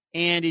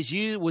and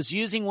was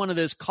using one of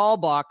those call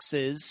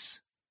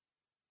boxes.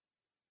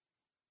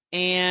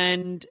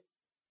 And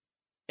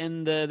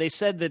they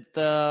said that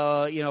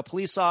the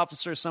police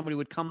officer or somebody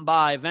would come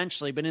by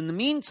eventually. But in the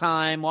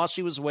meantime, while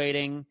she was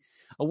waiting,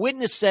 a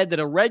witness said that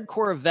a red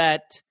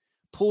Corvette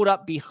pulled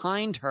up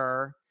behind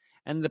her,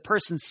 and the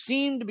person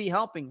seemed to be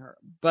helping her.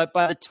 But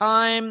by the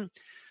time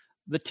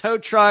the tow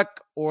truck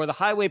or the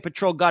highway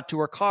patrol got to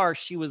her car,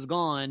 she was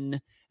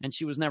gone, and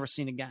she was never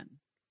seen again.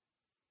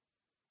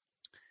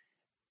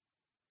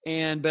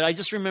 But I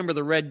just remember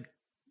the red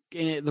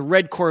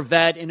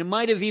Corvette, and it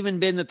might have even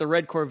been that the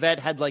red Corvette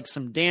had like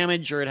some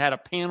damage, or it had a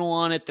panel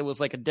on it that was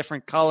like a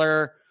different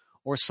color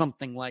or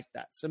something like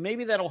that. So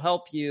maybe that'll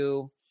help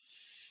you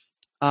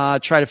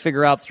try to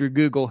figure out through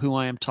Google who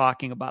I am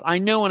talking about. I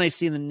know when I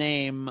see the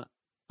name,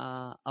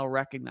 I'll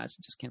recognize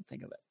it. Just can't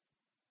think of it.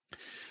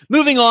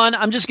 Moving on,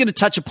 I'm just going to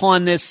touch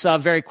upon this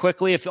very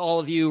quickly. If all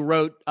of you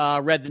read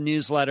the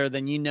newsletter,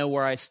 then you know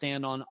where I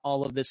stand on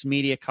all of this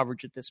media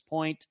coverage at this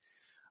point.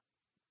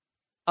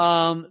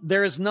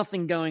 There is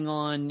nothing going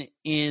on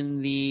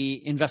in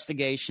the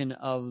investigation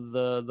of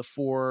the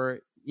 4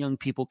 young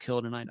people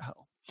killed in Idaho.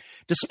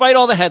 Despite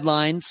all the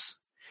headlines,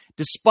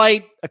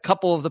 despite a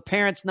couple of the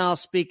parents now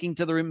speaking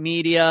to the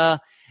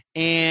media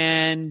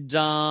and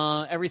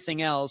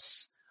everything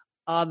else,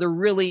 there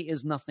really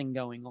is nothing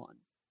going on.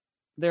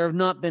 There have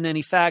not been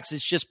any facts.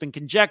 It's just been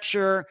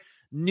conjecture,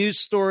 news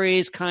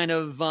stories kind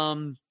of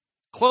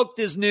cloaked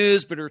as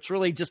news, but it's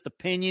really just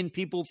opinion,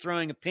 people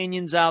throwing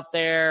opinions out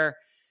there.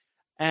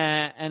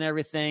 And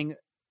everything.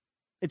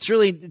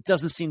 It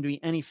doesn't seem to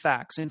be any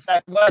facts. In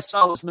fact, what I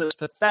saw was most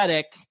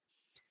pathetic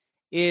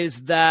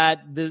is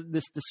that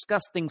this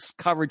disgusting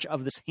coverage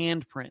of this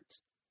handprint.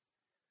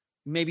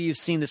 Maybe you've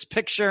seen this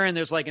picture and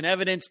there's like an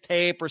evidence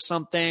tape or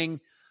something.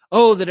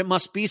 Oh, that it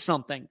must be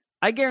something.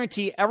 I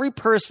guarantee every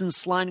person's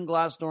sliding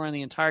glass door in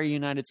the entire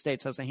United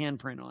States has a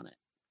handprint on it.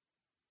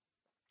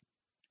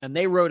 And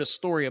they wrote a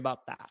story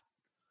about that.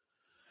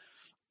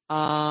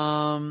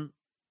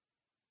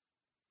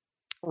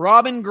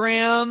 Robin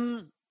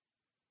Graham,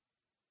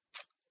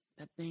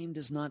 that name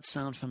does not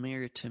sound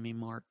familiar to me,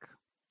 Mark.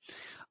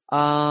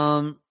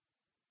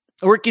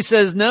 Ricky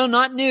says, no,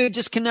 not new,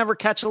 just can never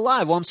catch it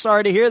live. Well, I'm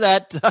sorry to hear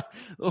that.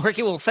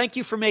 Ricky, well, thank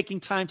you for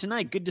making time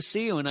tonight. Good to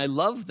see you, and I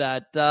love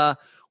that.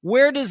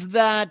 Where does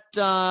that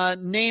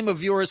name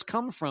of yours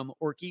come from,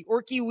 Orky?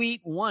 Orky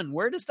Wheat 1,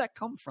 where does that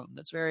come from?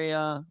 That's very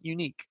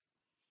unique.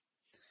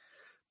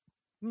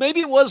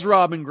 Maybe it was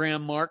Robin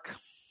Graham, Mark.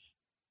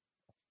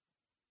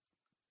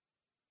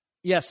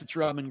 Yes, it's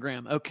Robin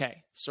Graham.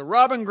 Okay. So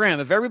Robin Graham,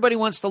 if everybody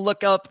wants to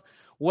look up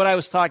what I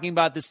was talking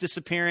about, this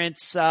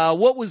disappearance,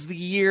 what was the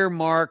year,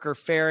 Mark or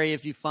Ferry,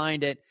 if you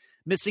find it?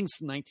 Missing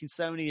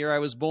 1970, the year I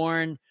was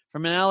born,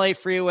 from an LA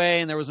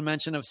freeway, and there was a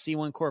mention of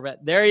C1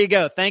 Corvette. There you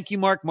go. Thank you,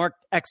 Mark. Mark,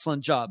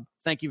 excellent job.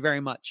 Thank you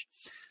very much.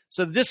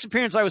 So the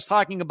disappearance I was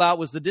talking about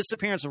was the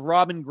disappearance of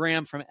Robin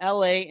Graham from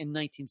LA in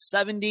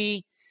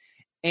 1970.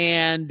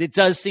 And it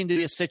does seem to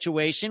be a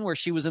situation where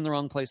she was in the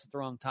wrong place at the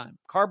wrong time.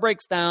 Car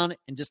breaks down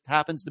and just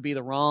happens to be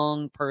the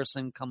wrong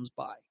person comes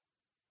by.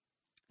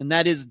 And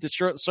that is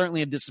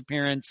certainly a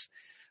disappearance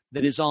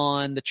that is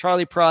on the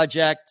Charlie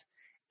Project.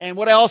 And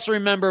what I also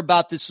remember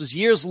about this was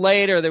years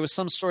later, there was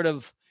some sort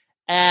of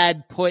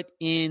ad put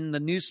in the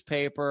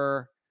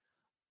newspaper.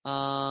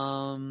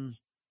 And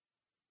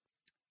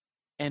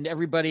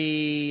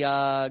everybody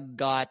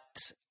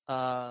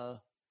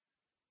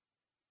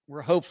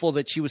we're hopeful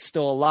that she was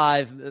still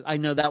alive. I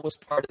know that was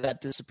part of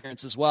that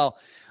disappearance as well.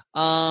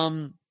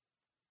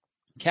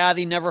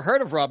 Kathy never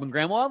heard of Robin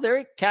Graham. Well,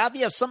 Kathy,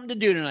 you have something to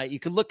do tonight. You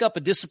can look up a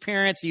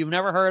disappearance you've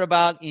never heard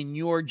about in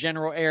your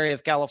general area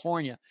of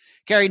California.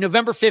 Carrie,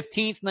 November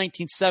 15th,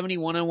 1970,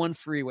 101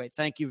 Freeway.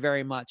 Thank you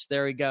very much.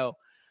 There we go.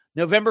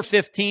 November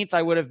 15th,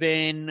 I would have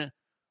been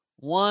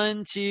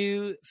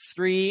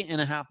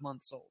 3.5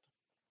 months old.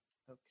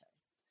 Okay.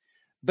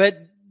 But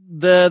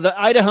the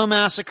Idaho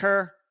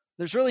massacre,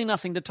 there's really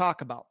nothing to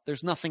talk about.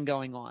 There's nothing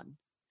going on.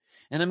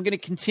 And I'm going to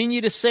continue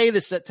to say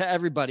this to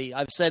everybody.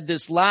 I've said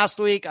this last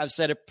week. I've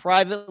said it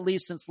privately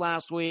since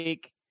last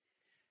week.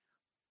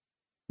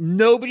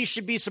 nobody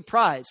should be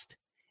surprised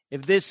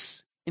if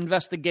this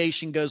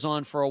investigation goes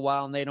on for a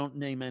while and they don't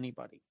name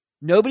anybody.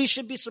 Nobody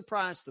should be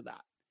surprised to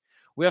that.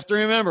 We have to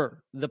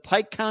remember the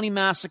Pike County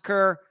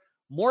massacre,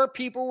 more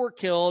people were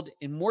killed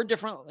in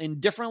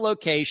different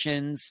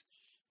locations,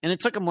 and it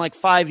took them like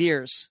 5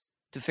 years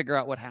to figure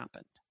out what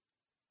happened.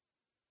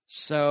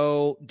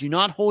 So do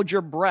not hold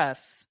your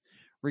breath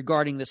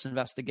regarding this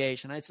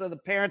investigation. I said the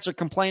parents are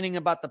complaining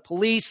about the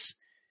police.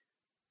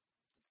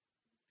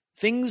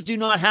 Things do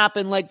not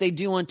happen like they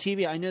do on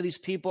TV. I know these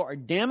people are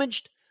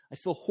damaged. I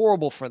feel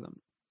horrible for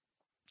them.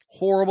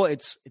 Horrible.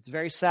 It's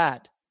very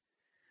sad.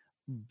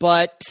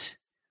 But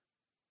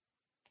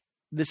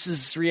this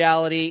is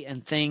reality,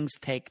 and things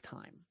take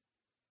time.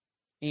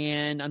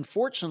 And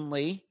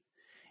unfortunately,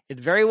 it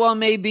very well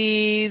may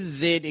be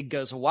that it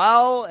goes a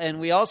while, and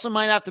we also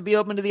might have to be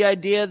open to the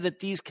idea that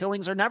these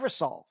killings are never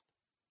solved.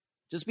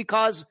 Just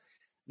because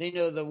they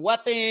know the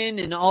weapon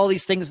and all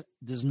these things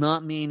does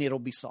not mean it'll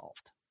be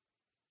solved.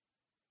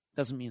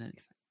 Doesn't mean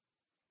anything.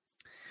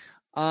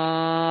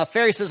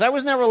 Ferry says, I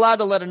was never allowed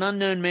to let an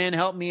unknown man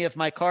help me if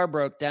my car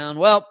broke down.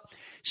 Well,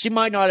 she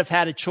might not have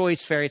had a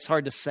choice, Ferry. It's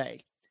hard to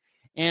say.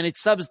 And it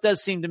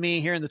does seem to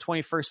me here in the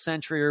 21st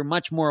century are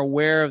much more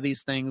aware of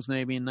these things than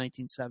maybe in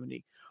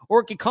 1970.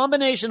 Orky,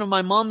 combination of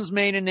my mom's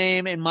maiden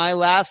name and my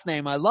last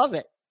name. I love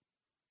it.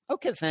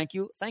 Okay, thank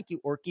you. Thank you,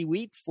 Orky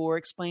Wheat, for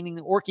explaining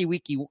Orky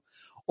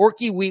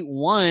Wheat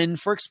 1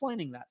 for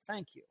explaining that.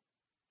 Thank you.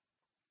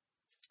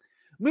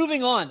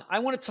 Moving on, I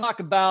want to talk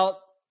about,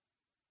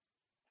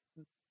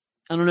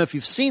 I don't know if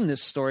you've seen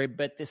this story,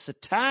 but this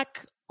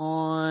attack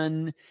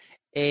on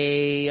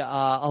a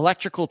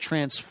electrical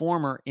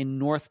transformer in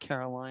North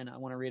Carolina. I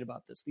want to read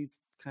about this. These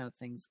kind of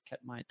things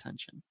kept my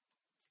attention.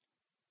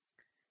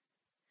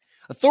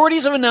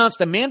 Authorities have announced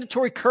a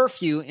mandatory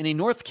curfew in a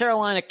North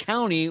Carolina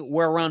county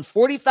where around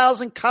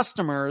 40,000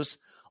 customers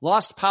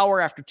lost power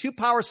after 2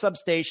 power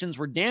substations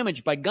were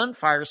damaged by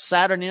gunfire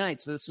Saturday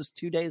night. So this is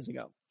 2 days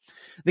ago.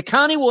 The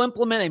county will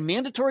implement a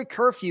mandatory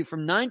curfew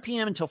from 9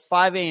 p.m. until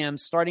 5 a.m.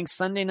 starting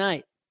Sunday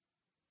night.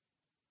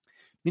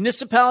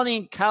 Municipality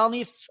and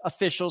county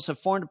officials have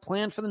formed a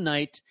plan for the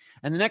night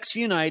and the next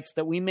few nights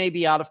that we may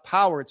be out of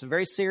power. It's a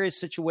very serious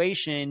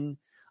situation,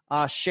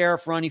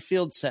 Sheriff Ronnie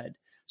Field said.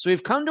 So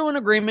we've come to an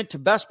agreement to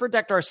best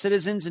protect our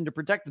citizens and to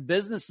protect the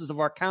businesses of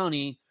our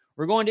county.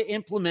 We're going to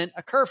implement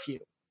a curfew.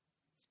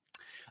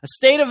 A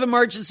state of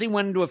emergency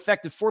went into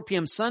effect at 4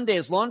 p.m. Sunday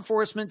as law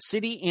enforcement,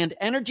 city, and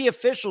energy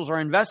officials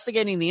are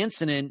investigating the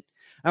incident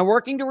and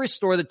working to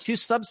restore the 2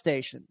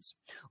 substations.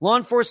 Law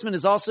enforcement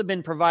has also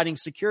been providing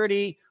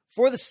security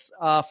for the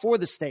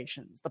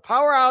stations. The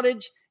power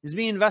outage is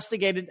being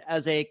investigated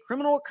as a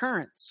criminal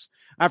occurrence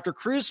after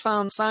crews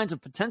found signs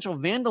of potential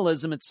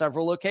vandalism at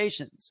several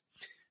locations.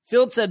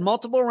 Field said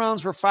multiple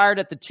rounds were fired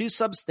at the 2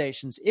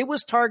 substations. It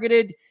was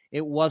targeted.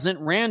 It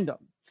wasn't random.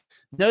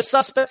 No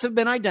suspects have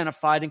been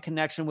identified in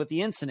connection with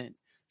the incident.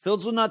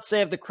 Fields will not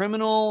say if the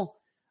criminal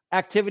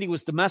activity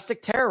was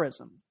domestic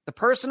terrorism. The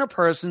person or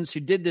persons who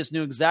did this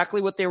knew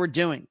exactly what they were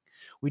doing.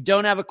 We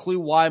don't have a clue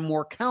why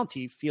Moore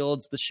County,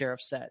 Fields, the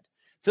sheriff said.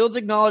 Fields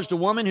acknowledged a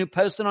woman who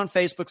posted on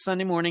Facebook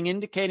Sunday morning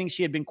indicating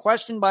she had been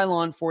questioned by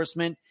law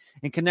enforcement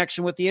in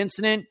connection with the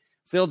incident.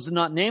 Fields did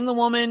not name the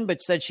woman,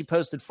 but said she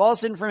posted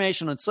false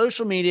information on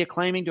social media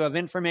claiming to have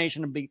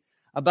information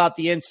about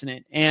the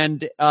incident.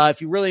 And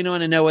if you really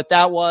want to know what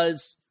that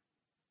was,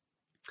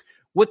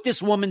 what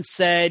this woman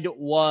said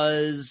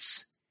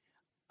was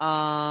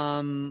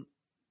that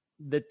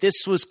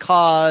this was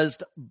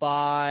caused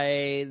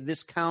by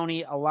this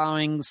county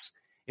allowing,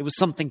 it was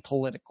something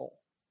political,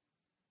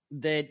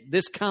 that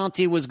this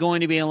county was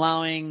going to be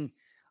allowing,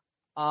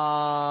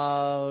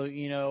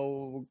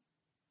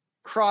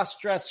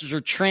 cross-dressers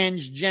or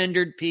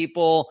transgendered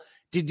people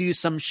to do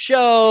some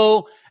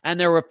show, and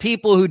there were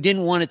people who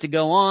didn't want it to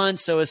go on.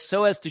 So as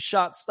to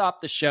stop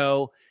the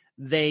show,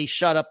 they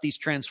shut up these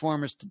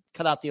transformers to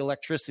cut out the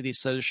electricity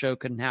so the show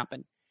couldn't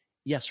happen.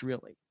 Yes,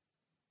 really.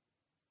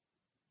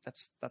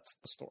 That's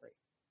the story.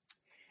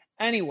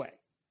 Anyway,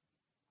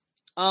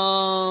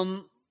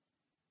 the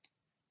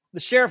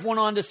sheriff went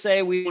on to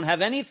say, we don't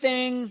have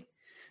anything.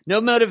 No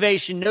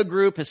motivation, no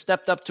group has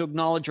stepped up to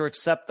acknowledge or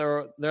accept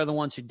they're the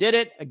ones who did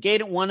it. A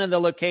gate at one of the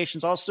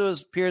locations also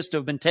appears to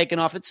have been taken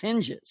off its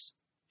hinges.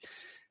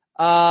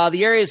 The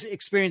area has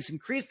experienced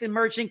increased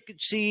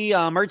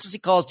emergency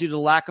calls due to the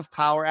lack of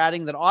power,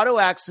 adding that auto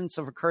accidents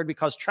have occurred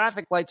because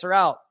traffic lights are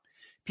out.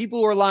 People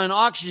who rely on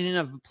oxygen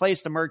have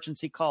placed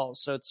emergency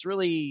calls. So it's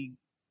really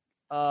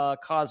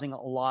causing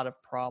a lot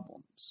of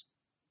problems.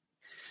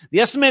 The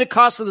estimated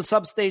cost of the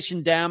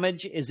substation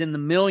damage is in the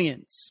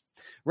millions.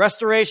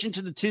 Restoration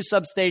to the 2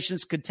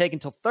 substations could take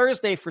until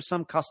Thursday for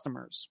some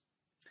customers.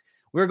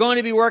 We're going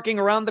to be working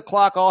around the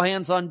clock, all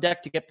hands on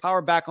deck to get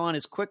power back on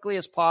as quickly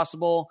as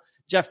possible,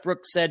 Jeff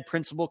Brooks said,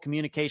 principal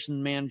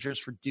communication managers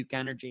for Duke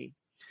Energy.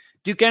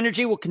 Duke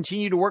Energy will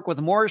continue to work with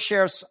the Morris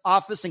Sheriff's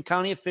Office and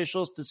county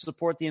officials to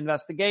support the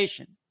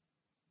investigation.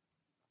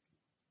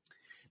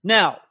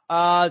 Now,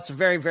 it's a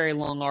very, very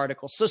long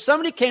article. So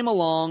somebody came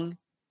along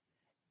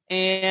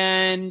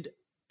and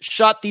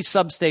shot these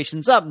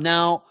substations up.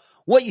 Now,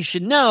 what you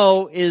should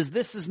know is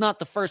this is not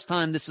the first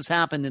time this has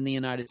happened in the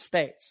United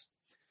States.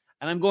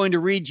 And I'm going to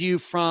read you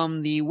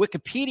from the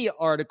Wikipedia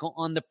article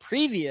on the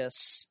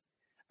previous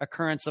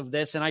occurrence of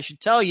this. And I should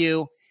tell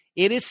you,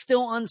 it is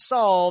still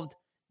unsolved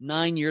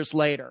 9 years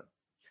later.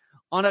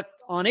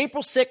 On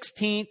April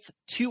 16th,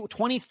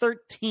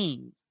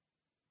 2013,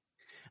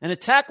 an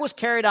attack was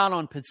carried out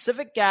on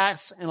Pacific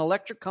Gas and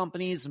Electric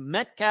Company's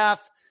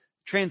Metcalf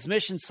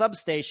transmission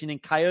substation in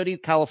Coyote,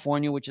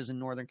 California, which is in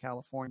Northern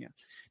California,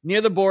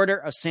 near the border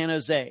of San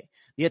Jose.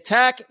 The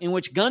attack, in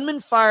which gunmen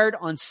fired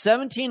on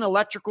 17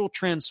 electrical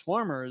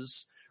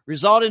transformers,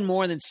 resulted in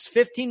more than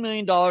 $15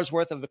 million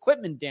worth of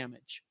equipment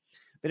damage,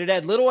 but it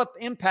had little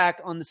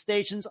impact on the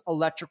station's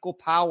electrical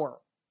power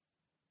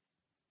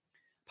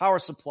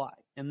supply.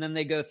 And then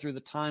they go through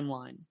the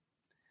timeline.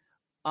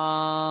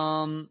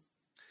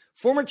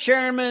 Former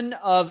chairman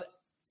of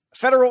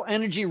Federal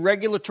Energy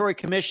Regulatory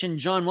Commission,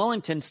 John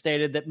Wellington,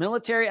 stated that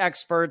military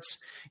experts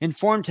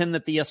informed him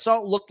that the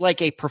assault looked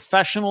like a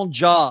professional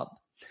job,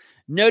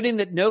 noting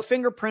that no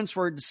fingerprints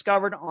were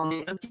discovered on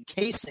the empty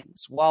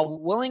casings, while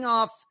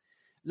Willinghoff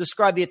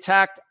described the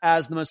attack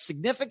as the most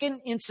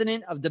significant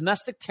incident of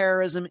domestic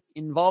terrorism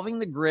involving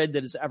the grid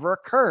that has ever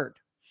occurred.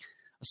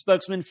 A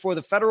spokesman for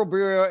the Federal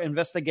Bureau of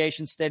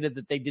Investigation stated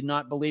that they did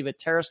not believe a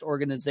terrorist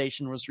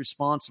organization was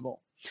responsible.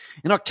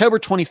 In October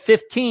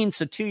 2015,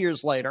 so 2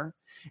 years later,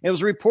 it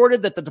was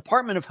reported that the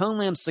Department of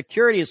Homeland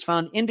Security has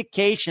found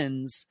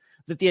indications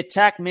that the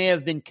attack may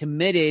have been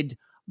committed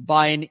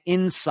by an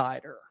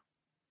insider.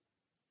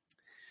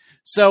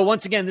 So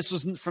once again, this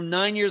was from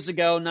 9 years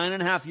ago,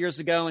 9.5 years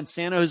ago in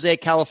San Jose,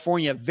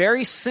 California.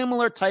 Very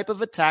similar type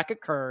of attack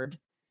occurred.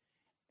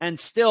 And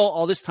still,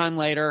 all this time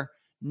later,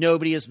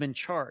 nobody has been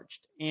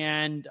charged.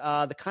 And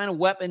the kind of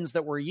weapons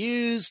that were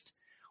used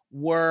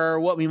were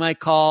what we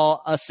might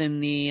call us in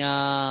the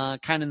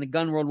kind of in the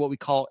gun world, what we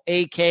call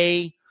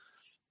AK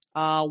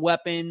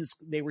weapons.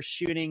 They were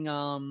shooting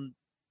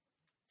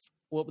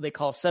what they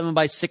call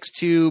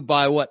 7.62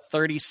 by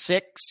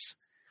 36. Is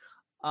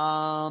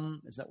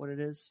that what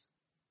it is?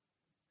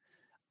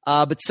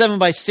 But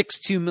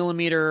 7.62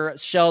 millimeter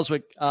shells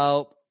with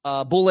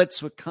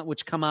bullets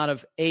which come out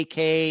of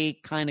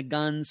AK kind of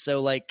guns.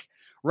 So like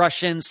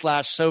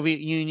Russian/Soviet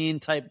Union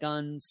type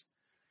guns.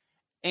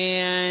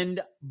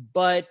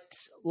 But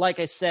like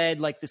I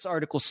said, like this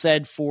article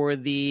said, for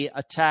the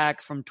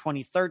attack from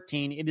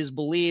 2013, it is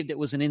believed it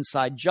was an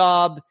inside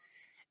job.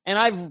 And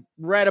I've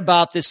read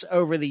about this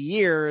over the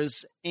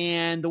years.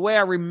 And the way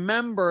I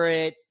remember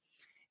it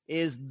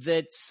is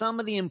that some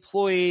of the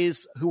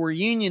employees who were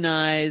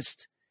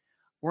unionized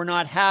were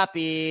not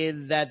happy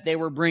that they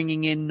were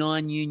bringing in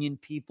non-union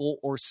people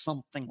or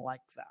something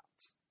like that.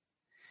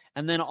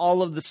 And then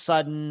all of a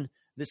sudden,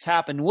 this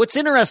happened. What's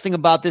interesting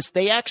about this,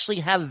 they actually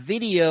have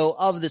video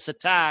of this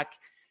attack.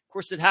 Of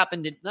course, it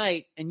happened at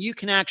night, and you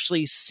can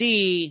actually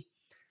see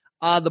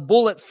the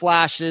bullet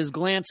flashes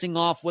glancing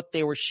off what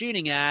they were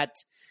shooting at,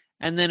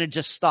 and then it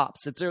just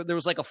stops. There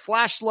was like a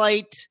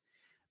flashlight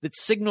that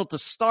signaled to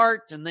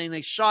start, and then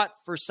they shot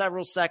for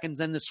several seconds,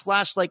 and this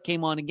flashlight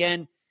came on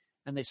again,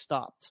 and they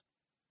stopped.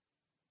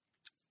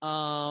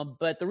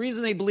 But the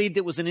reason they believed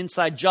it was an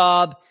inside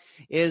job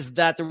is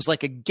that there was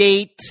like a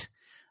gate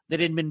that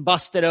had been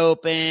busted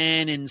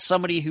open, and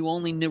somebody who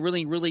only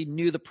really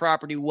knew the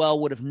property well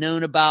would have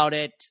known about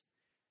it.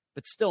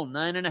 But still,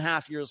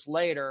 9.5 years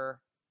later,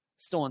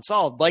 still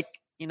unsolved. Like,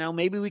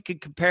 maybe we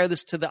could compare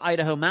this to the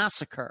Idaho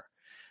massacre.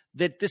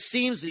 That this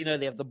seems,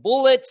 they have the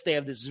bullets, they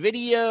have this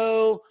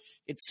video.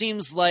 It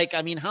seems like,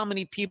 how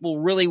many people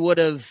really would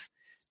have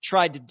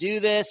tried to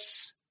do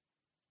this?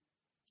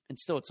 And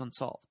still it's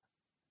unsolved.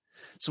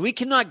 So we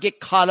cannot get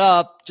caught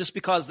up just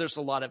because there's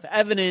a lot of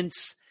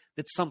evidence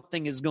that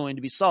something is going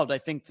to be solved. I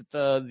think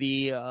that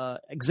the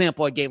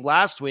example I gave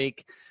last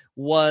week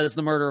was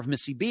the murder of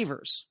Missy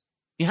Beavers.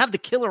 You have the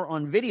killer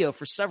on video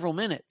for several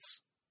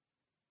minutes.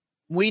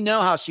 We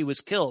know how she was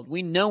killed.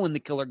 We know when the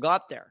killer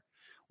got there.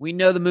 We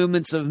know the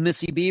movements of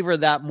Missy Beaver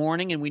that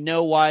morning, and we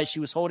know why she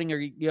was holding her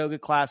yoga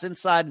class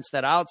inside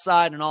instead of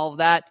outside and all of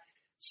that.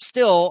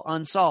 Still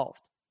unsolved.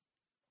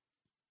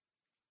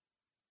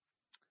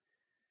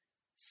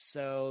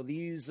 So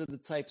these are the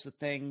types of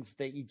things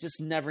that you just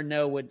never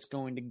know what's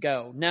going to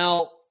go.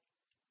 Now,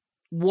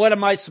 what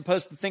am I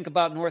supposed to think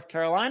about North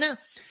Carolina?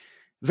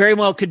 Very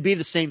well could be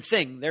the same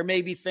thing. There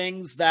may be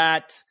things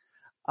that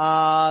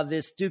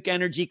this Duke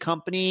Energy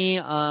company,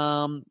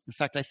 in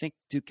fact, I think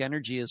Duke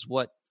Energy is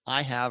what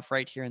I have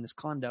right here in this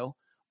condo,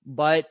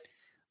 but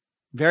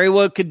very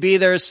well could be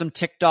there's some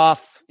ticked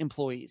off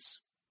employees.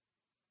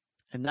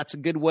 And that's a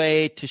good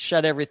way to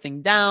shut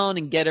everything down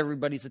and get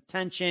everybody's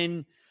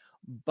attention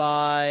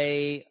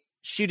by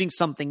shooting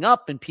something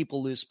up, and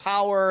people lose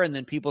power, and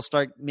then people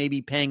start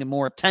maybe paying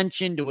more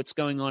attention to what's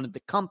going on at the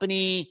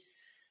company.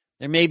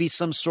 There may be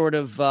some sort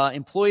of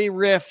employee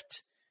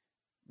rift.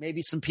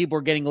 Maybe some people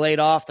are getting laid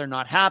off. They're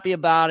not happy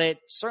about it.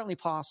 Certainly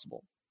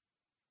possible.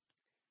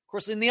 Of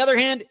course, on the other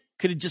hand,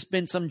 could have just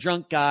been some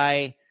drunk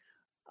guy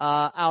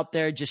out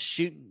there just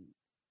shooting,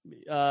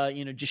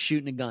 just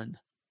shooting a gun.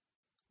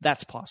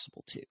 that's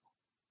possible too.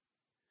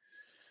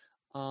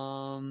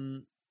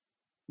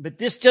 But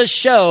this does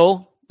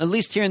show, at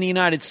least here in the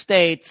United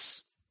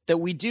States, that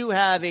we do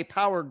have a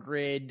power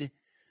grid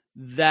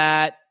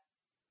that,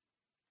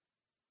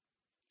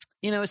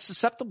 is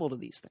susceptible to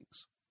these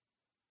things.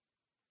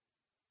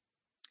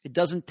 It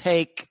doesn't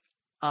take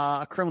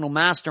a criminal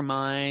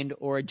mastermind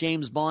or a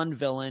James Bond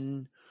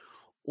villain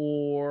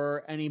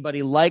or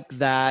anybody like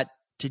that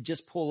to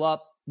just pull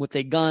up with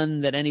a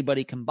gun that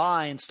anybody can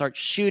buy and start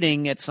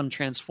shooting at some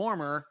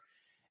transformer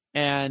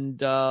and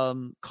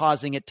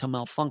causing it to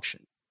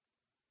malfunction.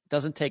 It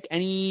doesn't take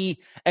any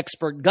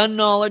expert gun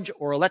knowledge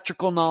or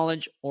electrical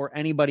knowledge or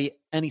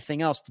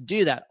anything else to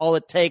do that. All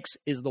it takes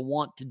is the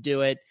want to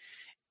do it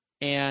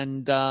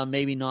and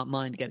maybe not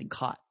mind getting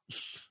caught.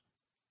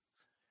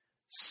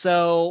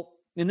 So,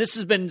 and this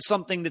has been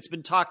something that's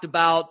been talked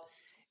about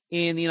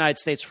in the United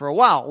States for a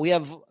while. We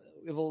have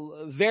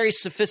a very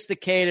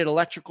sophisticated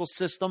electrical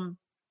system.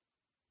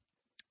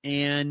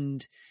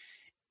 And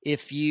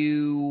if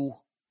you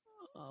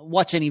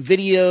watch any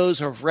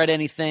videos or have read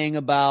anything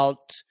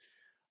about,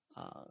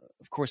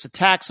 of course,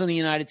 attacks on the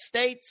United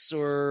States,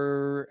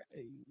 or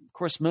of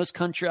course, most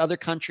other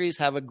countries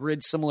have a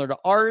grid similar to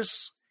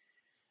ours,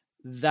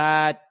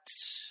 that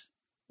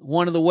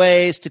one of the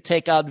ways to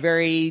take out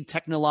very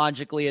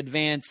technologically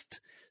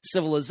advanced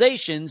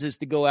civilizations is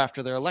to go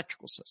after their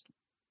electrical system.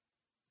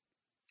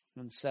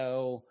 And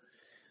so,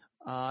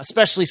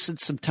 especially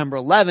since September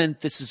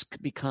 11th, this has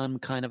become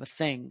kind of a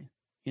thing.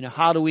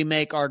 How do we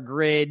make our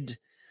grid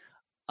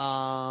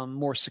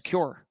more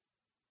secure?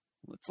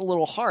 It's a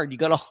little hard.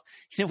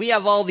 We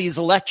have all these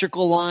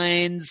electrical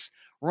lines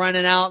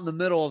running out in the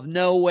middle of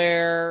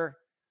nowhere.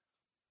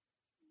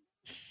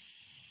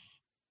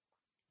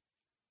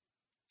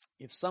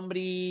 If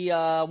somebody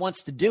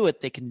wants to do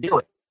it, they can do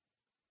it.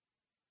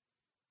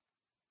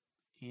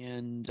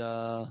 And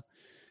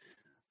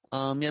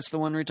yes, the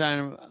one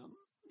retired.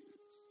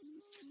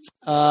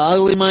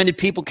 Ugly-minded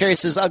people. Carrie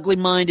says,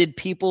 ugly-minded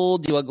people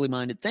do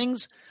ugly-minded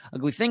things.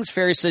 Ugly things.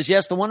 Ferry says,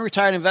 yes, the one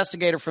retired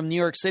investigator from New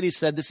York City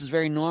said this is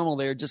very normal.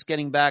 They're just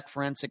getting back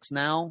forensics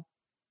now.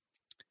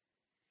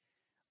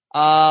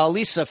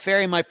 Lisa,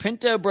 Ferry, my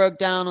Pinto broke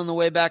down on the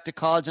way back to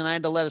college, and I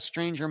had to let a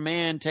stranger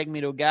man take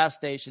me to a gas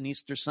station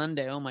Easter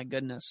Sunday. Oh, my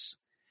goodness.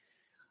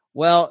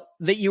 Well,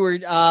 that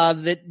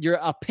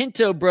your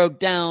Pinto broke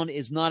down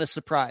is not a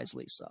surprise,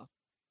 Lisa.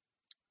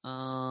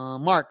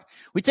 Mark,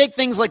 we take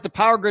things like the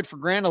power grid for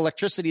granted.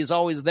 Electricity is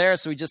always there,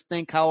 so we just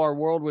think how our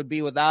world would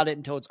be without it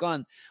until it's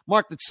gone.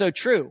 Mark, that's so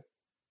true.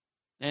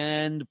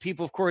 And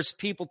people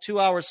 2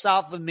 hours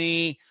south of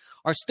me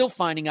are still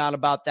finding out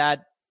about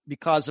that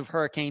because of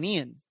Hurricane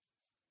Ian.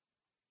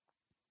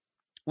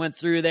 Went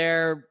through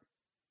there.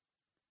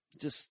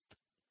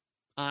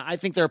 I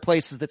think there are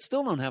places that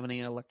still don't have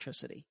any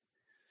electricity.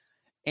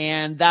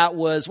 And that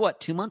was,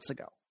 2 months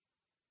ago?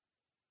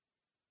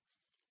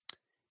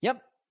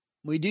 Yep.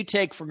 We do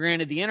take for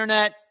granted the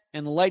internet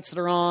and the lights that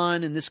are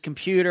on and this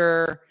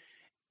computer.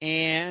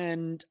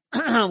 And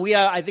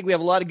I think we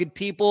have a lot of good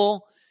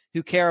people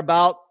who care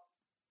about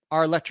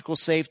our electrical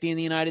safety in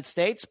the United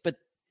States, but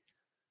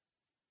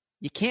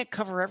you can't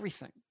cover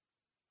everything.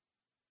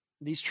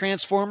 These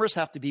transformers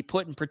have to be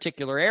put in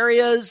particular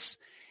areas,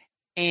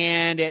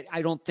 and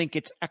I don't think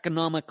it's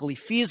economically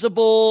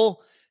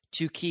feasible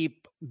to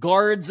keep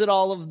guards at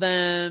all of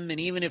them. And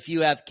even if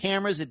you have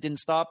cameras, it didn't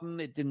stop them.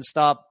 It didn't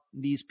stop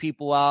these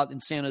people out in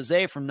San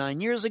Jose from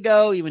 9 years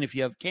ago. Even if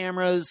you have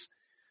cameras,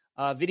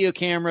 video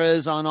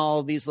cameras on all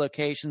of these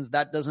locations,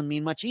 that doesn't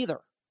mean much either.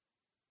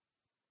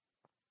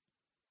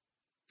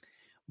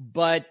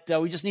 But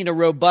we just need a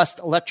robust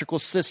electrical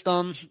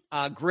system,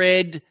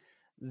 grid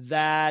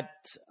that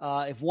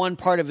if one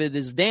part of it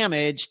is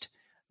damaged,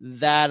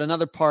 that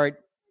another part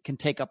can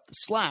take up the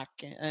slack.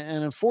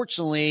 And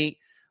unfortunately,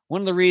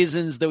 one of the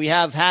reasons that we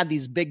have had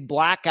these big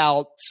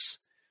blackouts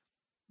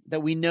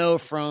that we know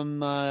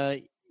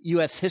from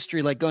U.S.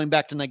 history, like going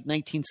back to like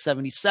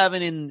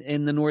 1977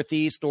 in the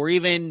Northeast, or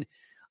even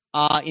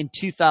in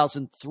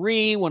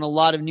 2003 when a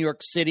lot of New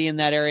York City in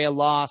that area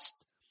lost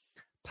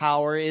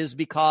power, is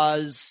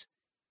because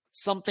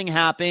something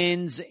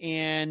happens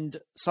and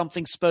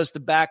something's supposed to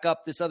back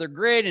up this other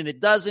grid and it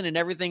doesn't, and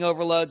everything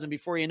overloads, and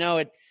before you know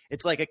it,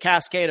 it's like a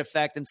cascade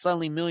effect, and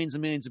suddenly millions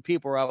and millions of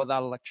people are out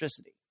without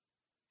electricity.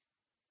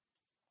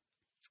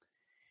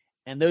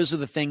 And those are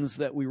the things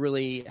that we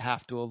really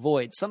have to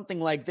avoid. Something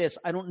like this,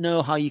 I don't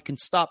know how you can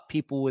stop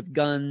people with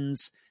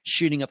guns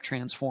shooting up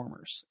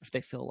transformers if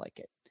they feel like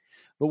it.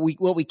 But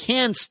what we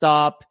can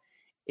stop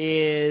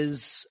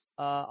is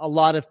a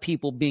lot of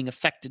people being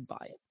affected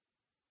by it.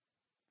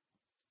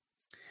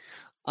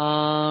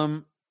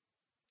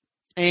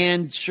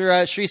 And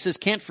Shri says,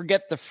 can't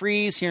forget the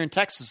freeze here in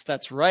Texas.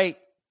 That's right.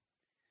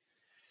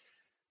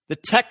 The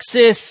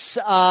Texas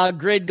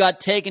grid got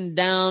taken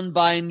down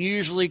by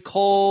unusually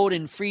cold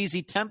and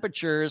freezy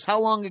temperatures. How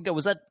long ago?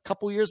 Was that a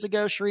couple years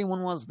ago, Shri?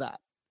 When was that?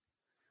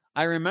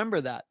 I remember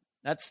that.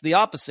 That's the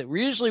opposite.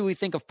 We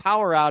think of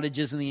power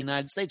outages in the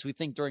United States. We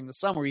think during the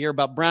summer. We hear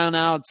about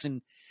brownouts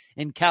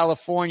in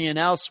California and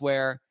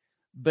elsewhere.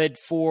 But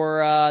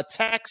for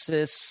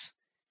Texas,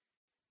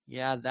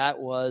 yeah, that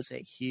was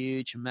a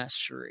huge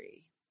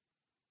messery.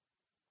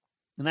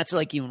 And that's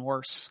like even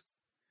worse.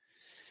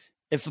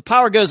 If the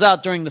power goes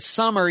out during the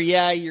summer,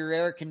 yeah, your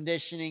air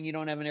conditioning, you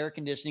don't have an air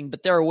conditioning,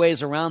 but there are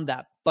ways around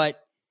that. But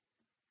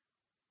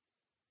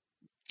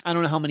I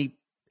don't know how many.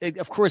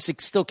 Of course,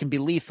 it still can be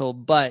lethal,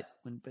 but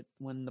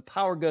when the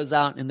power goes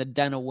out in the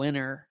den of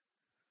winter,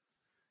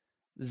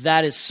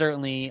 that is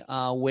certainly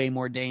way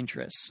more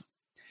dangerous.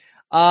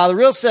 The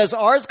Real says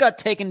ours got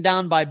taken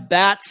down by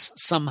bats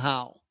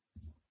somehow.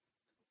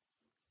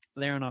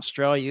 There in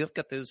Australia, you've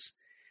got those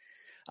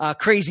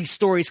crazy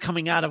stories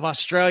coming out of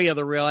Australia.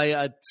 The Real,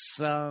 I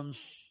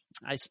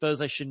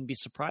suppose I shouldn't be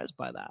surprised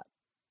by that.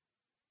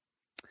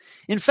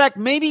 In fact,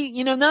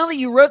 maybe now that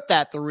you wrote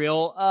that, The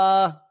Real,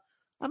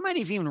 I might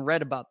have even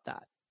read about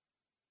that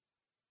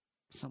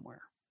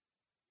somewhere.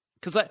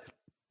 Because I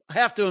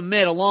have to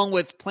admit, along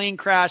with plane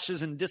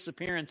crashes and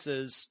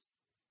disappearances,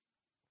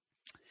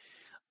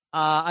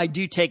 I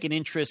do take an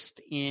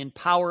interest in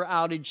power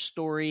outage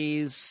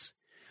stories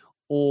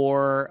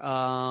or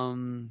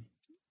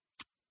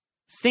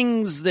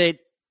things that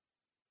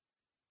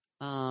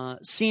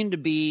seem to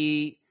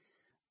be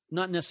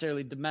not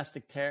necessarily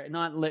domestic terror,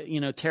 not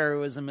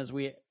terrorism as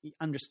we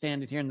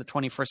understand it here in the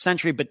 21st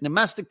century, but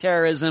domestic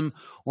terrorism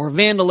or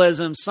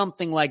vandalism,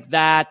 something like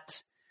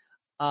that,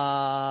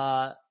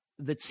 that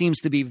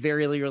seems to be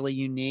very, really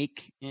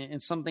unique,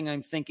 and something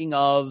I'm thinking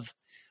of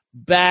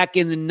back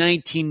in the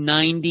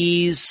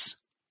 1990s.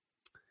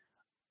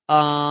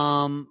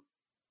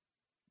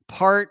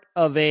 Part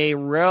of a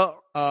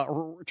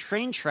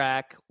train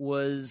track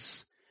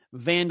was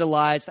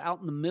vandalized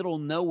out in the middle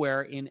of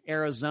nowhere in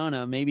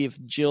Arizona. Maybe if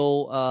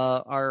Jill,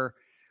 our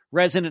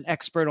resident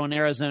expert on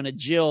Arizona,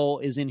 Jill,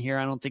 is in here.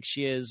 I don't think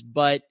she is.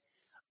 But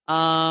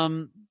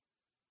back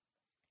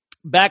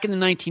in the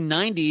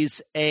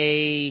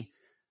 1990s,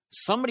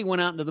 somebody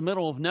went out into the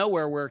middle of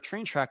nowhere where a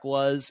train track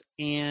was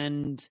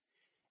and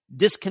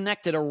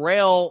disconnected a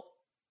rail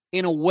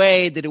in a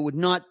way that it would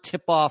not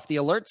tip off the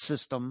alert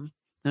system.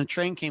 And a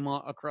train came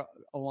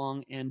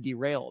along and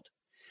derailed.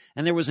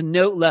 And there was a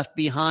note left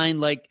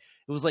behind, I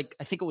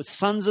think it was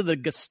Sons of the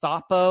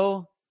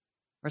Gestapo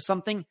or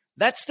something.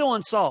 That's still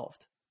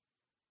unsolved.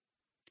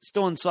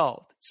 So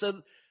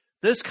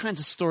those kinds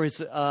of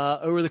stories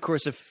over the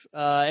course of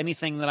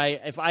anything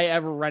that if I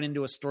ever run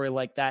into a story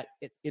like that,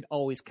 it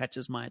always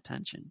catches my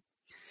attention.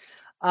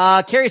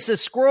 Carrie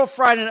says, Squirrel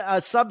Fried in a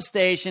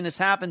substation has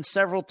happened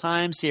several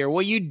times here.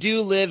 Well, you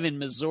do live in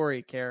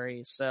Missouri,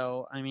 Carrie.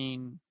 So, I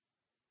mean,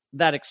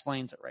 that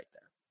explains it right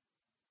there.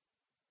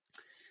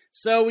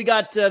 So we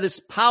got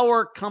this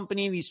power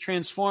company, these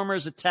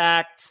transformers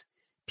attacked,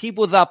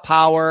 people without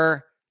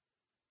power.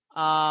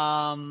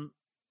 You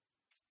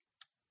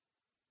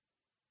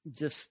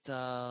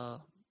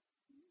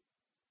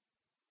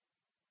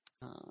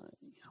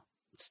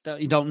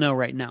don't know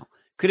right now.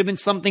 Could have been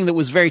something that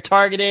was very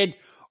targeted,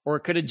 or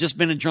it could have just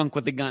been a drunk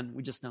with a gun.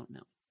 We just don't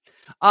know.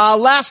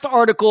 Last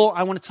article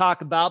I want to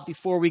talk about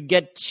before we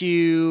get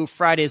to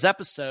Friday's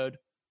episode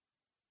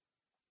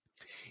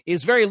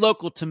is very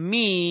local to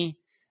me.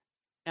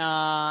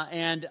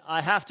 And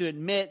I have to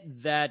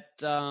admit that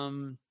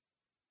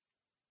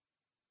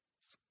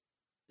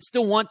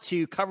still want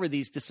to cover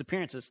these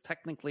disappearances.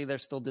 Technically, they're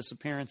still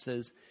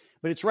disappearances,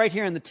 but it's right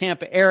here in the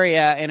Tampa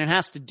area, and it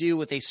has to do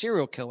with a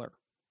serial killer.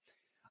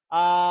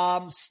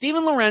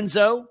 Stephen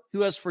Lorenzo,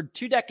 who has for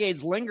 2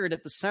 decades lingered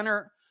at the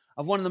center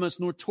of one of the most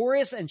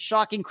notorious and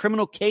shocking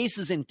criminal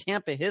cases in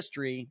Tampa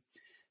history,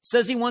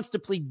 says he wants to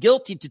plead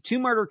guilty to 2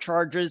 murder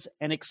charges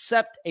and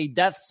accept a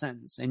death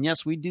sentence. And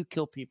yes, we do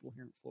kill people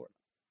here in Florida.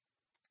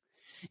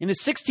 In a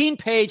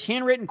 16-page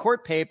handwritten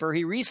court paper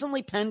he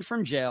recently penned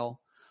from jail,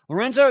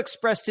 Lorenzo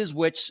expressed his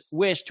wish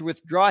to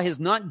withdraw his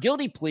not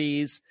guilty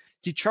pleas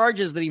to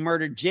charges that he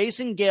murdered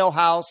Jason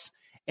Galehouse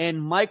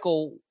and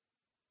Michael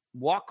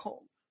Wachholtz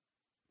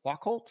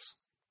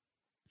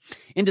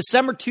in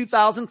December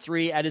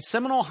 2003 at his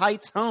Seminole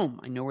Heights home.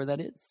 I know where that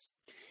is.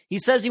 He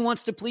says he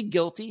wants to plead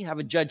guilty, have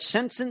a judge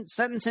sentence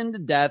him to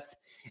death,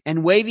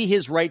 and waive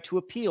his right to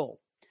appeal.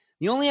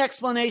 The only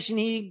explanation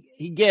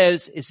he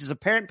gives is his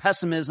apparent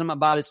pessimism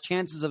about his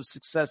chances of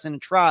success in a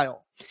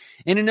trial.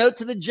 In a note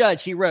to the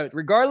judge, he wrote,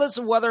 regardless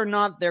of whether or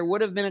not there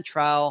would have been a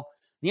trial,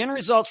 the end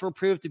results will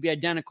prove to be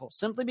identical,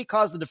 simply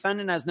because the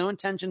defendant has no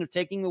intention of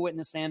taking the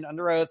witness stand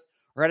under oath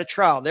or at a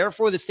trial.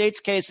 Therefore, the state's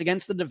case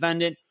against the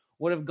defendant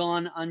would have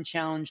gone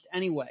unchallenged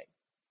anyway.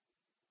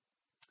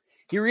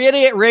 He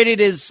reiterated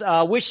his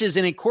wishes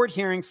in a court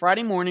hearing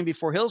Friday morning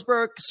before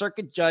Hillsborough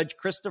Circuit Judge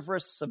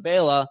Christopher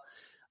Sabella.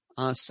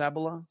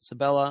 Hillsborough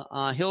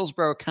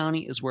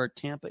County is where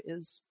Tampa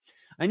is.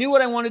 I knew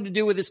what I wanted to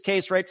do with this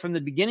case right from the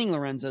beginning,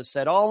 Lorenzo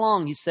said. All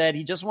along, he said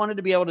he just wanted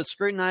to be able to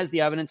scrutinize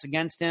the evidence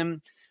against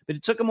him, but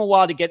it took him a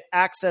while to get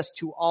access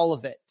to all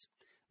of it.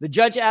 The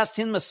judge asked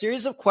him a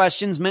series of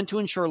questions meant to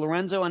ensure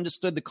Lorenzo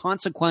understood the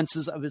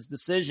consequences of his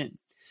decision.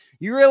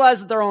 You realize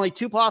that there are only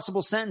 2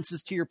 possible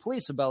sentences to your plea,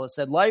 Sabella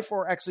said, life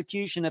or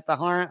execution at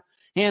the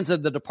hands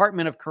of the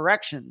Department of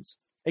Corrections.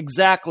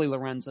 Exactly,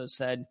 Lorenzo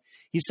said.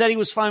 He said he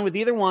was fine with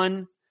either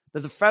one,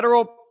 that the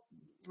federal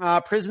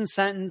prison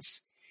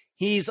sentence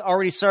he's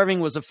already serving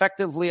was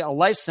effectively a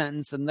life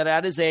sentence, and that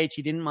at his age,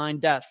 he didn't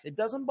mind death. It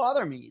doesn't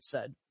bother me, he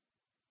said.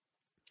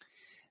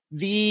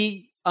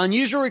 The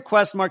unusual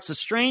request marks a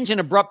strange and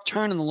abrupt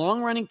turn in the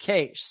long-running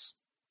case.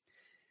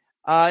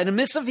 In a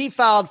missive he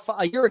filed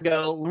a year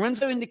ago,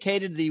 Lorenzo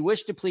indicated that he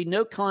wished to plead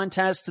no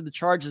contest to the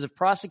charges if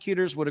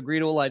prosecutors would agree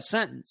to a life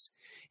sentence.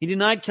 He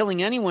denied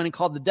killing anyone and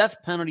called the death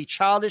penalty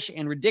childish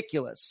and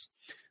ridiculous.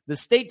 The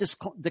state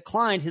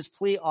declined his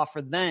plea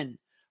offer then.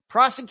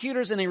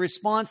 Prosecutors, in a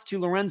response to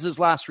Lorenzo's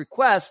last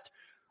request,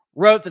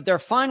 wrote that they're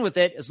fine with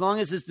it as long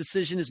as his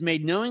decision is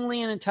made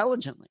knowingly and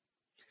intelligently.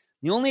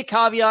 The only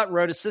caveat,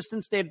 wrote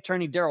Assistant State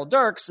Attorney Daryl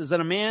Dirks, is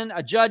that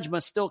a judge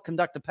must still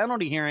conduct a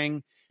penalty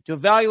hearing to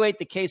evaluate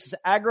the case's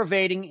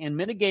aggravating and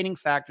mitigating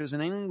factors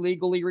in any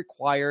legally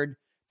required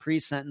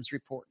pre-sentence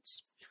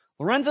reports.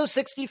 Lorenzo,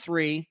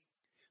 63,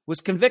 was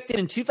convicted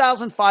in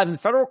 2005 in the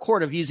federal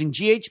court of using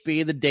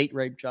GHB, the date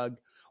rape drug,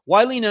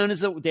 widely known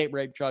as the date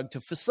rape drug, to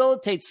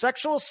facilitate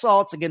sexual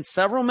assaults against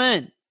several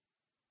men,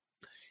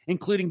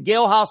 including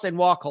Galehouse and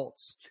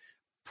Wachholz.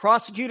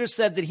 Prosecutors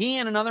said that he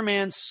and another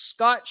man,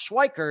 Scott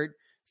Schweikert,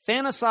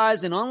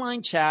 fantasized in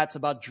online chats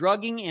about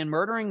drugging and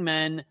murdering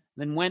men,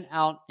 then went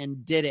out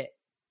and did it.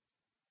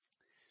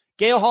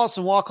 Galehouse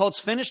and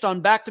Wachholz vanished on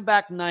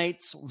back-to-back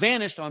nights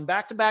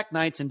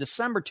in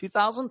December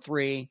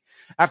 2003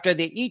 after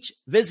they each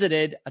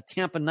visited a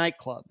Tampa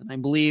nightclub, and I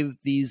believe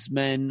these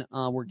men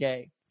were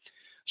gay.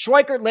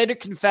 Schweikert later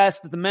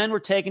confessed that the men were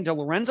taken to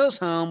Lorenzo's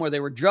home where they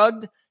were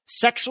drugged,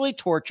 sexually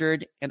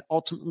tortured, and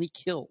ultimately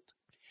killed.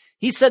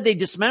 He said they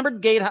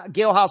dismembered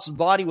Galehouse's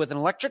body with an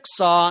electric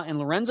saw in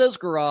Lorenzo's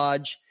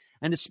garage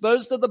and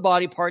disposed of the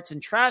body parts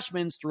in trash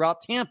bins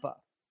throughout Tampa.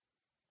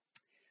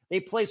 They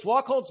placed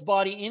Wachholz's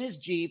body in his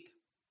Jeep.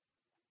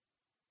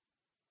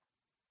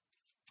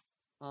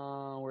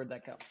 Where'd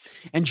that go?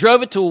 And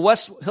drove it to a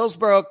West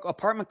Hillsborough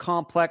apartment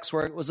complex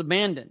where it was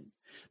abandoned.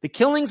 The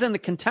killings and the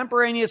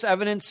contemporaneous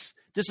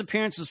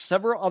disappearances of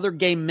several other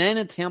gay men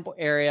in the Tampa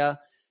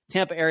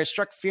area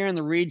struck fear in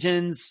the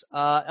region's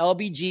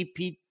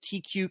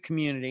LGBTQ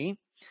community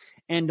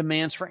and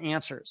demands for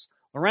answers.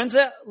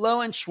 Lorenzo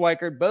and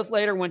Schweikert both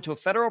later went to a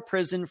federal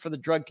prison for the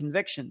drug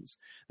convictions.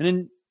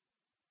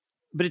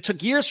 But it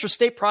took years for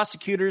state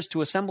prosecutors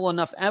to assemble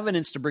enough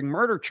evidence to bring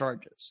murder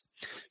charges.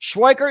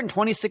 Schweikert in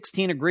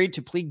 2016 agreed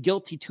to plead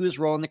guilty to his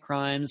role in the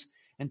crimes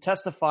and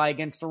testify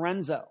against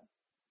Lorenzo.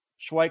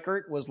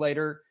 Schweikert was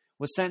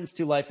sentenced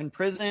to life in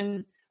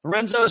prison.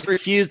 Lorenzo has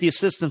refused the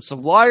assistance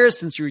of lawyers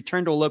since he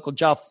returned to a local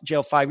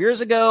jail 5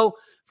 years ago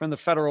from the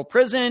federal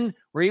prison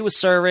where he was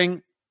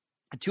serving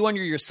a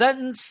 200-year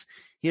sentence.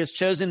 He has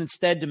chosen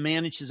instead to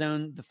manage his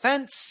own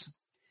defense.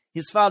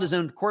 He's filed his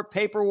own court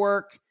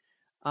paperwork,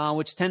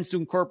 which tends to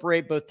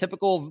incorporate both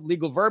typical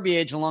legal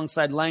verbiage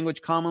alongside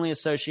language commonly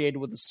associated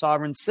with the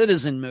sovereign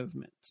citizen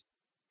movement.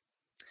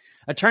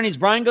 Attorneys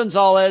Brian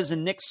Gonzalez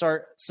and Nick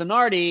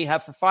Sonardi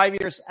have for 5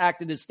 years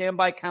acted as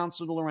standby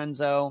counsel to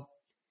Lorenzo.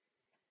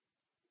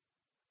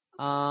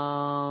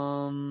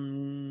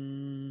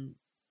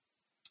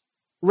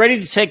 Ready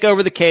to take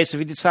over the case if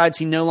he decides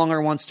he no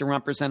longer wants to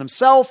represent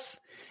himself.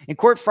 In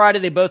court Friday,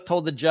 they both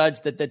told the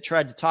judge that they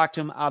tried to talk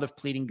to him out of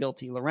pleading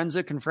guilty.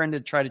 Lorenzo confirmed to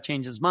try to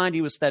change his mind.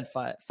 He was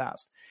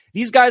steadfast.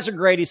 These guys are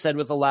great, he said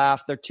with a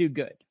laugh. They're too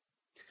good.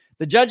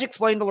 The judge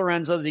explained to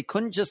Lorenzo that he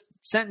couldn't just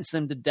sentence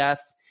him to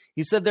death.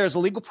 He said there's a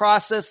legal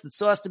process that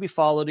still has to be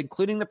followed,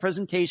 including the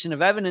presentation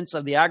of evidence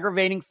of the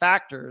aggravating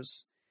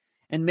factors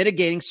and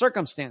mitigating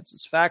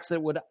circumstances, facts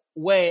that would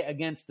weigh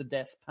against the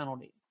death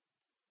penalty.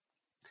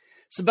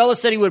 Sabella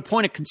said he would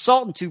appoint a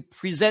consultant to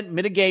present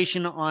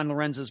mitigation on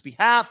Lorenzo's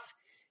behalf.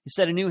 He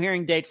set a new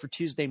hearing date for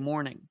Tuesday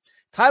morning.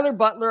 Tyler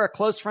Butler, a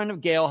close friend of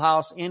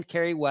Galehouse, and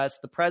Kerry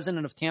West, the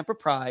president of Tampa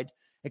Pride,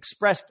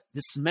 expressed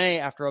dismay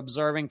after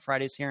observing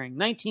Friday's hearing.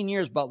 19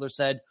 years, Butler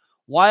said.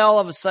 Why all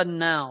of a sudden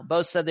now?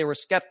 Both said they were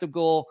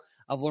skeptical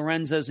of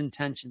Lorenzo's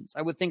intentions.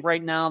 I would think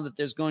right now that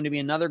there's going to be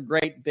another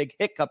great big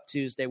hiccup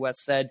Tuesday,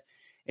 West said.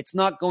 It's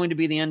not going to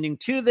be the ending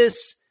to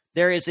this.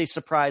 There is a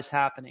surprise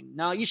happening.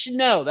 Now, you should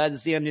know that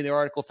is the end of the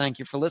article. Thank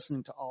you for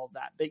listening to all of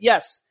that. But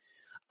yes,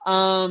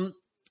 when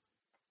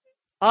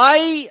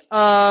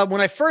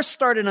I first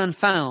started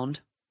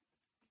Unfound,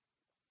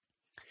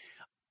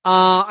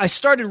 I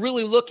started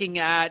really looking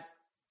at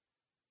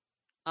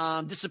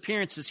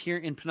disappearances here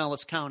in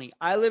Pinellas County.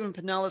 I live in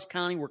Pinellas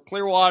County, where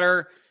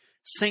Clearwater,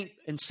 St.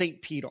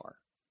 Pete are.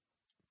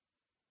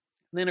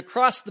 And then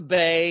across the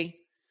bay,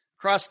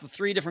 across the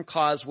three different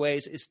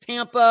causeways, is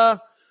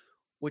Tampa,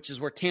 which is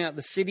where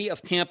the city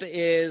of Tampa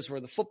is, where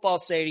the football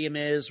stadium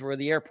is, where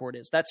the airport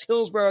is. That's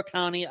Hillsborough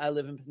County. I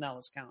live in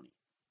Pinellas County.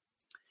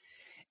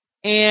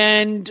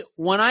 And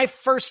when I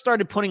first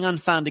started putting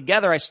Unfound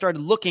together, I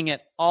started looking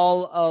at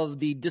all of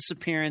the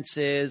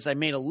disappearances. I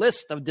made a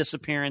list of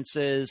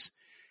disappearances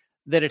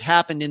that had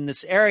happened in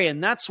this area.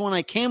 And that's when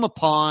I came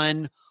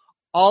upon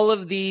all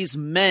of these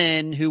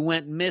men who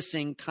went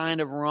missing kind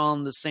of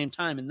around the same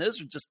time. And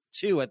those are just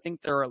two. I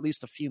think there are at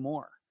least a few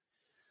more.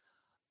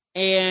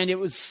 And it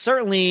was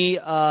certainly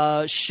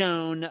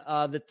shown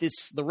that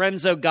this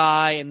Lorenzo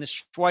guy and the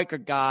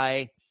Schweiker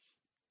guy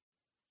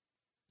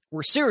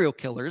were serial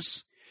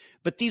killers,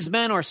 but these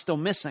men are still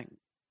missing.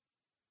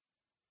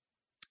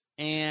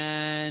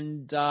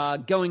 And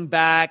going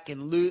back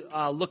and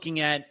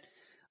looking at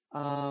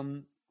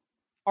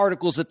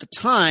articles at the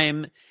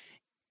time,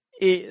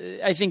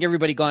 I think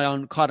everybody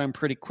caught on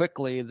pretty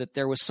quickly that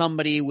there was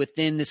somebody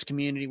within this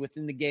community,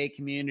 within the gay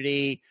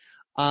community,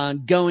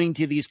 going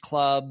to these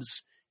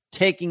clubs,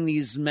 taking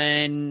these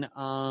men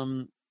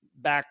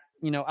back,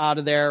 out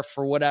of there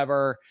for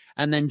whatever,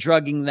 and then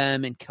drugging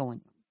them and killing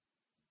them.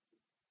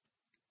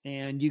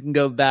 And you can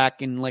go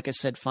back and, like I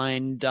said,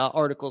 find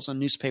articles on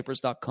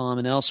newspapers.com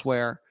and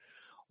elsewhere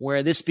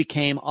where this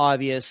became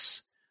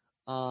obvious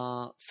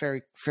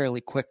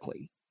fairly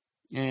quickly.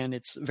 And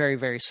it's very,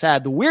 very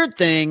sad. The weird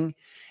thing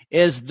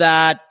is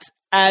that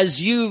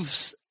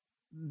this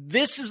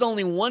is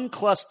only one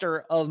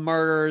cluster of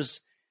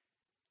murders.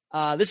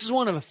 This is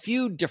one of a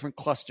few different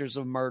clusters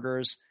of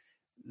murders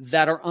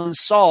that are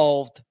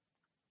unsolved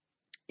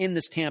in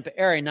this Tampa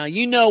area. Now,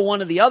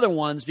 one of the other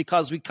ones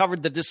because we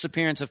covered the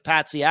disappearance of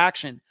Patsy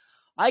Action.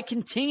 I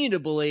continue to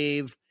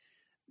believe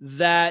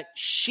that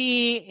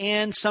she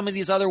and some of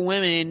these other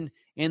women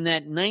in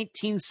that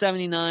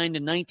 1979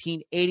 to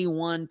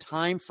 1981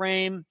 time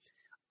frame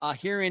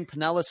here in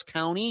Pinellas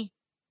County,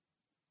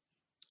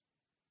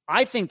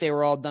 I think they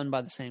were all done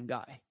by the same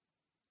guy.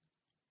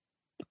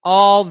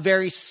 All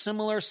very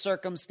similar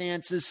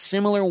circumstances,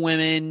 similar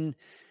women,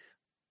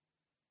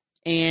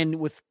 and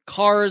with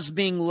cars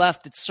being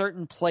left at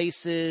certain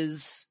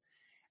places.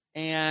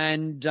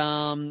 And,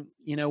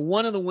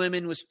 one of the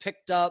women was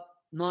picked up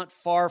not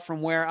far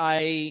from where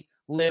I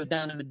live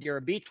down in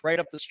Madeira Beach, right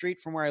up the street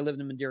from where I lived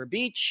in Madeira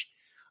Beach.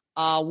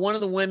 One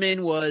of the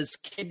women was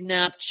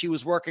kidnapped. She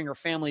was working her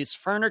family's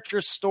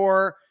furniture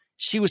store.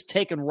 She was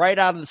taken right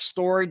out of the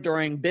store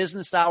during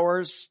business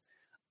hours,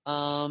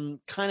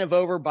 kind of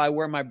over by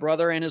where my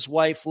brother and his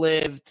wife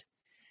lived.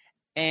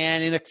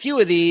 And in a few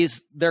of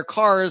these, their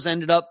cars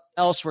ended up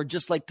elsewhere,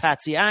 just like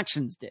Patsy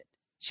Actions did.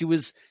 She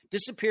was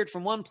disappeared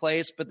from one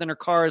place, but then her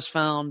car is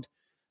found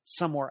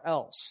somewhere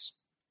else.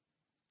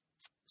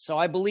 So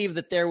I believe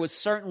that there was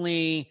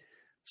certainly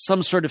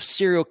some sort of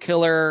serial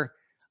killer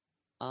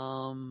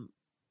working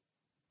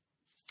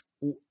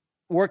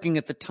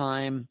at the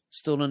time.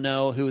 Still don't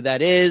know who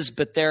that is,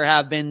 but there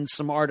have been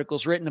some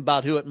articles written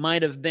about who it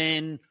might have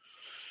been.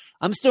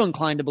 I'm still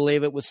inclined to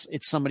believe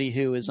it's somebody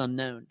who is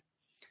unknown.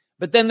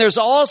 But then there's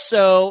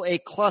also a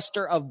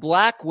cluster of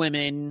black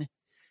women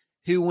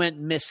who went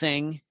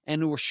missing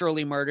and who were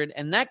surely murdered.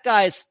 And that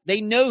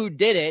they know who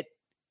did it.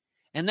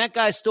 And that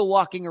guy's still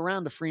walking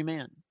around a free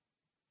man.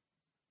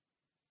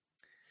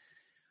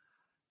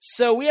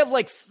 So we have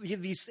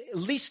these at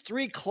least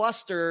 3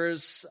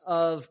 clusters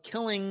of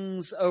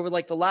killings over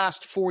the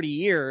last 40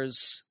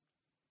 years.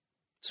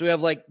 So we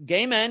have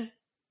gay men,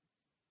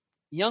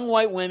 young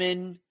white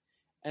women,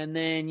 and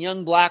then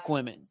young black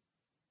women.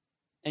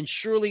 And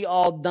surely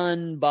all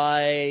done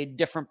by a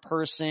different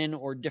person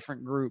or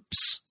different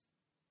groups.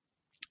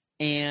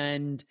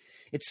 And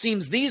it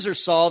seems these are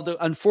solved.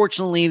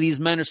 Unfortunately, these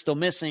men are still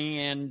missing.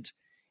 And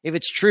if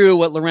it's true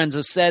what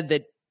Lorenzo said,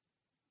 that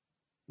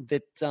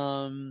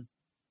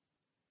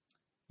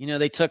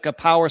they took a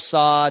power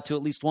saw to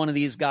at least one of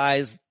these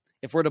guys,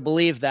 if we're to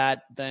believe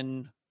that,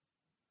 then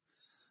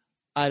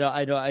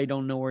I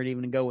don't know where to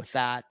even go with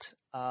that.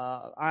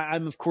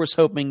 I'm of course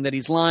hoping that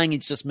he's lying.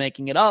 He's just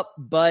making it up,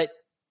 but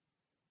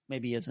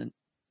maybe he isn't.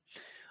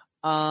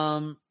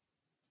 So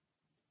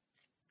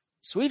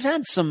we've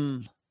had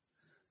some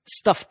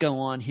stuff go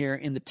on here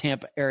in the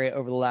Tampa area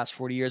over the last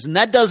 40 years. And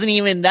that doesn't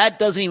even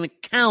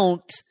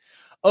count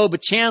Oba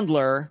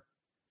Chandler,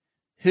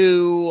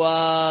 who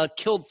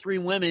killed 3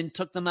 women,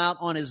 took them out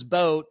on his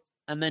boat,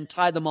 and then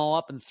tied them all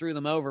up and threw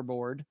them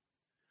overboard.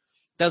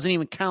 Doesn't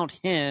even count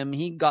him.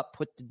 He got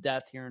put to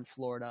death here in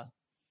Florida.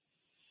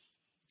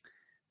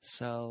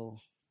 So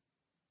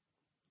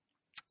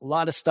a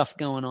lot of stuff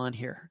going on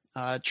here.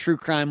 True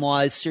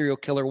crime-wise, serial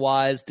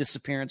killer-wise,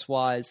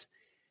 disappearance-wise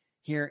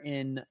here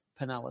in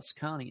Pinellas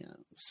County.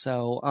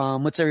 So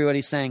what's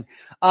everybody saying?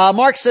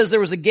 Mark says there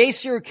was a gay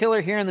serial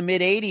killer here in the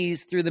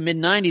mid-'80s through the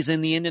mid-'90s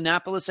in the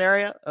Indianapolis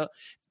area.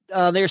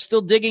 They're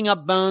still digging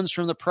up bones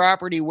from the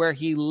property where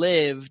he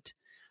lived.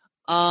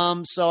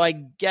 So I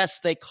guess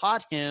they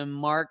caught him,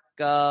 Mark.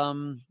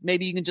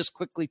 Maybe you can just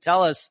quickly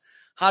tell us,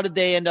 how did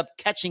they end up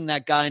catching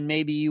that guy? And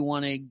maybe you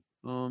want to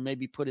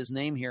maybe put his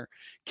name here.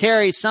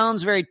 Carrie,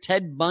 sounds very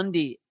Ted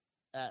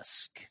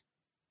Bundy-esque.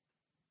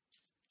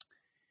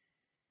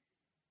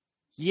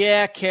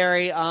 Yeah,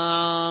 Carrie.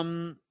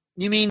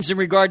 You mean in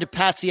regard to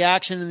Patsy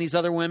Action and these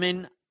other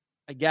women?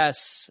 I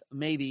guess,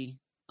 maybe.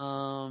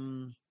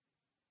 I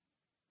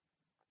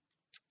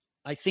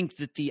think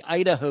that the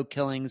Idaho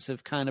killings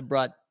have kind of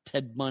brought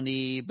Ted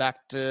Bundy back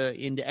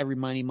into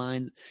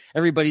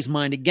everybody's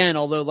mind again.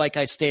 Although, like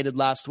I stated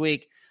last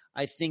week,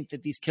 I think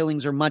that these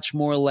killings are much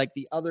more like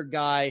the other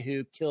guy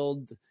who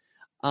killed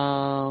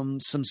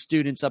some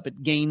students up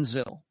at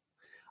Gainesville.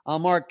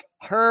 Mark,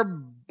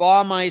 Herb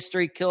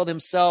Baumeister, he killed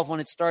himself when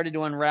it started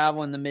to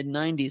unravel in the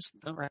mid-90s.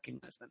 Don't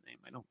recognize that name,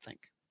 I don't think.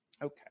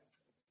 Okay.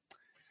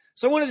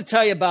 So I wanted to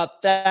tell you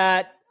about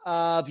that.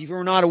 If you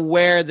were not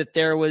aware that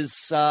there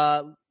was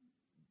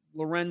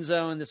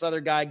Lorenzo and this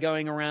other guy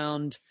going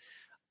around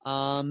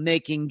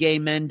making gay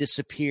men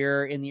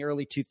disappear in the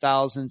early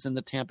 2000s in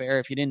the Tampa area.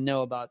 If you didn't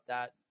know about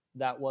that,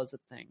 that was a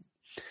thing.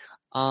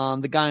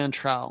 The guy on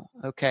trial.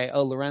 Okay.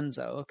 Oh,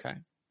 Lorenzo. Okay.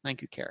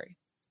 Thank you, Carrie.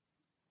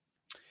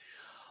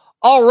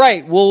 All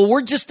right. Well,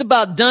 we're just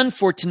about done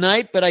for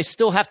tonight, but I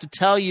still have to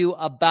tell you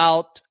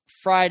about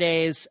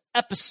Friday's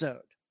episode.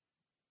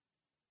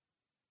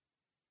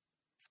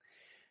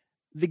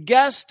 The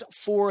guest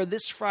for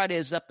this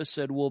Friday's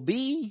episode will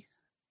be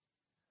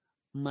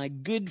my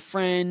good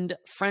friend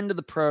of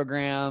the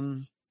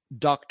program,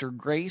 Dr.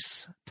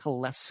 Grace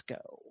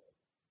Telesco.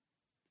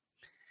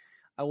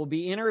 I will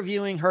be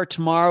interviewing her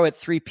tomorrow at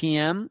 3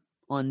 p.m.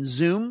 on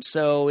Zoom,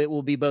 so it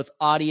will be both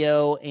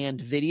audio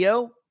and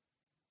video.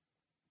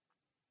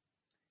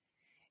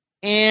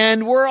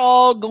 And we're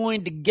all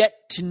going to get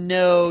to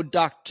know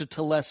Dr.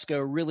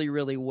 Telesco really,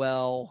 really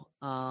well.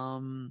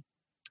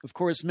 Of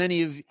course,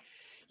 many of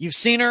you've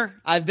seen her.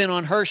 I've been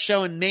on her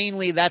show, and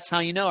mainly that's how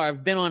you know her.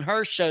 I've been on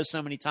her show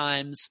so many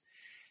times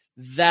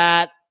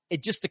that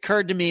it just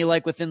occurred to me,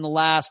 like within the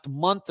last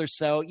month or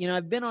so,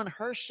 I've been on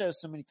her show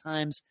so many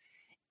times,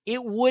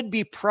 it would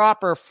be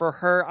proper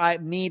for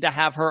me to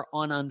have her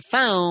on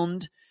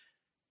Unfound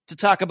to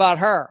talk about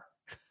her.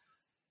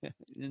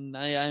 And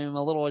I'm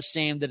a little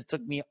ashamed that it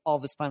took me all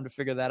this time to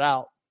figure that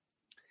out.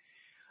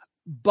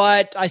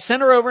 But I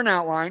sent her over an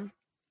outline,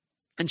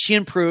 and she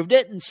improved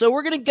it. And so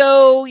we're going to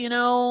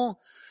go,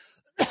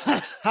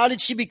 how did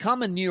she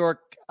become a New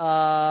York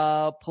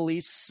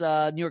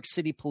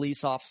City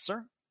police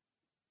officer?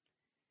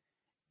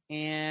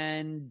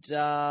 And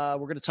we're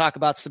going to talk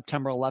about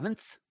September 11th.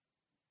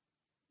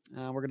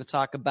 We're going to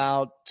talk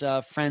about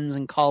friends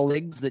and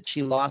colleagues that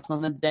she lost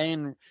on that day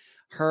and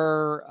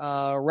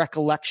her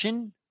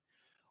recollection.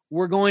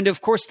 We're going to,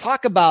 of course,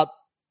 talk about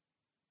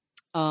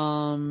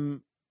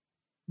being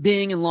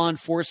in law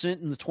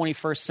enforcement in the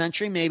 21st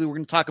century. Maybe we're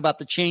going to talk about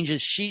the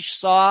changes she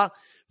saw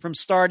from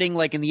starting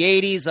like in the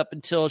 80s up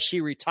until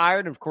she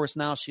retired. And of course,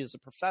 now she is a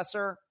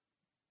professor.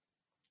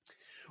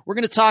 We're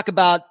going to talk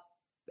about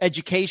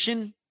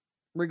education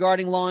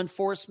regarding law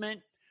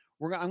enforcement.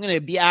 I'm going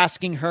to be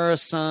asking her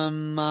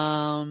some,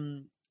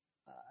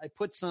 I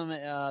put some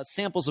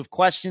samples of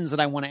questions that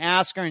I want to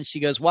ask her. And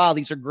she goes, wow,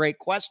 these are great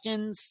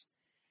questions.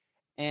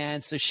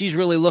 And so she's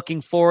really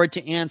looking forward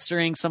to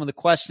answering some of the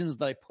questions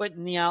that I put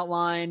in the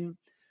outline.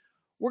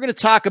 We're going to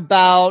talk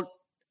about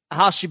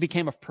how she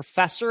became a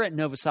professor at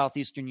Nova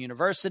Southeastern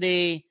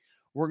University.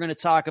 We're going to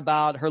talk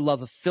about her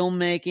love of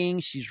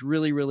filmmaking. She's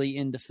really, really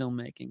into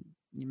filmmaking.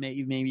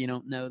 Maybe you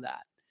don't know that.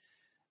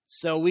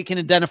 So we can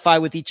identify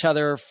with each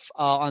other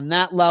on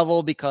that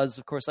level because,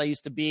 of course, I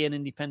used to be an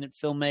independent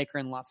filmmaker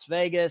in Las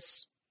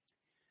Vegas.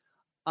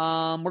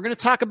 We're going to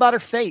talk about her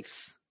faith.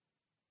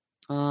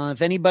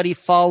 If anybody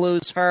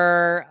follows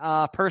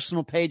her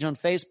personal page on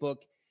Facebook,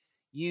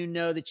 you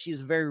know that she's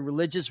a very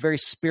religious, very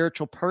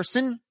spiritual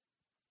person.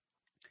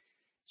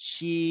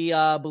 She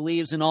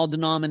believes in all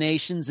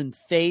denominations and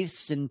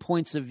faiths and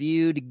points of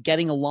view to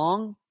getting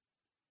along.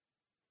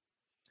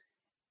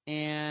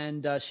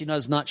 And she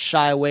does not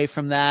shy away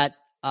from that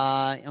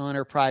on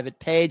her private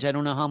page. I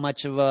don't know how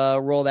much of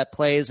a role that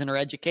plays in her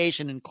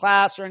education in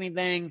class or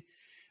anything,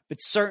 but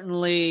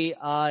certainly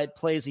it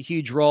plays a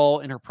huge role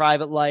in her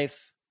private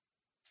life.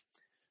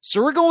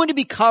 So we're going to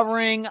be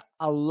covering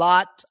a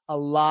lot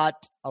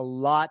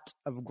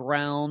of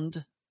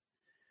ground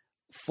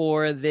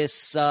for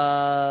this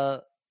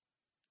episode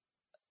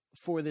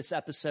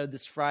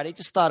this Friday.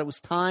 Just thought it was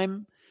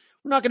time.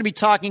 We're not going to be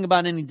talking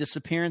about any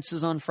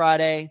disappearances on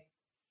Friday.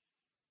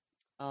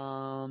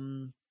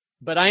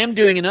 But I am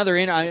doing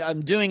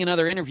I'm doing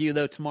another interview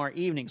though tomorrow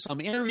evening. So I'm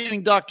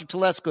interviewing Dr.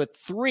 Telesco at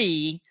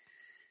 3,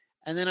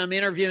 and then I'm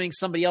interviewing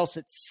somebody else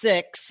at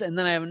 6, and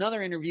then I have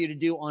another interview to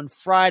do on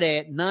Friday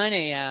at 9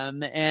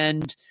 a.m.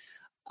 And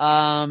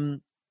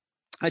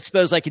I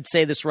suppose I could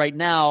say this right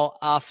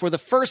now. For the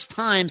first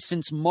time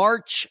since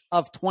March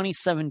of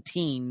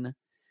 2017,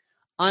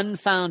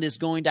 Unfound is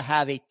going to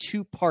have a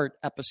 2-part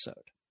episode.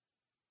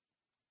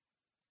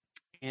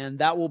 And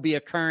that will be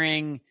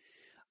occurring.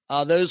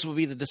 Those will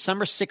be the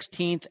December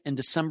 16th and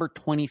December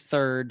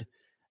 23rd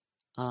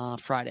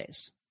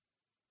Fridays.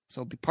 So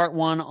it'll be part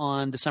 1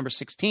 on December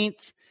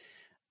 16th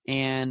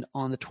and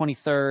on the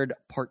 23rd,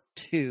 part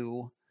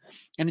 2.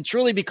 And it's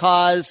really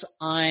because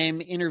I'm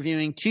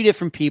interviewing 2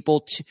 different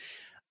people.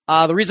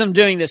 The reason I'm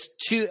doing this,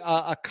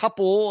 a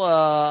couple,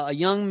 a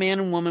young man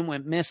and woman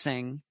went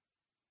missing.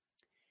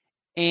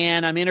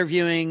 And I'm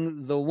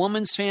interviewing the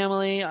woman's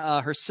family,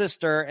 her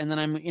sister, and then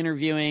I'm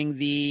interviewing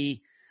the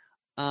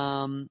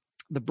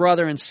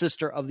brother and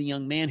sister of the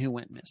young man who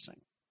went missing.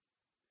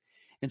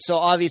 And so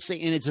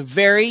obviously, and it's a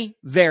very,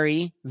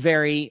 very,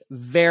 very,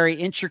 very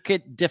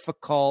intricate,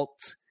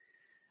 difficult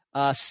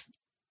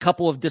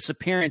couple of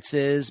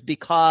disappearances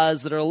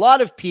because there are a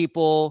lot of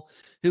people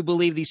who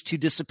believe these two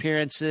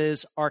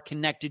disappearances are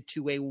connected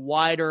to a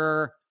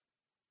wider,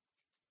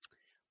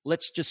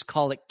 let's just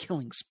call it,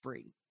 killing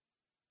spree.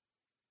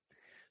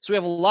 So we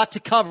have a lot to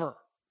cover.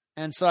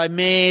 And so I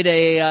made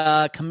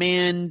a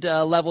command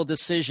level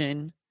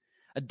decision,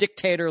 a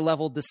dictator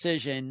level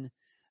decision,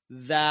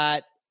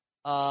 that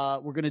we're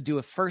going to do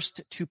a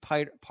first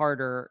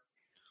two-parter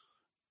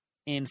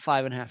in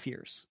 5.5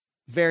 years.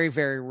 Very,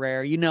 very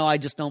rare. You know, I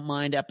just don't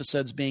mind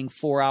episodes being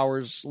 4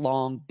 hours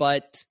long,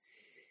 but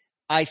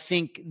I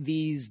think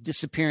these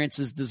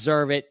disappearances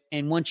deserve it.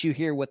 And once you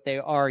hear what they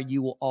are,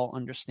 you will all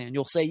understand.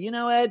 You'll say, you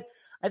know, Ed,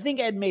 I think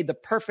Ed made the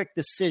perfect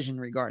decision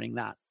regarding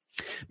that.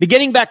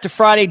 Beginning back to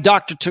Friday,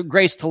 Dr.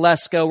 Grace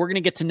Telesco, we're going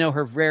to get to know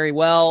her very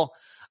well.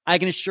 I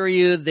can assure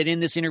you that in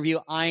this interview,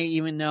 I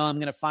even know I'm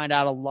going to find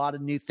out a lot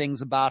of new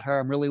things about her.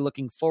 I'm really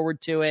looking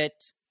forward to it.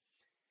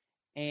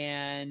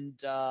 And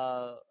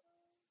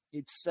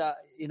it's,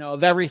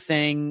 of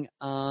everything,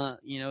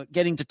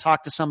 getting to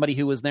talk to somebody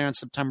who was there on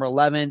September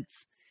 11th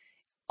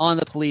on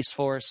the police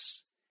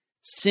force,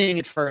 seeing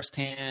it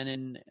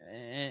firsthand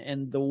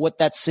and what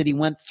that city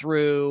went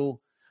through,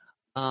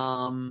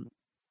 along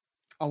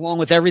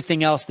with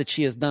everything else that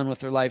she has done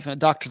with her life.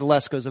 Dr.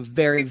 Telesco is a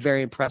very,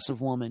 very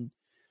impressive woman.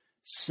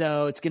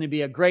 So it's going to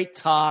be a great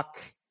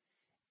talk,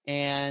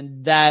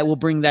 and that will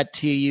bring that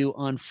to you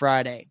on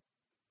Friday.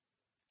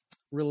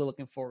 Really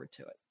looking forward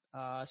to it.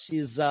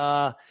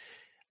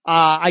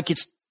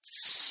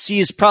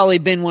 She's probably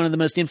been one of the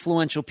most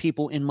influential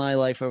people in my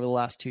life over the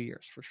last 2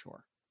 years, for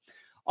sure.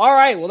 All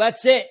right. Well,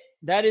 that's it.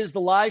 That is the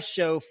live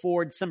show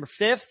for December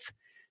 5th,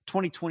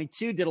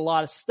 2022. Did a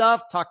lot of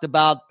stuff, talked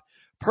about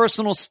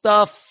personal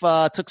stuff,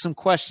 took some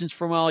questions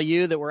from all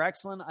you that were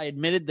excellent. I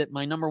admitted that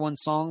my number one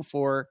song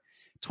for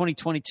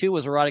 2022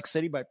 was Erotic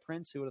City by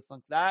Prince. Who would have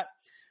thunk that?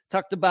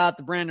 Talked about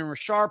the Brandon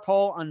Richard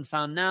poll,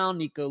 Unfound Now,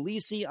 Nico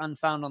Lisi,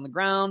 Unfound on the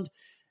Ground,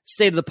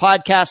 state of the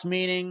podcast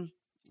meeting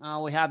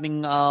we're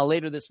having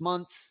later this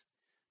month.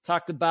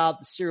 Talked about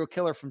the serial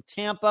killer from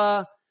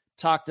Tampa.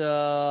 Talked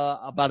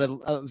about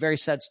a very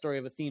sad story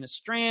of Athena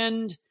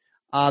Strand,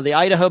 the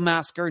Idaho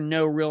massacre,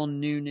 no real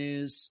new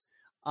news.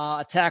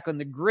 Attack on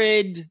the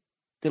Grid,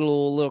 did a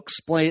little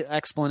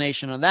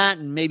explanation on that,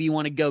 and maybe you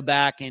want to go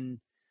back and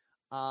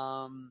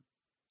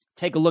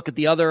take a look at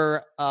the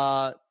other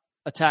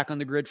Attack on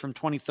the Grid from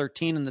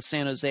 2013 in the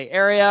San Jose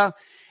area.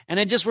 And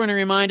I just want to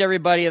remind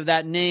everybody of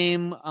that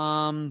name.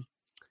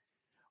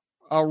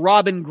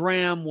 Robin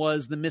Graham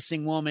was the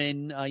missing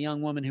woman, a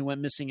young woman who went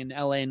missing in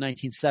LA in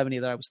 1970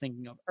 that I was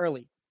thinking of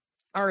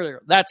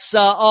earlier. That's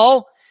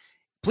all.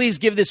 Please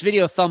give this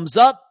video a thumbs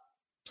up.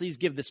 Please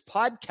give this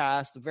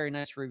podcast a very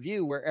nice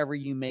review wherever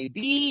you may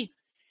be.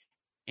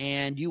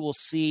 And you will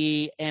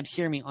see and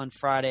hear me on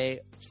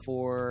Friday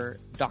for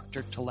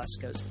Dr.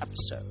 Telesco's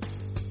episode.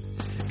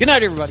 Good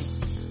night, everybody.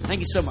 Thank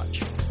you so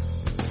much.